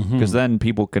 Because then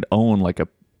people could own like a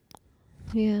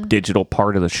digital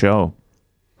part of the show.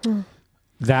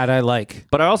 That I like.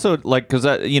 But I also like, because,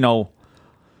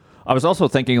 I was also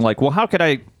thinking like, well, how could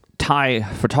I tie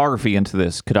photography into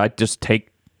this? Could I just take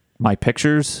my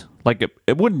pictures? Like,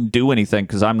 it wouldn't do anything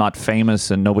because I'm not famous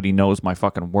and nobody knows my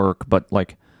fucking work. But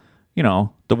like,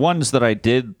 the ones that I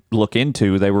did look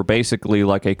into, they were basically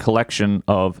like a collection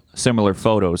of similar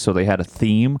photos. So they had a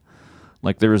theme.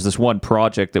 Like, there was this one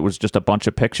project that was just a bunch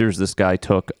of pictures this guy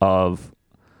took of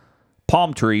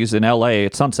palm trees in LA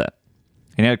at sunset.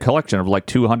 And he had a collection of like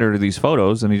 200 of these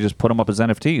photos, and he just put them up as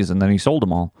NFTs, and then he sold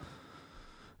them all.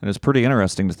 And it's pretty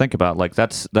interesting to think about. Like,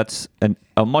 that's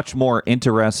a much more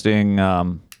interesting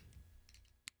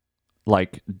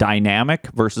like dynamic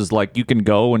versus like you can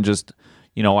go and just,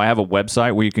 I have a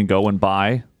website where you can go and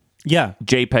buy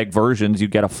JPEG versions. You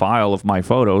get a file of my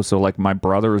photos. So like my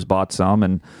brother has bought some,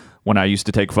 and when I used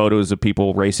to take photos of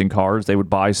people racing cars, they would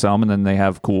buy some, and then they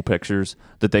have cool pictures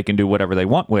that they can do whatever they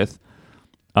want with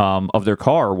of their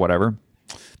car or whatever.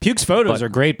 Puke's photos are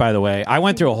great, by the way. I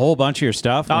went through a whole bunch of your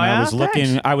stuff when I was looking.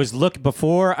 Thanks. I was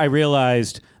before I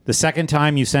realized the second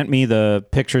time you sent me the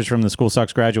pictures from the School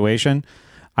Sucks graduation.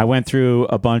 I went through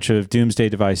a bunch of Doomsday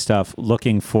Device stuff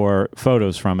looking for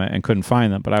photos from it and couldn't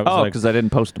find them. But I was because I didn't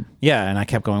post them. Yeah, and I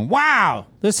kept going, wow,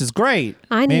 this is great.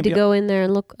 I need to go in there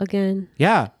and look again.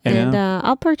 Yeah. And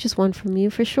I'll purchase one from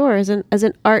you for sure as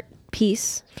an art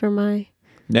piece for my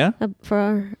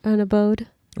for an abode.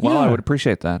 Well, I would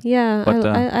appreciate that. Yeah, but,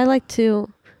 I like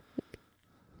to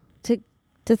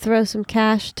throw some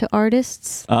cash to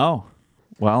artists. Oh,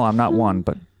 well, I'm not one,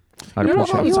 but I'd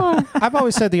appreciate it. I've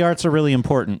always said the arts are really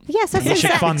important. Yes, that's We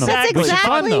should fund them. That's We should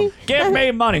fund them. exactly. Give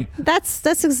me money. That's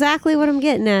exactly what I'm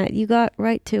getting at. You got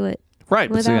right to it. Right,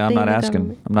 but see, Without I'm not being the asking.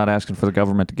 government. I'm not asking for the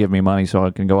government to give me money so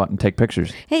I can go out and take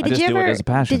pictures. Hey, I did just you do ever? it as a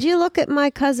passion. Did you look at my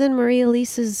cousin Maria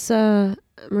Lisa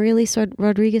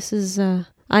Rodriguez's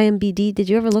IMBD? Did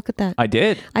you ever look at that? I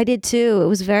did. I did too. It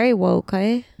was very woke,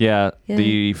 eh? Yeah,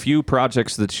 the few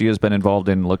projects that she has been involved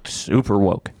in looked super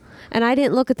woke. And I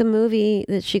didn't look at the movie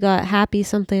that she got, Happy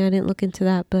something. I didn't look into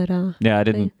that, but Yeah, I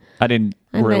didn't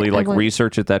really I went-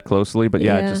 research it that closely, but I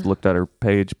Yeah. just looked at her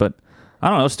page. But I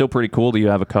don't know, it's still pretty cool that you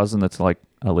have a cousin that's like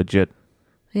a legit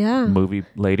yeah. movie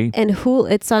lady. And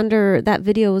it's under that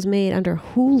video was made under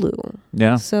Hulu.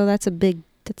 Yeah. So that's a big.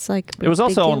 That's like. It was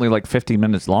also only like 15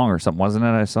 minutes long or something, wasn't it?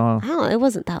 I saw. I don't know, it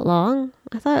wasn't that long.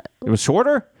 I thought It was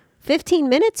shorter? 15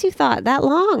 minutes. You thought that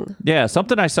long? Yeah,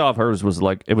 something I saw of hers was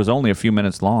like it was only a few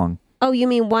minutes long. Oh, you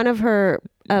mean one of her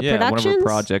Yeah, productions? one of her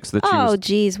projects that she Oh, was.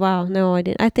 geez, wow. No, I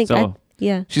didn't. I think. So-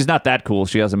 yeah. She's not that cool.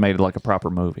 She hasn't made like a proper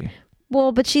movie.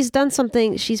 Well, but she's done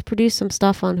something. She's produced some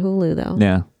stuff on Hulu, though.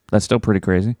 Yeah, that's still pretty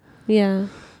crazy. Yeah.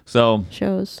 So,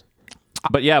 Shows.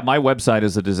 but yeah, my website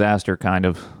is a disaster, kind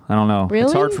of. I don't know. It's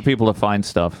Really? hard for people to find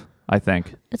stuff, I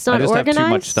think. It's not I just have too much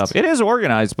organized? stuff. It is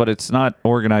organized, but it's not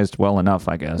organized well enough,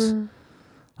 I guess.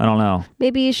 I don't know.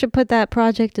 Maybe you should put that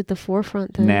project at the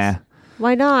forefront then. Nah,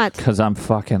 Why not? because I'm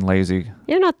fucking lazy.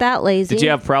 You're not that lazy. Did you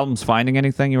have problems finding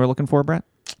anything you were looking for, Brett?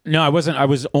 No, I wasn't. I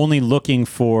was only looking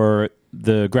for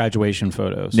the graduation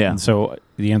photos. Yeah. And so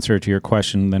the answer to your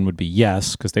question then would be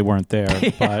yes, because they weren't there.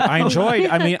 But I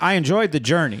enjoyed the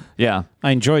journey. Yeah.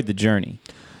 I enjoyed the journey.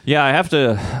 Yeah, I have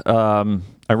to.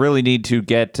 I really need to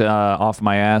get off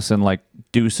my ass and like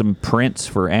do some prints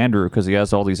for Andrew because he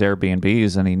has all these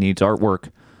Airbnbs and he needs artwork.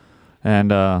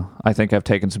 And I think I've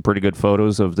taken some pretty good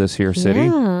photos of this here city.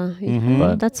 Yeah.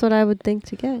 But That's what I would think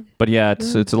to get. But yeah,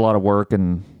 it's a lot of work,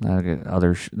 and I get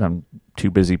I'm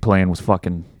too busy playing with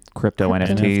fucking crypto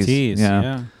NFTs.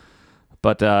 Yeah.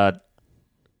 But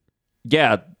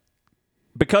yeah,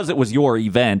 because it was your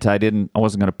event, I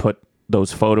wasn't going to put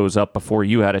those photos up before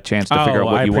you had a chance to figure out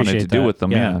what you wanted to do with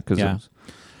them. Yeah, because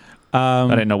I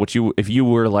didn't know if you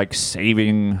were like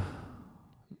saving,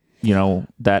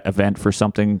 that event for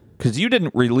something, because you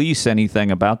didn't release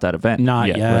anything about that event. Not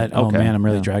yet. right? Oh Okay. man, I'm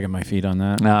really Yeah. dragging my feet on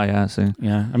that. Oh yeah, see.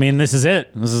 Yeah. I mean, this is it.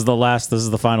 This is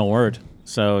the final word.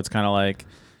 So it's kind of like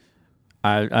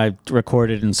I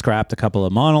recorded and scrapped a couple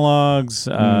of monologues,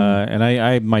 and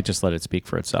I might just let it speak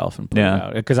for itself and put it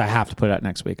out, because I have to put it out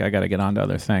next week. I got to get on to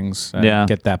other things and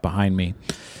get that behind me.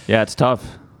 Yeah, it's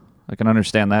tough. I can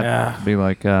understand that. Yeah. Be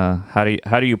like, how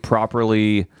do you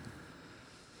properly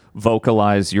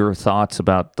vocalize your thoughts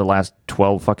about the last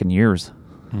 12 fucking years?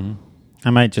 I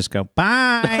might just go,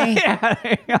 bye.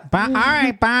 Bye. All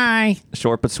right, bye.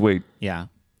 Short but sweet. Yeah.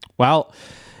 Well,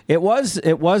 it was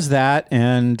that,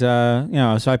 and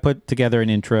so I put together an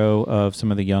intro of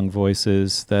some of the young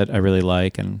voices that I really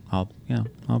like, and I'll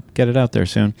get it out there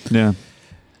soon. Yeah.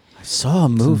 I saw a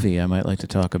movie I might like to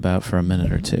talk about for a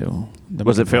minute or two.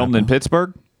 Was it filmed in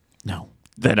Pittsburgh? No.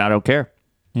 Then I don't care.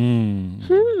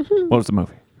 What was the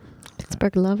movie?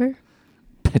 Pittsburgh lover?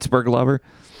 Pittsburgh Lover?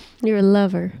 You're a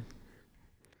lover.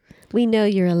 We know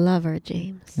you're a lover,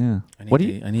 James. Yeah. I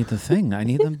need the thing. I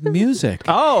need the music.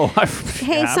 Oh,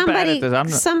 Hey,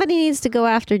 somebody needs to go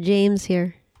after James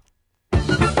here.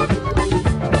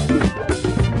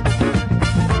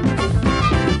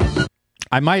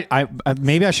 I might.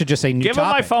 Maybe I should just say new Give topic.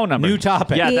 him my phone number. New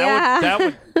topic. Yeah,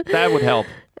 Yeah. that would help.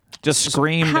 Just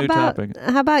scream How new topic.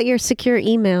 about your secure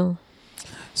email?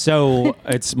 So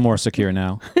it's more secure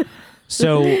now.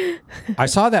 So I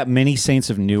saw that Many Saints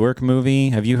of Newark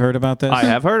movie. Have you heard about this? I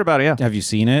have heard about it, yeah. Have you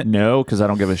seen it? No, because I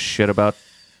don't give a shit about...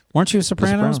 Weren't you a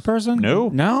Sopranos Sopranos. person? No.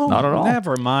 Not at all.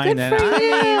 Never mind. Good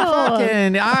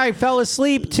then. for I fell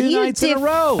asleep two You nights in a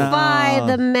row. defy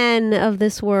the men of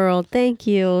this world. Thank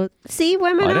you. See,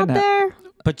 women I out didn't have- there?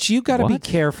 But you got to be What?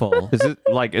 careful. Is it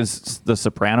like is The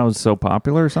Sopranos so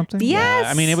popular or something? Yes.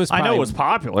 I mean, it was. I know probably- it was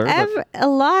popular. But A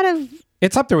lot of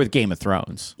It's up there with Game of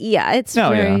Thrones. it's Oh,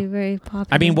 very yeah. very popular.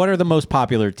 I mean, what are the most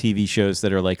popular TV shows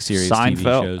that are like serious TV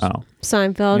Seinfeld. shows? Oh,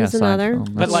 Seinfeld yeah, is another.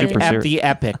 Seinfeld. But like Super serious. the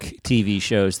epic TV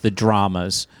shows, the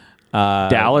dramas.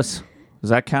 Dallas. Does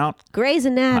that count? Grey's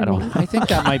Anatomy. I don't. I think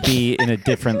that might be in a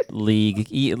different league.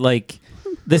 Like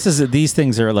these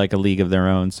things are like a league of their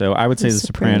own. So I would say The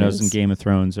Sopranos and Game of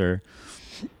Thrones are.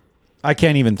 I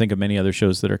can't even think of many other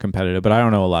shows that are competitive, but I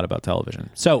don't know a lot about television.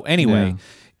 So anyway,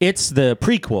 it's the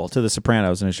prequel to The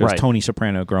Sopranos, and it shows Right. Tony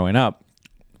Soprano growing up.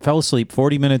 Fell asleep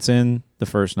 40 minutes in the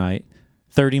first night,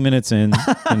 30 minutes in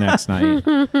the next night,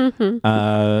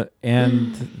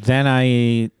 and then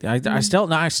I still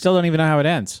don't even know how it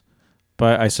ends.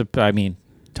 But I mean,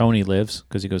 Tony lives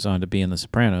because he goes on to be in The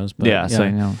Sopranos. But Yeah. So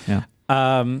you know. Yeah.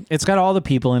 it's got all the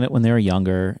people in it when they were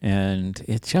younger, and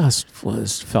it just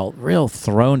felt real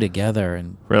thrown together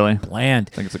and Really? bland.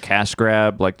 I think it's a cash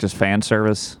grab, like just fan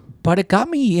service. But it got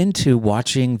me into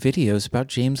watching videos about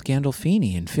James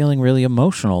Gandolfini and feeling really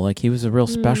emotional, like he was a real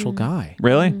special guy.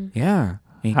 Really? Yeah.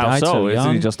 He How died so? Is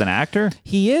young. he just an actor?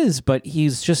 He is, but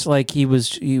he's just like he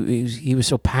was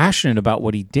so passionate about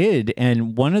what he did.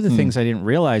 And one of the things I didn't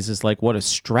realize is like what a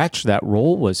stretch that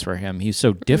role was for him. He's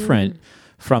so different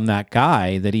from that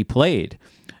guy that he played.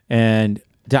 And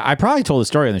I probably told the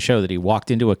story on the show that he walked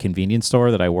into a convenience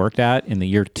store that I worked at in the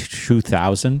year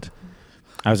 2000.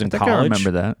 I was in think I college.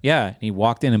 remember that. Yeah. He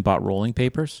walked in and bought rolling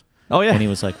papers. Oh yeah. And he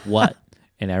was like, "What?"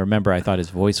 And I remember I thought his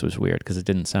voice was weird because it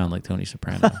didn't sound like Tony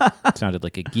Soprano. It sounded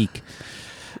like a geek.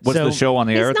 Was So- the show on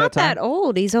the He's air at not that time? that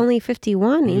old. He's only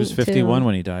 51. He was 51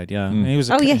 when he died. Yeah, He was.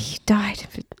 Oh yeah, he died.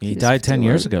 He was died 10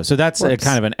 years 51. ago. So that's a Whoops.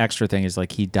 kind of an extra thing. Is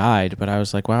like he died, but I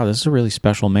was like, wow, this is a really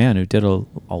special man who did a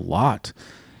lot,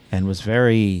 and was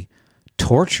very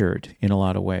tortured in a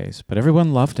lot of ways. But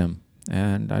everyone loved him,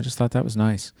 and I just thought that was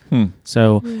nice.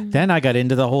 So then I got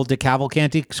into the whole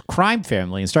DeCavalcanti crime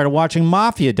family and started watching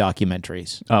mafia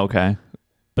documentaries. Oh, okay.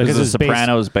 Because Is it's The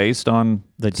Sopranos based on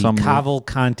the some?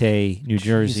 DeCavalcante, New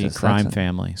Jersey Jesus, crime that's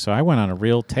family. So I went on a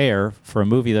real tear for a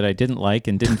movie that I didn't like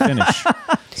and didn't finish.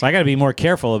 So I got to be more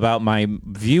careful about my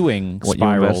viewing What you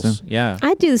invest spirals. in? Yeah.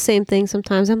 I do the same thing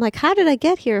sometimes. I'm like, how did I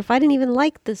get here if I didn't even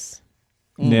like this?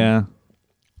 Yeah.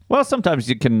 Well, sometimes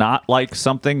you cannot like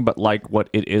something, but like what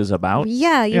it is about.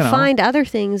 Yeah, you know. find other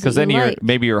things Because that then you you're like.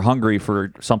 maybe you're hungry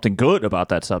for something good about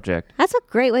that subject. That's a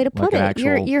great way to put Like an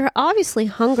it. You're actual- obviously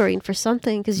hungering for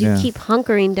something because you Yeah. keep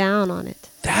hunkering down on it.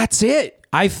 That's it.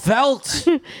 I felt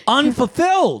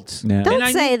unfulfilled. Yeah. Don't And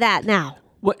I say that now.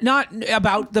 What not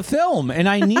about the film, and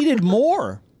I needed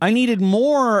more. I needed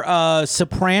more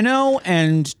Soprano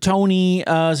and Tony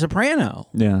Soprano.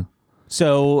 Yeah.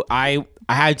 So I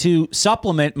had to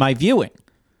supplement my viewing.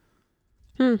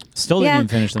 Still didn't Yeah, even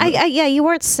finish the movie. yeah. You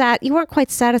weren't You weren't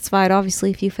quite satisfied, obviously,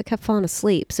 if you kept falling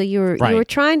asleep. So you were Right.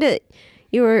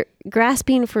 you were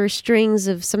grasping for strings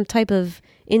of some type of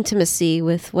intimacy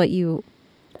with what you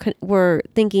were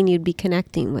thinking you'd be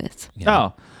connecting with.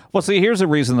 Oh, well, see, here's a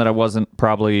reason that I wasn't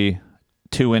probably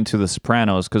too into The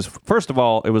Sopranos. Because, first of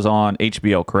all, it was on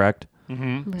HBO, correct?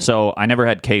 Mm-hmm. So I never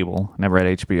had cable, never had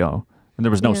HBO. And there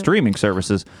was no streaming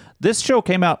services. This show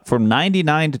came out from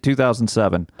 99 to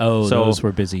 2007. Oh, so those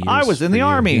were busy years I was in for the you.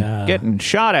 Army Yeah. getting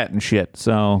shot at and shit.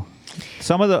 So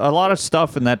a lot of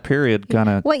stuff in that period kind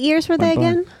of. What years were they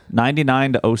again?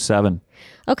 99 to 07.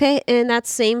 Okay, and that's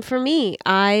same for me.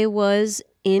 I was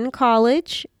in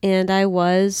college and I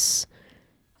was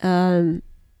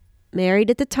married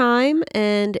at the time,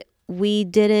 and we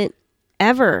didn't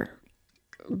ever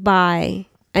buy.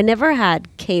 I never had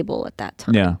cable at that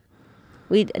time. Yeah.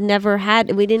 We didn't have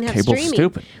Cable's streaming.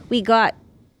 stupid. We got,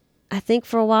 I think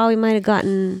for a while we might have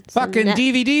gotten some Fucking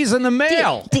DVDs in the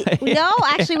mail. no,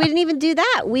 actually we didn't even do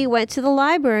that. We went to the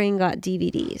library and got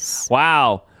DVDs.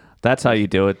 Wow. That's how you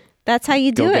do it. That's how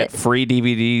you do Go it. get free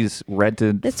DVDs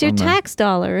rented. That's your from the- tax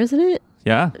dollar, isn't it?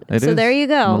 Yeah, it is. So there you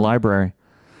go. In the library.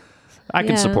 I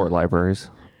can Yeah. support libraries,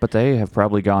 but they have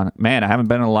probably gone. Man, I haven't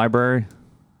been in a library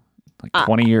like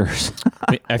 20 years.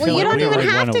 I feel you don't we even were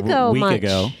have one to a go week much.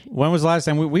 ago. When was the last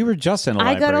time we were just in a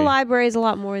I library? go to libraries a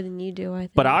lot more than you do, I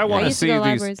think. But I want to used see go to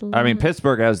these. libraries a I mean, lot.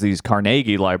 Pittsburgh has these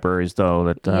Carnegie libraries, though,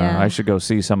 that Yeah. I should go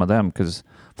see some of them because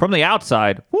from the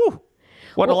outside, whoo,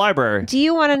 what a library. Do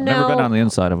you want to know? Never been on the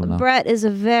inside of them, though. Brett is a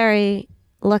very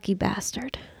lucky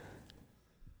bastard.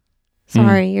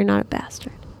 Sorry, Hmm. you're not a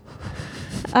bastard.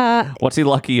 What's he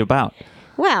lucky about?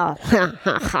 Well,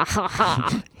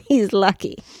 he's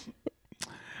lucky.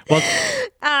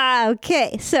 Well,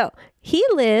 Okay, so he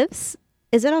lives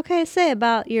Is it okay to say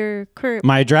about your current?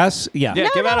 My address? Yeah. Yeah,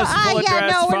 give out his full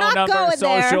address, no, we're phone not number, going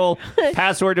there. social,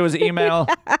 password to his email.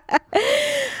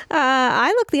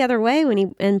 I look the other way when he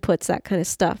inputs that kind of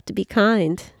stuff to be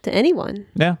kind to anyone.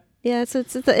 Yeah. Yeah, it's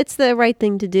the right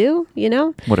thing to do, you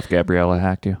know? What if Gabriella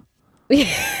hacked you?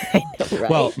 I know, right?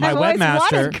 Well, my I've always webmaster-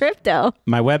 wanted crypto.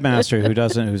 My webmaster,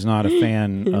 who's not a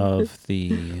fan of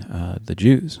the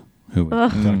Jews, who we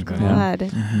talked about, God.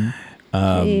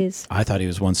 Jeez. I thought he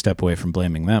was one step away from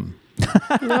blaming them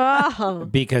Oh.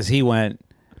 because he went,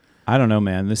 I don't know,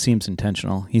 man. This seems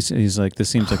intentional. He's like, this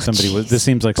seems like somebody was. This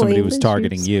seems like somebody Blame was the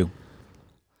targeting Jews. you.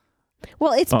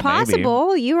 Well, it's Maybe.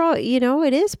 possible.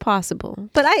 It is possible,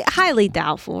 but I highly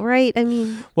doubtful, right? I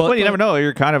mean, Well, you never know.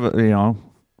 You're kind of,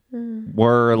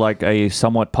 we're like a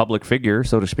somewhat public figure,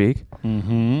 so to speak.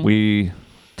 Mm-hmm. We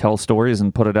tell stories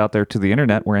and put it out there to the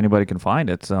internet where anybody can find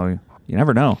it. So you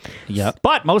never know. Yep.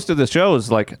 But most of the shows,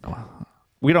 like,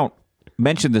 we don't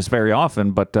mention this very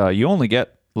often, but you only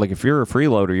get, like, if you're a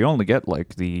freeloader, you only get,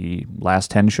 like, the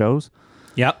last 10 shows.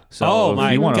 Yep. So oh if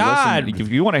my you wanna God! listen, if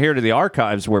you want to hear to the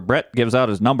archives where Brett gives out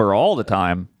his number all the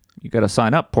time, you got to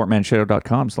sign up,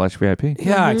 portmanshadow.com/VIP.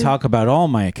 Yeah, I talk about all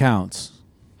my accounts.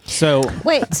 So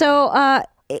wait, so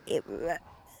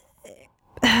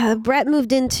Brett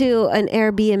moved into an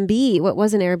Airbnb. What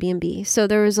was an Airbnb? So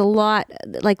there was a lot,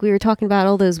 like we were talking about,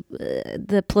 all those,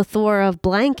 the plethora of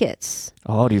blankets.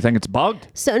 Oh, do you think it's bugged?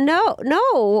 So no.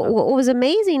 What was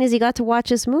amazing is he got to watch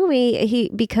this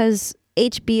movie. Because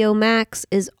HBO Max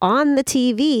is on the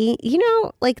TV.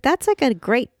 Like that's like a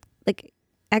great, like,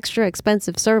 extra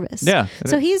expensive service. Yeah.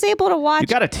 So he's able to watch. You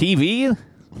got a TV?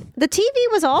 The TV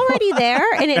was already there,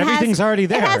 and Everything's already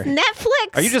there. It has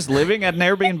Netflix. Are you just living at an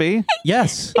Airbnb?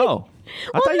 yes. Oh,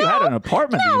 I thought you had an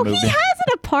apartment that No, you he moved in. has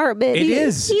an apartment. It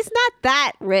is. He's not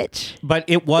that rich. But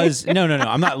it was no.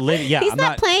 I'm not living. Yeah, He's I'm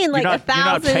not paying like you're not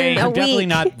 $1,000 paying- a I'm definitely week.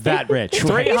 not that rich.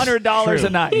 $300 True. a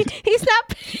night. He's not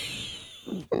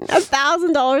paying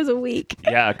 $1,000 a week.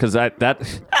 Yeah, because that.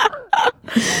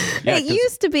 Yeah, It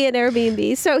used to be an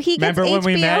Airbnb, so he gets Remember when HBO.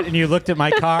 we met and you looked at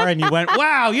my car and you went,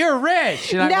 "Wow, you're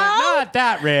rich," and I No. went, "Not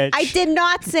that rich." I did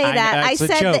not say I- that. that's I a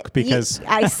said joke that because-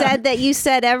 I said that you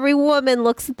said every woman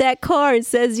looks at that car and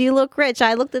says you look rich.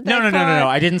 I looked at that No. car.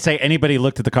 I didn't say anybody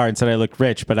looked at the car and said I looked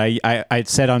rich, but I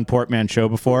said on Portman Show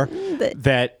before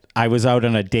that I was out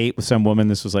on a date with some woman.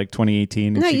 This was like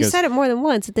 2018. And No, she you goes, said it more than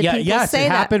once. Did Yeah, people yes, say it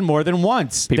that? happened more than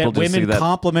once. People that just see women that.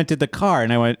 complimented the car,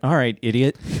 and I went, "All right,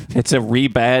 idiot." It's a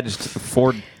rebadged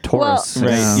Ford Taurus. Well,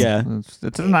 right, yeah.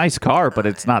 It's a nice car, but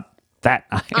it's not that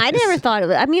nice. I never thought of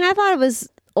it. I mean, I thought it was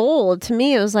old. To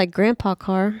me, it was like grandpa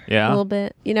car. Yeah. A little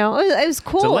bit. It was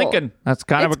cool. It's a Lincoln. That's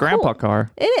kind of It's a grandpa cool.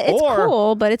 car. It's Or-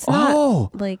 cool, but it's not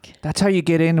Oh. like, That's how you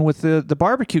get in with the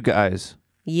barbecue guys.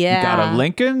 yeah. You got a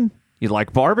Lincoln. You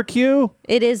like barbecue?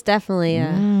 It is definitely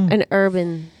an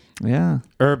urban Yeah.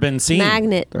 Urban scene.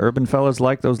 magnet. The urban fellas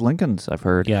like those Lincolns, I've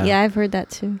heard. Yeah. Yeah, I've heard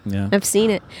that too. Yeah. I've seen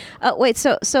it. Wait,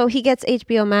 so he gets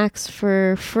HBO Max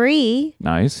for free,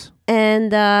 Nice.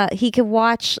 and he can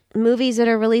watch movies that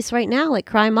are released right now, like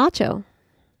Cry Macho.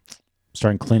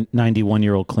 Starring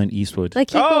 91-year-old Clint Eastwood.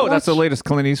 Like, he Oh, can that's the watch- latest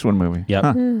Clint Eastwood movie. Yep.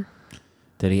 Hmm.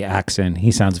 That he acts in. He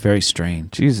sounds very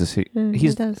strange. Jesus, he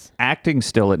he's does. acting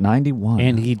still at 91.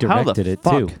 And he How the directed it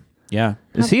fuck? too. Yeah.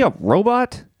 Is he a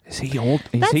robot? Is he old?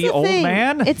 Is That's he the old thing.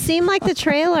 man? It seemed like the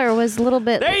trailer was a little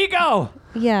bit. There you go.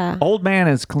 Yeah. Old man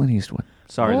is Clint Eastwood.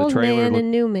 Sorry, Old the trailer man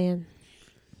and new man.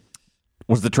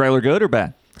 was the trailer good or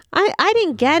bad? I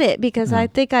didn't get it because I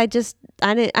think I just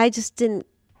didn't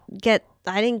get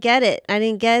it.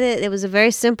 It was a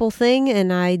very simple thing,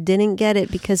 and I didn't get it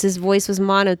because his voice was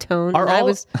monotone. Are And I all-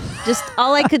 was just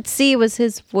all I could see was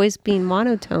his voice being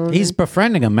monotone. He's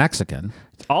befriending a Mexican.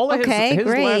 All of okay, his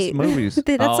great. last movies.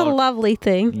 That's a Oh, lovely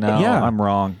thing. No, Yeah. I'm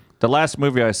wrong. The last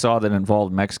movie I saw that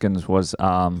involved Mexicans was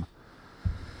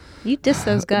You diss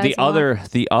those guys. the a lot.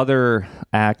 other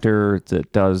actor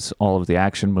that does all of the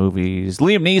action movies,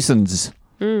 Liam Neeson's.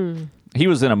 He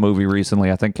was in a movie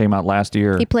recently, I think came out last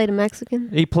year. He played a Mexican.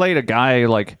 He played a guy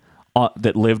like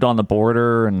that lived on the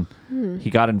border, and he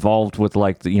got involved with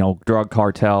like the drug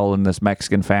cartel and this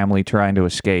Mexican family trying to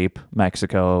escape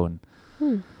Mexico,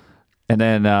 and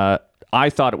then I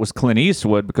thought it was Clint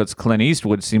Eastwood because Clint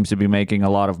Eastwood seems to be making a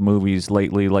lot of movies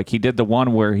lately. Like he did the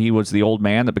one where he was the old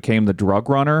man that became the drug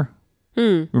runner.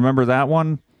 Remember that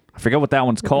one? I forget what that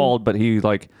one's called, but he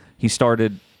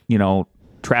started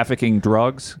trafficking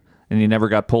drugs. And he never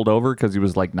got pulled over because he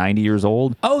was like 90 years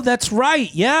old. Oh, that's right.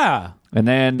 Yeah. And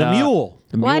then The Mule.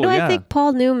 Why do yeah. I think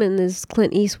Paul Newman is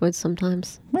Clint Eastwood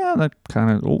sometimes? Well, that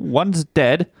kind of one's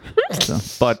dead,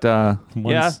 but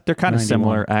yeah, they're kind of 91.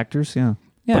 similar actors. Yeah,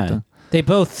 Yeah. But, They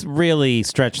both really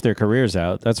stretch their careers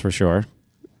out. That's for sure.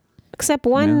 Except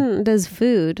one does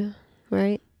food,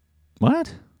 right?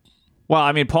 What? Well,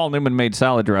 I mean, Paul Newman made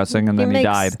salad dressing and then he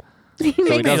died. So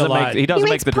he doesn't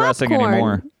make the dressing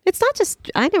anymore. It's not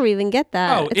just, I never even get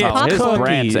that. It's popcorn. His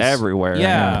brand's everywhere.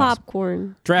 Yeah.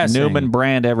 Popcorn. Dressing. Newman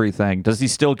brand everything. Does he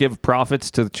still give profits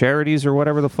to the charities or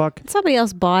whatever the fuck? Somebody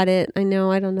else bought it. I don't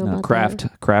know about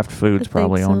that. Kraft Foods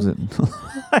probably owns it.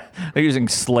 They're using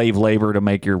slave labor to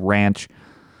make your ranch.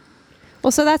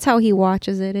 Well, so that's how he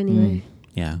watches it anyway.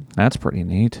 Yeah. That's pretty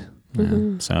neat.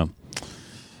 Yeah. So,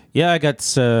 yeah, I got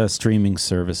streaming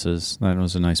services. That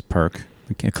was a nice perk.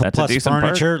 That's plus a decent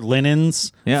furniture, perk.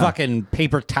 linens, fucking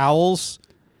paper towels.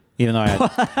 Even though I had,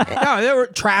 no, there were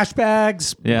trash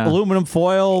bags, aluminum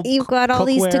foil. You've got all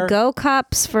these to-go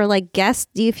cups for like guests.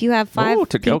 If you have 5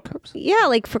 to-go cups. Yeah,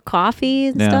 like for coffee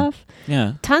and stuff.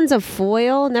 Yeah. Tons of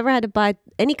foil. Never had to buy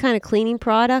any kind of cleaning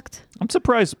product. I'm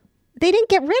surprised. They didn't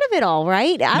get rid of it all,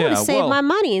 right? I would have saved my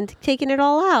money and taken it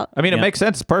all out. I mean, it makes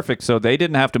sense. It's perfect. So they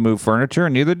didn't have to move furniture,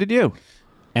 and neither did you.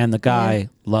 And the guy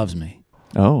loves me.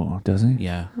 Oh, does he?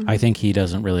 Yeah. I think he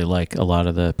doesn't really like a lot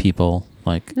of the people.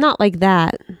 Not like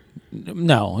that.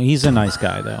 No, he's a nice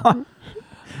guy, though.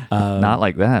 Not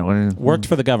like that. Worked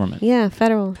for the government. Yeah,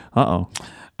 federal. Uh-oh.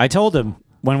 I told him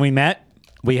when we met,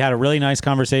 we had a really nice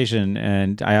conversation,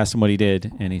 and I asked him what he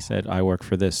did, and he said, I work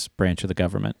for this branch of the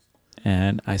government.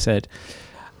 And I said,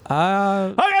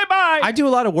 okay, bye. I do a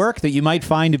lot of work that you might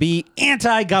find to be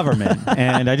anti-government.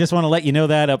 And I just want to let you know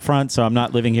that up front so I'm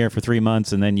not living here for 3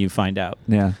 months and then you find out.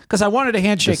 Yeah. Because I wanted a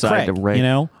handshake Craig, you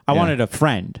know? I wanted a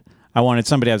friend. I wanted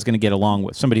somebody I was going to get along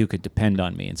with, somebody who could depend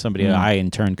on me, and somebody I, in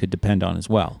turn, could depend on as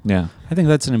well. Yeah. I think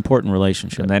that's an important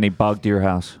relationship. And then he bugged your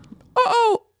house.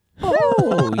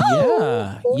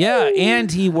 Yeah. Yeah,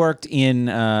 and he worked in,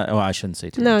 I shouldn't say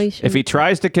too much. You shouldn't. If he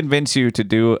tries to convince you to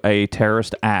do a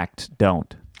terrorist act,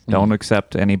 don't. Don't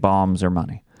accept any bombs or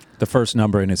money. The first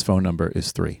number in his phone number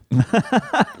is 3.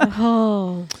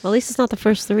 Well, at least it's not the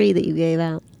first 3 that you gave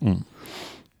out.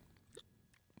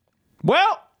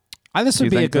 Well, this would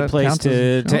be a good place to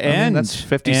end. I mean, that's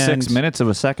 56 minutes of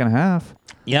a second half.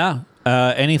 Yeah.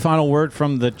 Any final word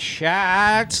from the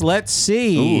chat? Let's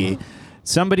see. Ooh.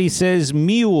 Somebody says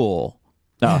mule.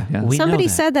 Oh, yeah. Somebody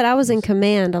said that I was in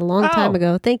command a long time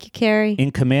ago. Thank you, Carrie.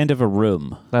 In command of a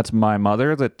room. That's my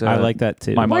mother. I like that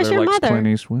too. My Where's mother your likes mother? Clint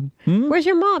Eastwood. Where's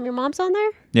your mom? Your mom's on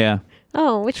there? Yeah.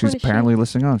 Oh, which one She's is apparently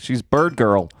listening on. She's Bird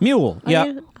Girl. Mule.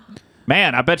 Yeah.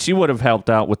 Man, I bet she would have helped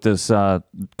out with this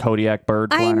Kodiak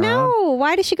bird flying I know. around.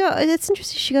 Why does she go? It's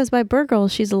interesting. She goes by Bird Girl.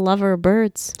 She's a lover of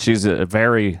birds. She's a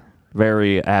very,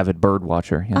 very avid bird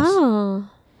watcher. Yes. Oh.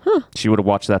 Huh. She would have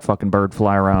watched that fucking bird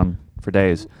fly around for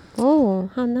days. Oh,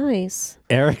 how nice.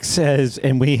 Eric says,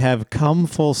 and we have come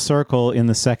full circle in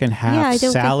the second half,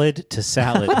 salad to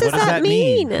salad. What does that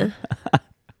mean?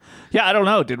 Yeah, I don't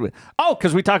know. Did we? Oh,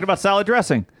 because we talked about salad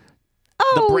dressing.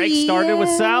 Oh, the break started with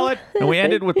salad, and we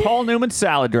ended with Paul Newman's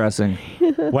salad dressing.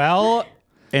 Well,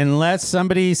 unless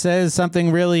somebody says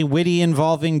something really witty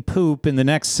involving poop in the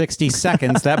next 60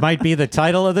 seconds, that might be the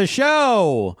title of the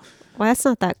show. Well, that's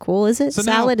not that cool, is it? So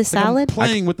salad now, is salad?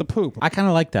 Playing with the poop. I kind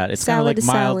of like that. It's kind of like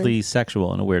mildly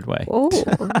sexual in a weird way.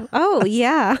 Oh,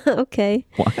 yeah. Okay.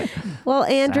 What? Well,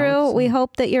 Andrew, we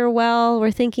hope that you're well. We're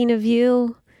thinking of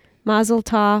you. Mazel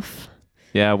tov.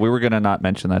 Yeah, we were going to not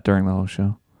mention that during the whole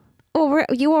show. Oh,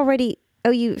 you already...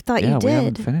 Oh, you thought you did? Yeah, we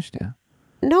haven't finished yet.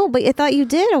 No, but I thought you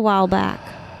did a while back.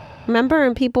 Remember?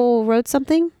 And people wrote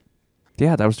something?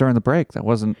 Yeah, that was during the break. That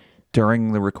wasn't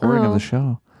during the recording of the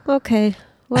show. Okay.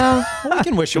 Well, we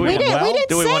can wish you well.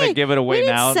 Do we want to give it away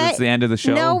now? It's the end of the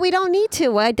show. No, we don't need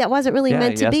to. That wasn't really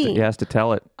meant to be. He has to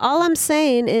tell it. All I'm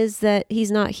saying is that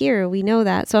he's not here. We know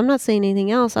that. So I'm not saying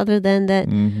anything else other than that.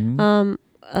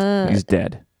 He's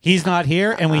dead. He's not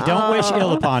here, and we don't wish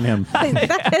ill upon him.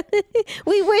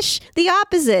 We wish the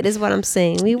opposite is what I'm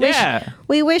saying. We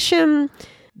wish him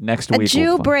next week a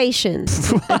jubilation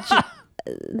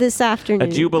this afternoon. A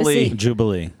jubilee.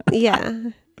 Jubilee.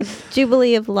 Yeah.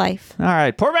 Jubilee of life. All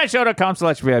right.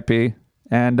 PoorManShow.com/VIP.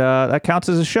 And that counts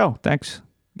as a show. Thanks,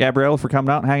 Gabriella, for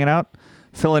coming out and hanging out.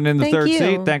 Filling in the third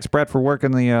seat. Thanks, Brett, for working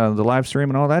the live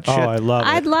stream and all that shit. Oh, I love it.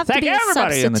 I'd love to be a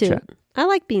substitute. In the chat. I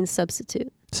like being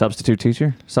substitute. Substitute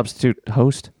teacher? Substitute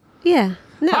host? Yeah.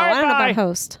 No, right, I don't know about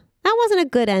host. That wasn't a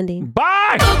good ending.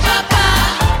 Bye!